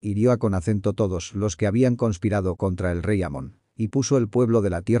tierra hirió a con acento todos los que habían conspirado contra el rey Amón. Y puso el pueblo de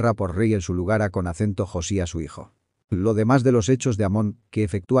la tierra por rey en su lugar a con acento Josías su hijo. Lo demás de los hechos de Amón, que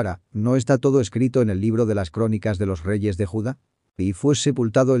efectuara, ¿no está todo escrito en el libro de las crónicas de los reyes de Judá? Y fue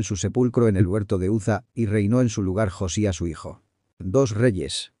sepultado en su sepulcro en el huerto de Uza, y reinó en su lugar Josías su hijo. 2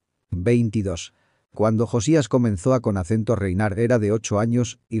 Reyes 22. Cuando Josías comenzó a con acento reinar era de 8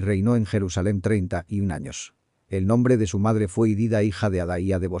 años, y reinó en Jerusalén 31 años. El nombre de su madre fue Idida hija de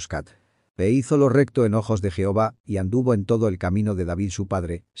Adaía de Boscat. E hizo lo recto en ojos de Jehová, y anduvo en todo el camino de David su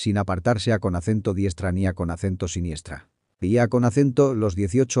padre, sin apartarse a con acento diestra ni a con acento siniestra. Y a con acento los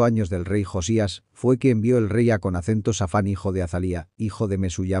 18 años del rey Josías, fue que envió el rey a con acento Safán hijo de Azalía, hijo de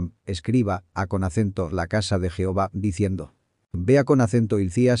Mesuyam, escriba, a con acento la casa de Jehová, diciendo: ve a con acento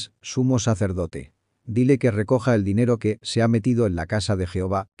Hilcías, sumo sacerdote. Dile que recoja el dinero que se ha metido en la casa de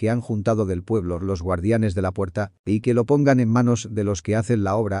Jehová, que han juntado del pueblo los guardianes de la puerta, y que lo pongan en manos de los que hacen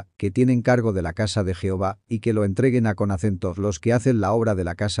la obra, que tienen cargo de la casa de Jehová, y que lo entreguen a con acento los que hacen la obra de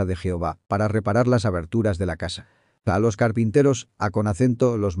la casa de Jehová, para reparar las aberturas de la casa. A los carpinteros, a con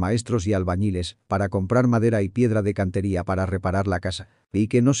acento los maestros y albañiles, para comprar madera y piedra de cantería para reparar la casa, y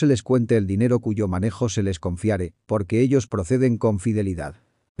que no se les cuente el dinero cuyo manejo se les confiare, porque ellos proceden con fidelidad.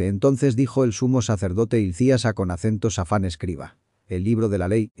 Entonces dijo el sumo sacerdote Hilcías a con acento Safán escriba: el libro de la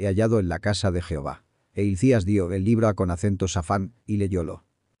ley he hallado en la casa de Jehová. E Hilcías dio el libro a con acento Safán, y leyólo.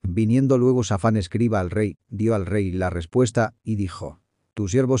 Viniendo luego Safán escriba al rey, dio al rey la respuesta, y dijo: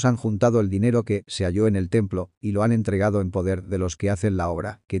 tus siervos han juntado el dinero que se halló en el templo, y lo han entregado en poder de los que hacen la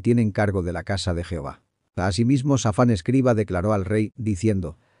obra, que tienen cargo de la casa de Jehová. Asimismo Safán escriba declaró al rey,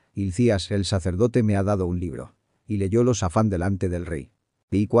 diciendo: Hilcías el sacerdote me ha dado un libro. Y leyólo Safán delante del rey.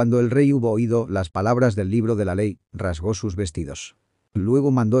 Y cuando el rey hubo oído las palabras del libro de la ley, rasgó sus vestidos. Luego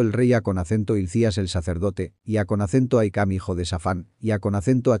mandó el rey a con acento Hilcías el sacerdote, y a con acento Ahicam hijo de Safán, y a con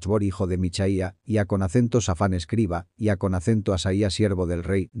acento Achbor hijo de Michaía, y a con acento Safán escriba, y a con acento Asaías siervo del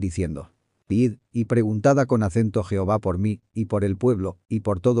rey, diciendo: id, y preguntad a con acento Jehová por mí, y por el pueblo, y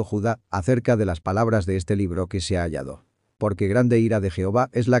por todo Judá, acerca de las palabras de este libro que se ha hallado. Porque grande ira de Jehová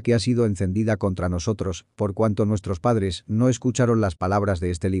es la que ha sido encendida contra nosotros, por cuanto nuestros padres no escucharon las palabras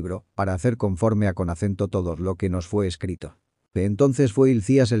de este libro, para hacer conforme a con acento todo lo que nos fue escrito. De entonces fue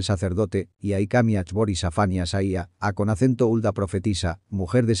Hilcías el sacerdote, y Ahicam y Achbor y Safán y Asaía, a con acento Hulda profetisa,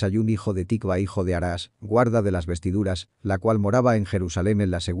 mujer de Sayún hijo de Ticva hijo de Arás, guarda de las vestiduras, la cual moraba en Jerusalén en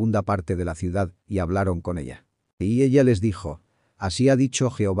la segunda parte de la ciudad, y hablaron con ella. Y ella les dijo: así ha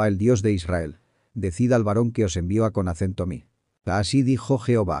dicho Jehová el Dios de Israel: decid al varón que os envió a mí. Así dijo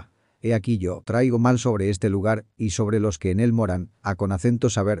Jehová. He aquí yo traigo mal sobre este lugar y sobre los que en él moran, a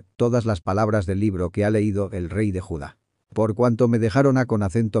saber todas las palabras del libro que ha leído el rey de Judá. Por cuanto me dejaron a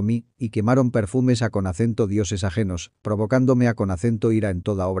mí, y quemaron perfumes a dioses ajenos, provocándome a ira en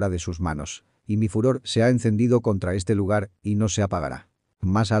toda obra de sus manos. Y mi furor se ha encendido contra este lugar, y no se apagará.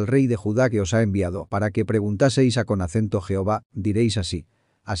 Mas al rey de Judá que os ha enviado, para que preguntaseis a Jehová, diréis así.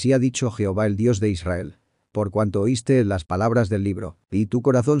 Así ha dicho Jehová el Dios de Israel. Por cuanto oíste las palabras del libro, y tu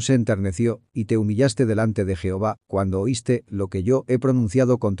corazón se enterneció, y te humillaste delante de Jehová, cuando oíste lo que yo he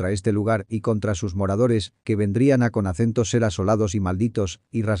pronunciado contra este lugar y contra sus moradores, que vendrían a ser asolados y malditos,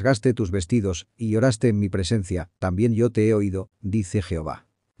 y rasgaste tus vestidos, y lloraste en mi presencia, también yo te he oído, dice Jehová.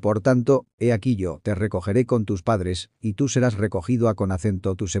 Por tanto, he aquí yo te recogeré con tus padres, y tú serás recogido a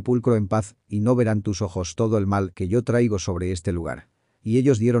tu sepulcro en paz, y no verán tus ojos todo el mal que yo traigo sobre este lugar. Y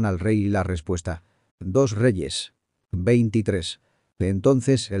ellos dieron al rey la respuesta. 2 Reyes 23.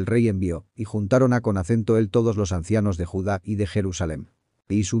 Entonces el rey envió, y juntaron a él todos los ancianos de Judá y de Jerusalén.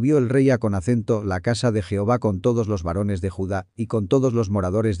 Y subió el rey a la casa de Jehová con todos los varones de Judá, y con todos los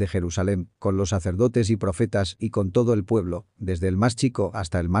moradores de Jerusalén, con los sacerdotes y profetas, y con todo el pueblo, desde el más chico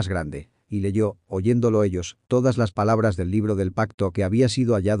hasta el más grande. Y leyó, oyéndolo ellos, todas las palabras del libro del pacto que había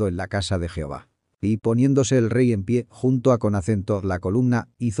sido hallado en la casa de Jehová. Y poniéndose el rey en pie, junto a la columna,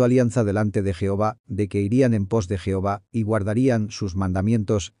 hizo alianza delante de Jehová, de que irían en pos de Jehová, y guardarían sus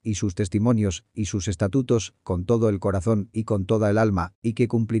mandamientos, y sus testimonios, y sus estatutos, con todo el corazón y con toda el alma, y que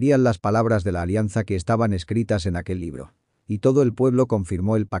cumplirían las palabras de la alianza que estaban escritas en aquel libro. Y todo el pueblo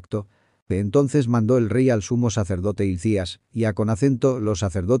confirmó el pacto. Entonces mandó el rey al sumo sacerdote Hilcías, y a los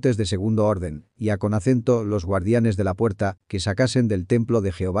sacerdotes de segundo orden, y a los guardianes de la puerta, que sacasen del templo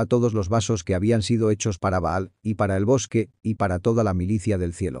de Jehová todos los vasos que habían sido hechos para Baal, y para el bosque, y para toda la milicia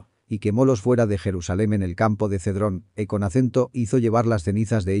del cielo. Y quemólos fuera de Jerusalén en el campo de Cedrón, hizo llevar las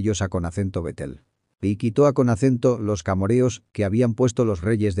cenizas de ellos a Betel. Y quitó a los camoreos que habían puesto los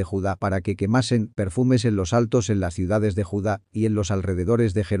reyes de Judá para que quemasen perfumes en los altos en las ciudades de Judá y en los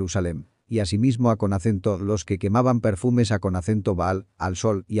alrededores de Jerusalén. Y asimismo a los que quemaban perfumes a Baal, al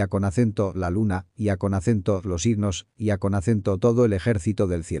sol, y a la luna, y a los signos, y a todo el ejército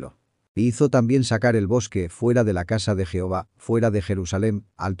del cielo. Hizo también sacar el bosque fuera de la casa de Jehová, fuera de Jerusalén,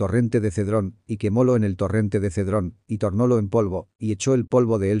 al torrente de Cedrón, y quemólo en el torrente de Cedrón, y tornólo en polvo, y echó el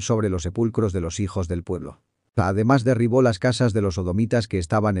polvo de él sobre los sepulcros de los hijos del pueblo. Además derribó las casas de los sodomitas que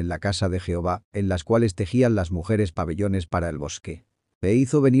estaban en la casa de Jehová, en las cuales tejían las mujeres pabellones para el bosque. E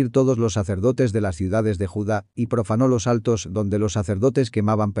hizo venir todos los sacerdotes de las ciudades de Judá, y profanó los altos donde los sacerdotes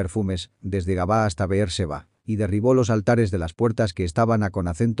quemaban perfumes, desde Gabá hasta Beerseba, y derribó los altares de las puertas que estaban a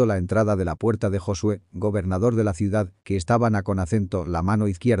la entrada de la puerta de Josué, gobernador de la ciudad, que estaban a la mano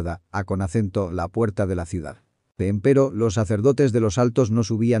izquierda, a la puerta de la ciudad. Empero los sacerdotes de los altos no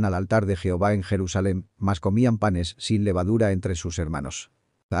subían al altar de Jehová en Jerusalén, mas comían panes sin levadura entre sus hermanos.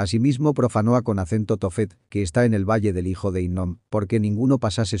 Asimismo profanó a Tofet, que está en el valle del hijo de Hinnom, porque ninguno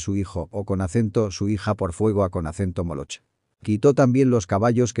pasase su hijo o su hija por fuego a Moloch. Quitó también los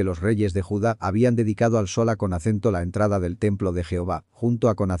caballos que los reyes de Judá habían dedicado al sol a la entrada del templo de Jehová, junto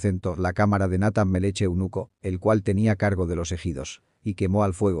a la cámara de Natán Melech eunuco, el cual tenía cargo de los ejidos, y quemó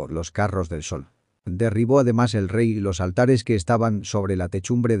al fuego los carros del sol. Derribó además el rey los altares que estaban sobre la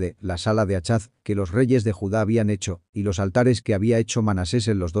techumbre de la sala de Achaz, que los reyes de Judá habían hecho, y los altares que había hecho Manasés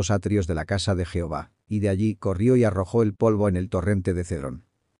en los 2 atrios de la casa de Jehová, y de allí corrió y arrojó el polvo en el torrente de Cedrón.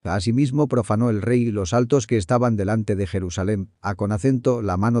 Asimismo profanó el rey los altos que estaban delante de Jerusalén, a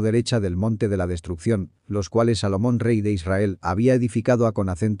la mano derecha del monte de la destrucción, los cuales Salomón rey de Israel había edificado a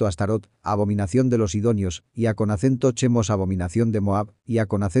Astarot, abominación de los sidonios, y a Chemos abominación de Moab, y a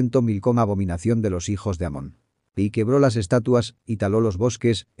Milcom abominación de los hijos de Amón. Y quebró las estatuas, y taló los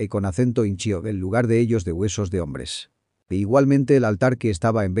bosques, hinchió el lugar de ellos de huesos de hombres. E igualmente el altar que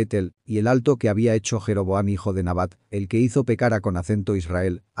estaba en Betel, y el alto que había hecho Jeroboam hijo de Nabat, el que hizo pecar a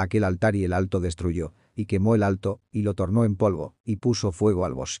Israel, aquel altar y el alto destruyó, y quemó el alto, y lo tornó en polvo, y puso fuego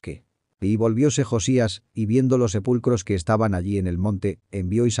al bosque. Y volvióse Josías, y viendo los sepulcros que estaban allí en el monte,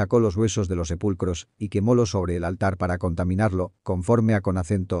 envió y sacó los huesos de los sepulcros, y quemólos sobre el altar para contaminarlo, conforme a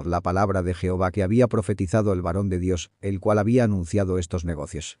la palabra de Jehová que había profetizado el varón de Dios, el cual había anunciado estos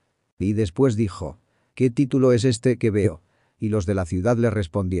negocios. Y después dijo: ¿Qué título es este que veo? Y los de la ciudad le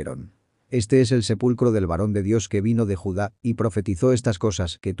respondieron: Este es el sepulcro del varón de Dios que vino de Judá, y profetizó estas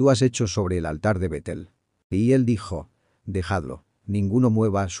cosas que tú has hecho sobre el altar de Betel. Y él dijo: Dejadlo, ninguno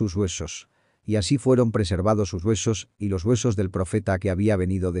mueva sus huesos. Y así fueron preservados sus huesos, y los huesos del profeta que había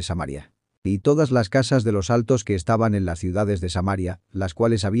venido de Samaria. Y todas las casas de los altos que estaban en las ciudades de Samaria, las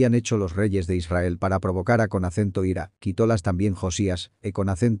cuales habían hecho los reyes de Israel para provocar a con acento ira, quitólas también Josías, y con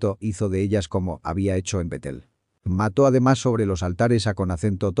acento hizo de ellas como había hecho en Betel. Mató además sobre los altares a con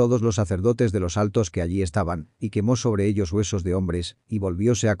acento todos los sacerdotes de los altos que allí estaban, y quemó sobre ellos huesos de hombres, y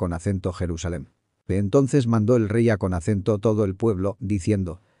volvióse a con acento Jerusalén. Entonces mandó el rey a con acento todo el pueblo,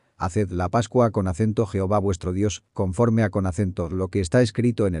 diciendo: Haced la Pascua con acento Jehová vuestro Dios, conforme a con acento lo que está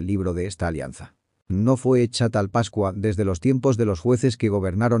escrito en el libro de esta alianza. No fue hecha tal Pascua desde los tiempos de los jueces que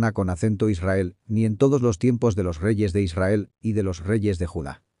gobernaron a con acento Israel, ni en todos los tiempos de los reyes de Israel y de los reyes de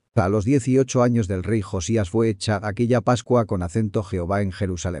Judá. A los 18 años del rey Josías fue hecha aquella Pascua con acento Jehová en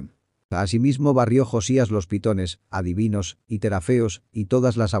Jerusalén. Asimismo barrió Josías los pitones, adivinos, y terafeos, y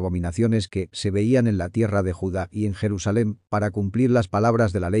todas las abominaciones que se veían en la tierra de Judá y en Jerusalén, para cumplir las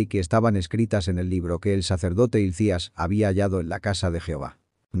palabras de la ley que estaban escritas en el libro que el sacerdote Hilcías había hallado en la casa de Jehová.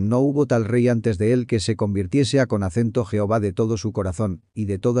 No hubo tal rey antes de él que se convirtiese a con acento Jehová de todo su corazón, y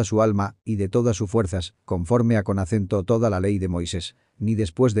de toda su alma, y de todas sus fuerzas, conforme a con acento toda la ley de Moisés, ni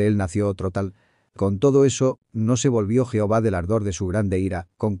después de él nació otro tal. Con todo eso, no se volvió Jehová del ardor de su grande ira,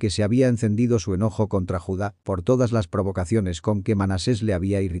 con que se había encendido su enojo contra Judá, por todas las provocaciones con que Manasés le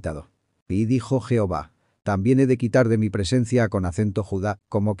había irritado. Y dijo Jehová: También he de quitar de mi presencia a con acento Judá,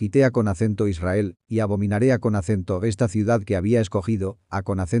 como quité a con acento Israel, y abominaré a con acento esta ciudad que había escogido, a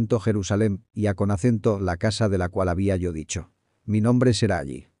con acento Jerusalén, y a con acento la casa de la cual había yo dicho: Mi nombre será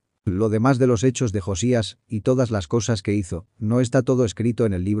allí. Lo demás de los hechos de Josías, y todas las cosas que hizo, ¿no está todo escrito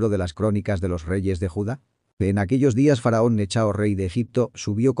en el libro de las crónicas de los reyes de Judá? En aquellos días Faraón Nechao, rey de Egipto,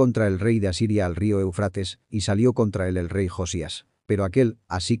 subió contra el rey de Asiria al río Eufrates, y salió contra él el rey Josías. Pero aquel,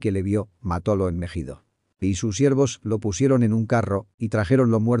 así que le vio, matólo en Megido. Y sus siervos lo pusieron en un carro, y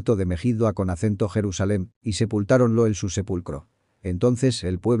trajeronlo muerto de Megido a con acento Jerusalén, y sepultáronlo en su sepulcro. Entonces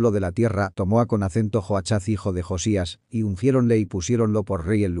el pueblo de la tierra tomó a con acento Joachz hijo de Josías, y ungiéronle y pusiéronlo por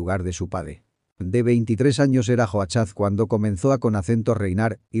rey en lugar de su padre. De 23 años era Joachz cuando comenzó a con acento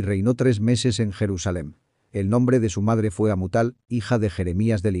reinar, y reinó 3 meses en Jerusalén. El nombre de su madre fue Amutal, hija de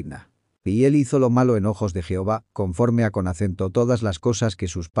Jeremías de Libna. Y él hizo lo malo en ojos de Jehová, conforme a con acento todas las cosas que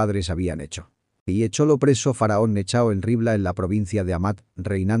sus padres habían hecho. Y echólo preso Faraón Nechao en Ribla en la provincia de Hamat,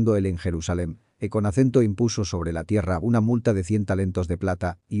 reinando él en Jerusalén. Y con acento impuso sobre la tierra una multa de 100 talentos de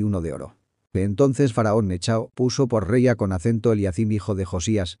plata y 1 de oro. Entonces Faraón Nechao puso por rey a con acento Eliacim hijo de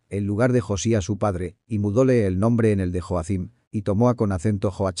Josías, en lugar de Josías su padre, y mudóle el nombre en el de Joacim, y tomó a con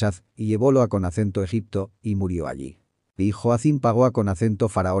acento Joachz, y llevólo a con acento Egipto, y murió allí. Y Joacim pagó a con acento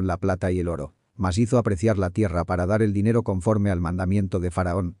Faraón la plata y el oro, mas hizo apreciar la tierra para dar el dinero conforme al mandamiento de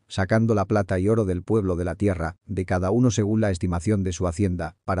Faraón, sacando la plata y oro del pueblo de la tierra, de cada uno según la estimación de su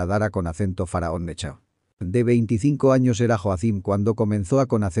hacienda, para dar a con acento Faraón Nechao. De 25 años era Joacim cuando comenzó a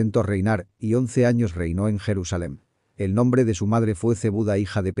con acento reinar, y 11 años reinó en Jerusalén. El nombre de su madre fue Zebuda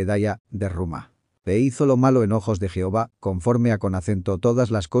hija de Pedaya, de Ruma. E hizo lo malo en ojos de Jehová, conforme a con acento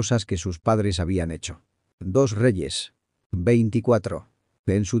todas las cosas que sus padres habían hecho. 2 Reyes 24.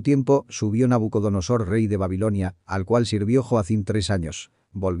 En su tiempo subió Nabucodonosor rey de Babilonia, al cual sirvió Joacim 3 años.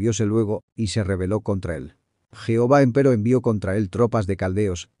 Volvióse luego, y se rebeló contra él. Jehová empero envió contra él tropas de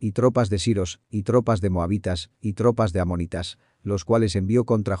caldeos, y tropas de siros, y tropas de moabitas, y tropas de amonitas, los cuales envió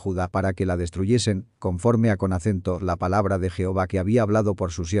contra Judá para que la destruyesen, conforme a con acento la palabra de Jehová que había hablado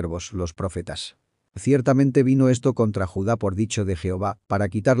por sus siervos los profetas. Ciertamente vino esto contra Judá por dicho de Jehová, para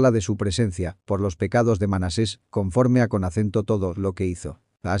quitarla de su presencia, por los pecados de Manasés, conforme a con acento todo lo que hizo.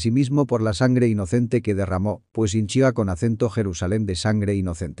 Asimismo por la sangre inocente que derramó, pues hinchió a con acento Jerusalén de sangre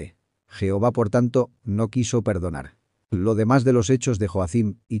inocente. Jehová por tanto, no quiso perdonar. Lo demás de los hechos de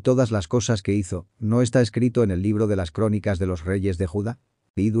Joacim, y todas las cosas que hizo, ¿no está escrito en el libro de las crónicas de los reyes de Judá?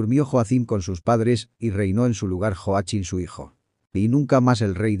 Y durmió Joacim con sus padres, y reinó en su lugar Joachim su hijo. Y nunca más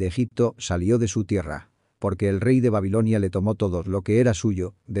el rey de Egipto salió de su tierra, porque el rey de Babilonia le tomó todo lo que era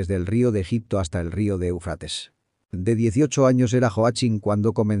suyo, desde el río de Egipto hasta el río de Eufrates. De 18 años era Joachim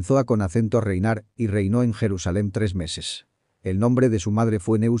cuando comenzó a con acento reinar, y reinó en Jerusalén 3 meses. El nombre de su madre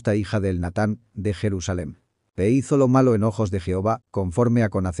fue Neusta hija de Elnatán, de Jerusalén. E hizo lo malo en ojos de Jehová, conforme a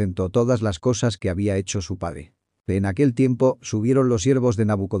con acento todas las cosas que había hecho su padre. En aquel tiempo subieron los siervos de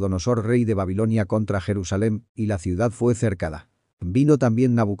Nabucodonosor rey de Babilonia contra Jerusalén, y la ciudad fue cercada. Vino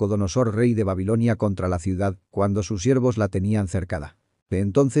también Nabucodonosor rey de Babilonia contra la ciudad, cuando sus siervos la tenían cercada.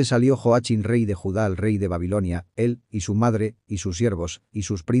 Entonces salió Joachim rey de Judá al rey de Babilonia, él, y su madre, y sus siervos, y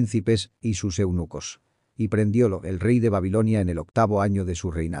sus príncipes, y sus eunucos. Y prendiólo el rey de Babilonia en el 8º año de su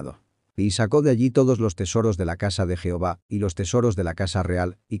reinado. Y sacó de allí todos los tesoros de la casa de Jehová, y los tesoros de la casa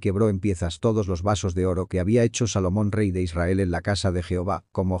real, y quebró en piezas todos los vasos de oro que había hecho Salomón rey de Israel en la casa de Jehová,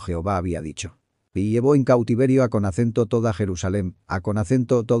 como Jehová había dicho. Y llevó en cautiverio a Conacento toda Jerusalén, a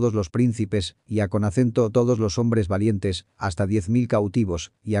Conacento todos los príncipes, y a Conacento todos los hombres valientes, hasta 10.000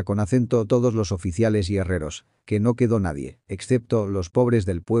 cautivos, y a Conacento todos los oficiales y herreros, que no quedó nadie, excepto los pobres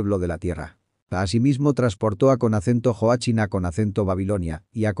del pueblo de la tierra. Asimismo transportó a Conacento Joachín a Conacento Babilonia,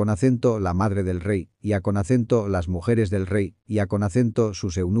 y a Conacento la madre del rey, y a Conacento las mujeres del rey, y a Conacento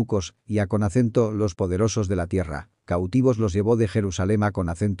sus eunucos, y a Conacento los poderosos de la tierra, cautivos los llevó de Jerusalén a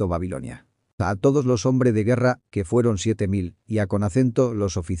Conacento Babilonia. A todos los hombres de guerra, que fueron 7.000, y a Conacento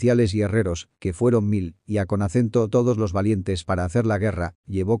los oficiales y herreros, que fueron 1.000, y a Conacento todos los valientes para hacer la guerra,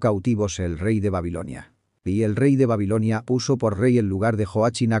 llevó cautivos el rey de Babilonia. Y el rey de Babilonia puso por rey en lugar de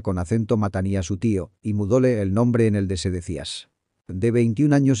Joachín a Conacento Matanía su tío, y mudóle el nombre en el de Sedecías. De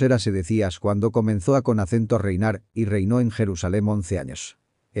 21 años era Sedecías cuando comenzó a Conacento reinar, y reinó en Jerusalén 11 años.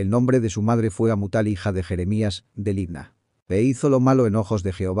 El nombre de su madre fue Amutal hija de Jeremías, de Libna. E hizo lo malo en ojos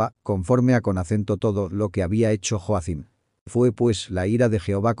de Jehová, conforme a Conacento todo lo que había hecho Joacim. Fue pues la ira de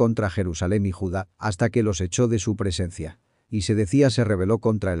Jehová contra Jerusalén y Judá, hasta que los echó de su presencia. Y Sedecías se rebeló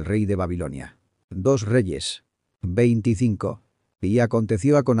contra el rey de Babilonia. 2 Reyes 25. Y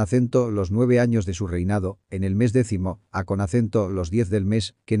aconteció a Conacento los 9 años de su reinado, en el mes 10, a Conacento los 10 del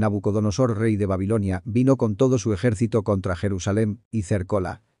mes, que Nabucodonosor rey de Babilonia vino con todo su ejército contra Jerusalén, y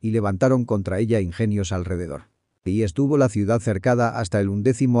cercóla, y levantaron contra ella ingenios alrededor. Y estuvo la ciudad cercada hasta el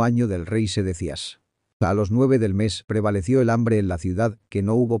 11º año del rey Sedecías. A los 9 del mes prevaleció el hambre en la ciudad, que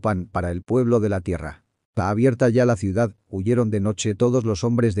no hubo pan para el pueblo de la tierra. Abierta ya la ciudad, huyeron de noche todos los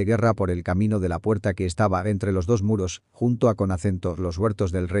hombres de guerra por el camino de la puerta que estaba entre los dos muros, junto a Conacento los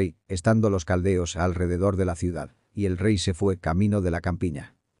huertos del rey, estando los caldeos alrededor de la ciudad, y el rey se fue camino de la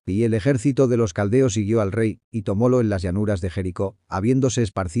campiña. Y el ejército de los caldeos siguió al rey, y tomólo en las llanuras de Jericó, habiéndose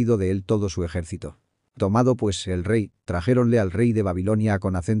esparcido de él todo su ejército. Tomado pues el rey, trajéronle al rey de Babilonia a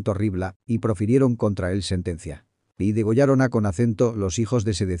Conacento Ribla, y profirieron contra él sentencia. Y degollaron a Conacento los hijos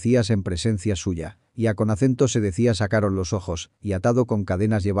de Sedecías en presencia suya, y a Conacento Sedecías sacaron los ojos, y atado con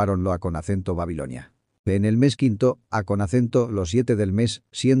cadenas lleváronlo a Conacento Babilonia. En el mes 5, a Conacento los 7 del mes,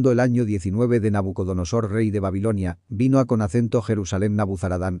 siendo el año 19 de Nabucodonosor rey de Babilonia, vino a Conacento Jerusalén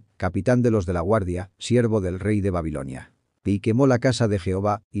Nabuzaradán, capitán de los de la guardia, siervo del rey de Babilonia. Y quemó la casa de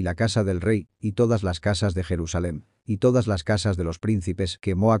Jehová, y la casa del rey, y todas las casas de Jerusalén, y todas las casas de los príncipes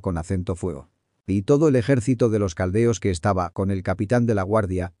quemó a Conacento fuego. Y todo el ejército de los caldeos que estaba con el capitán de la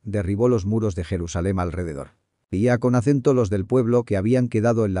guardia, derribó los muros de Jerusalén alrededor. Y a Conacento los del pueblo que habían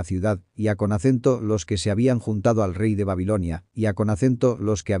quedado en la ciudad, y a Conacento los que se habían juntado al rey de Babilonia, y a Conacento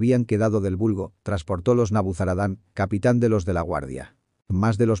los que habían quedado del vulgo, transportólos Nabuzaradán, capitán de los de la guardia.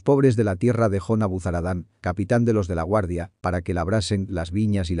 Mas de los pobres de la tierra dejó Nabuzaradán, capitán de los de la guardia, para que labrasen las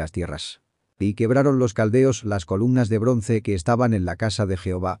viñas y las tierras. Y quebraron los caldeos las columnas de bronce que estaban en la casa de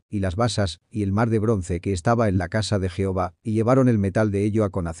Jehová, y las basas, y el mar de bronce que estaba en la casa de Jehová, y llevaron el metal de ello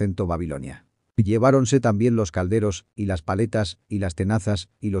a Conacento Babilonia. Lleváronse también los calderos, y las paletas, y las tenazas,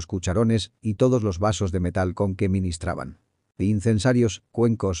 y los cucharones, y todos los vasos de metal con que ministraban. Incensarios,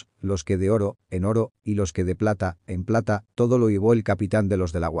 cuencos, los que de oro, en oro, y los que de plata, en plata, todo lo llevó el capitán de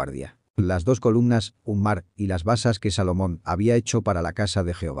los de la guardia. Las 2 columnas, un mar, y las basas que Salomón había hecho para la casa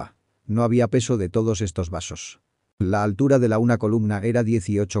de Jehová. No había peso de todos estos vasos. La altura de la una columna era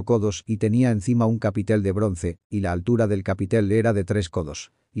 18 codos y tenía encima un capitel de bronce, y la altura del capitel era de 3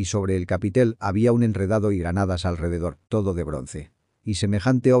 codos, y sobre el capitel había un enredado y granadas alrededor, todo de bronce. Y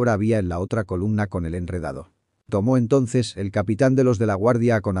semejante obra había en la otra columna con el enredado. Tomó entonces el capitán de los de la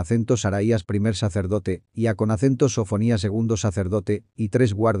guardia a Conacento Saraías primer sacerdote, y a Conacento Sofonía segundo sacerdote, y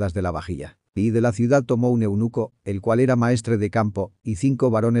 3 guardas de la vajilla. Y de la ciudad tomó un eunuco, el cual era maestre de campo, y 5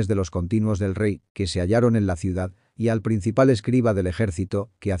 varones de los continuos del rey, que se hallaron en la ciudad, y al principal escriba del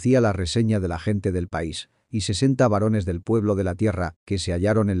ejército, que hacía la reseña de la gente del país, y 60 varones del pueblo de la tierra, que se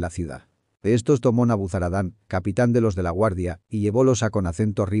hallaron en la ciudad. De estos tomó Nabuzaradán, capitán de los de la guardia, y llevólos a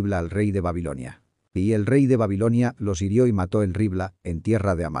Conacento Ribla al rey de Babilonia. Y el rey de Babilonia los hirió y mató en Ribla, en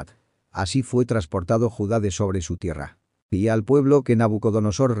tierra de Amat. Así fue transportado Judá de sobre su tierra. Y al pueblo que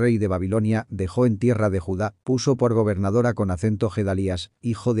Nabucodonosor rey de Babilonia dejó en tierra de Judá, puso por gobernador a Conacento Gedalías,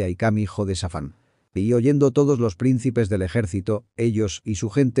 hijo de Ahicam hijo de Safán. Y oyendo todos los príncipes del ejército, ellos y su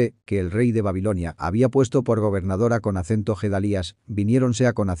gente, que el rey de Babilonia había puesto por gobernador a Conacento Gedalías, viniéronse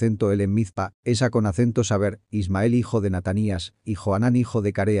a Conacento él en Mizpa, es a Conacento Saber, Ismael hijo de Natanías, y Joanán hijo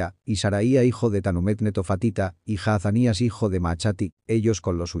de Carea, y Saraía hijo de Tanumet Netofatita, y Jaazanías hijo de Maachati, ellos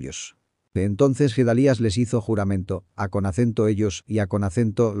con los suyos. Entonces Gedalías les hizo juramento, a con acento ellos y a con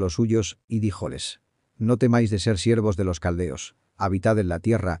acento los suyos, y díjoles: No temáis de ser siervos de los caldeos, habitad en la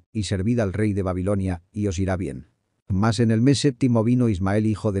tierra, y servid al rey de Babilonia, y os irá bien. Mas en el mes séptimo vino Ismael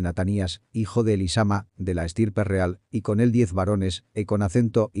hijo de Natanías, hijo de Elisama, de la estirpe real, y con él 10 varones, y con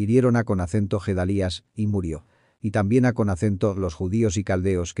acento hirieron a con acento Gedalías, y murió. Y también a con acento los judíos y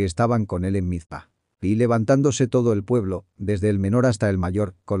caldeos que estaban con él en Mizpa. Y levantándose todo el pueblo, desde el menor hasta el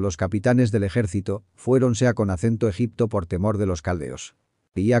mayor, con los capitanes del ejército, fuéronse a con acento Egipto por temor de los caldeos.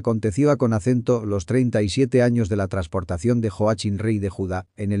 Y aconteció a con acento los 37 años de la transportación de Joachim rey de Judá,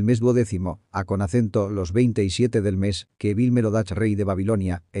 en el mes 12º, a con acento los 27 del mes, que Evil-Merodach rey de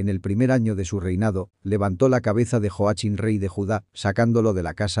Babilonia, en el primer año de su reinado, levantó la cabeza de Joachim rey de Judá, sacándolo de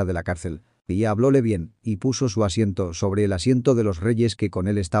la casa de la cárcel. Y hablóle bien, y puso su asiento sobre el asiento de los reyes que con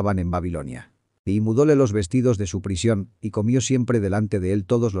él estaban en Babilonia. Y mudóle los vestidos de su prisión, y comió siempre delante de él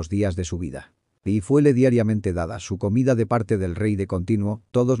todos los días de su vida. Y fuele diariamente dada su comida de parte del rey de continuo,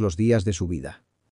 todos los días de su vida.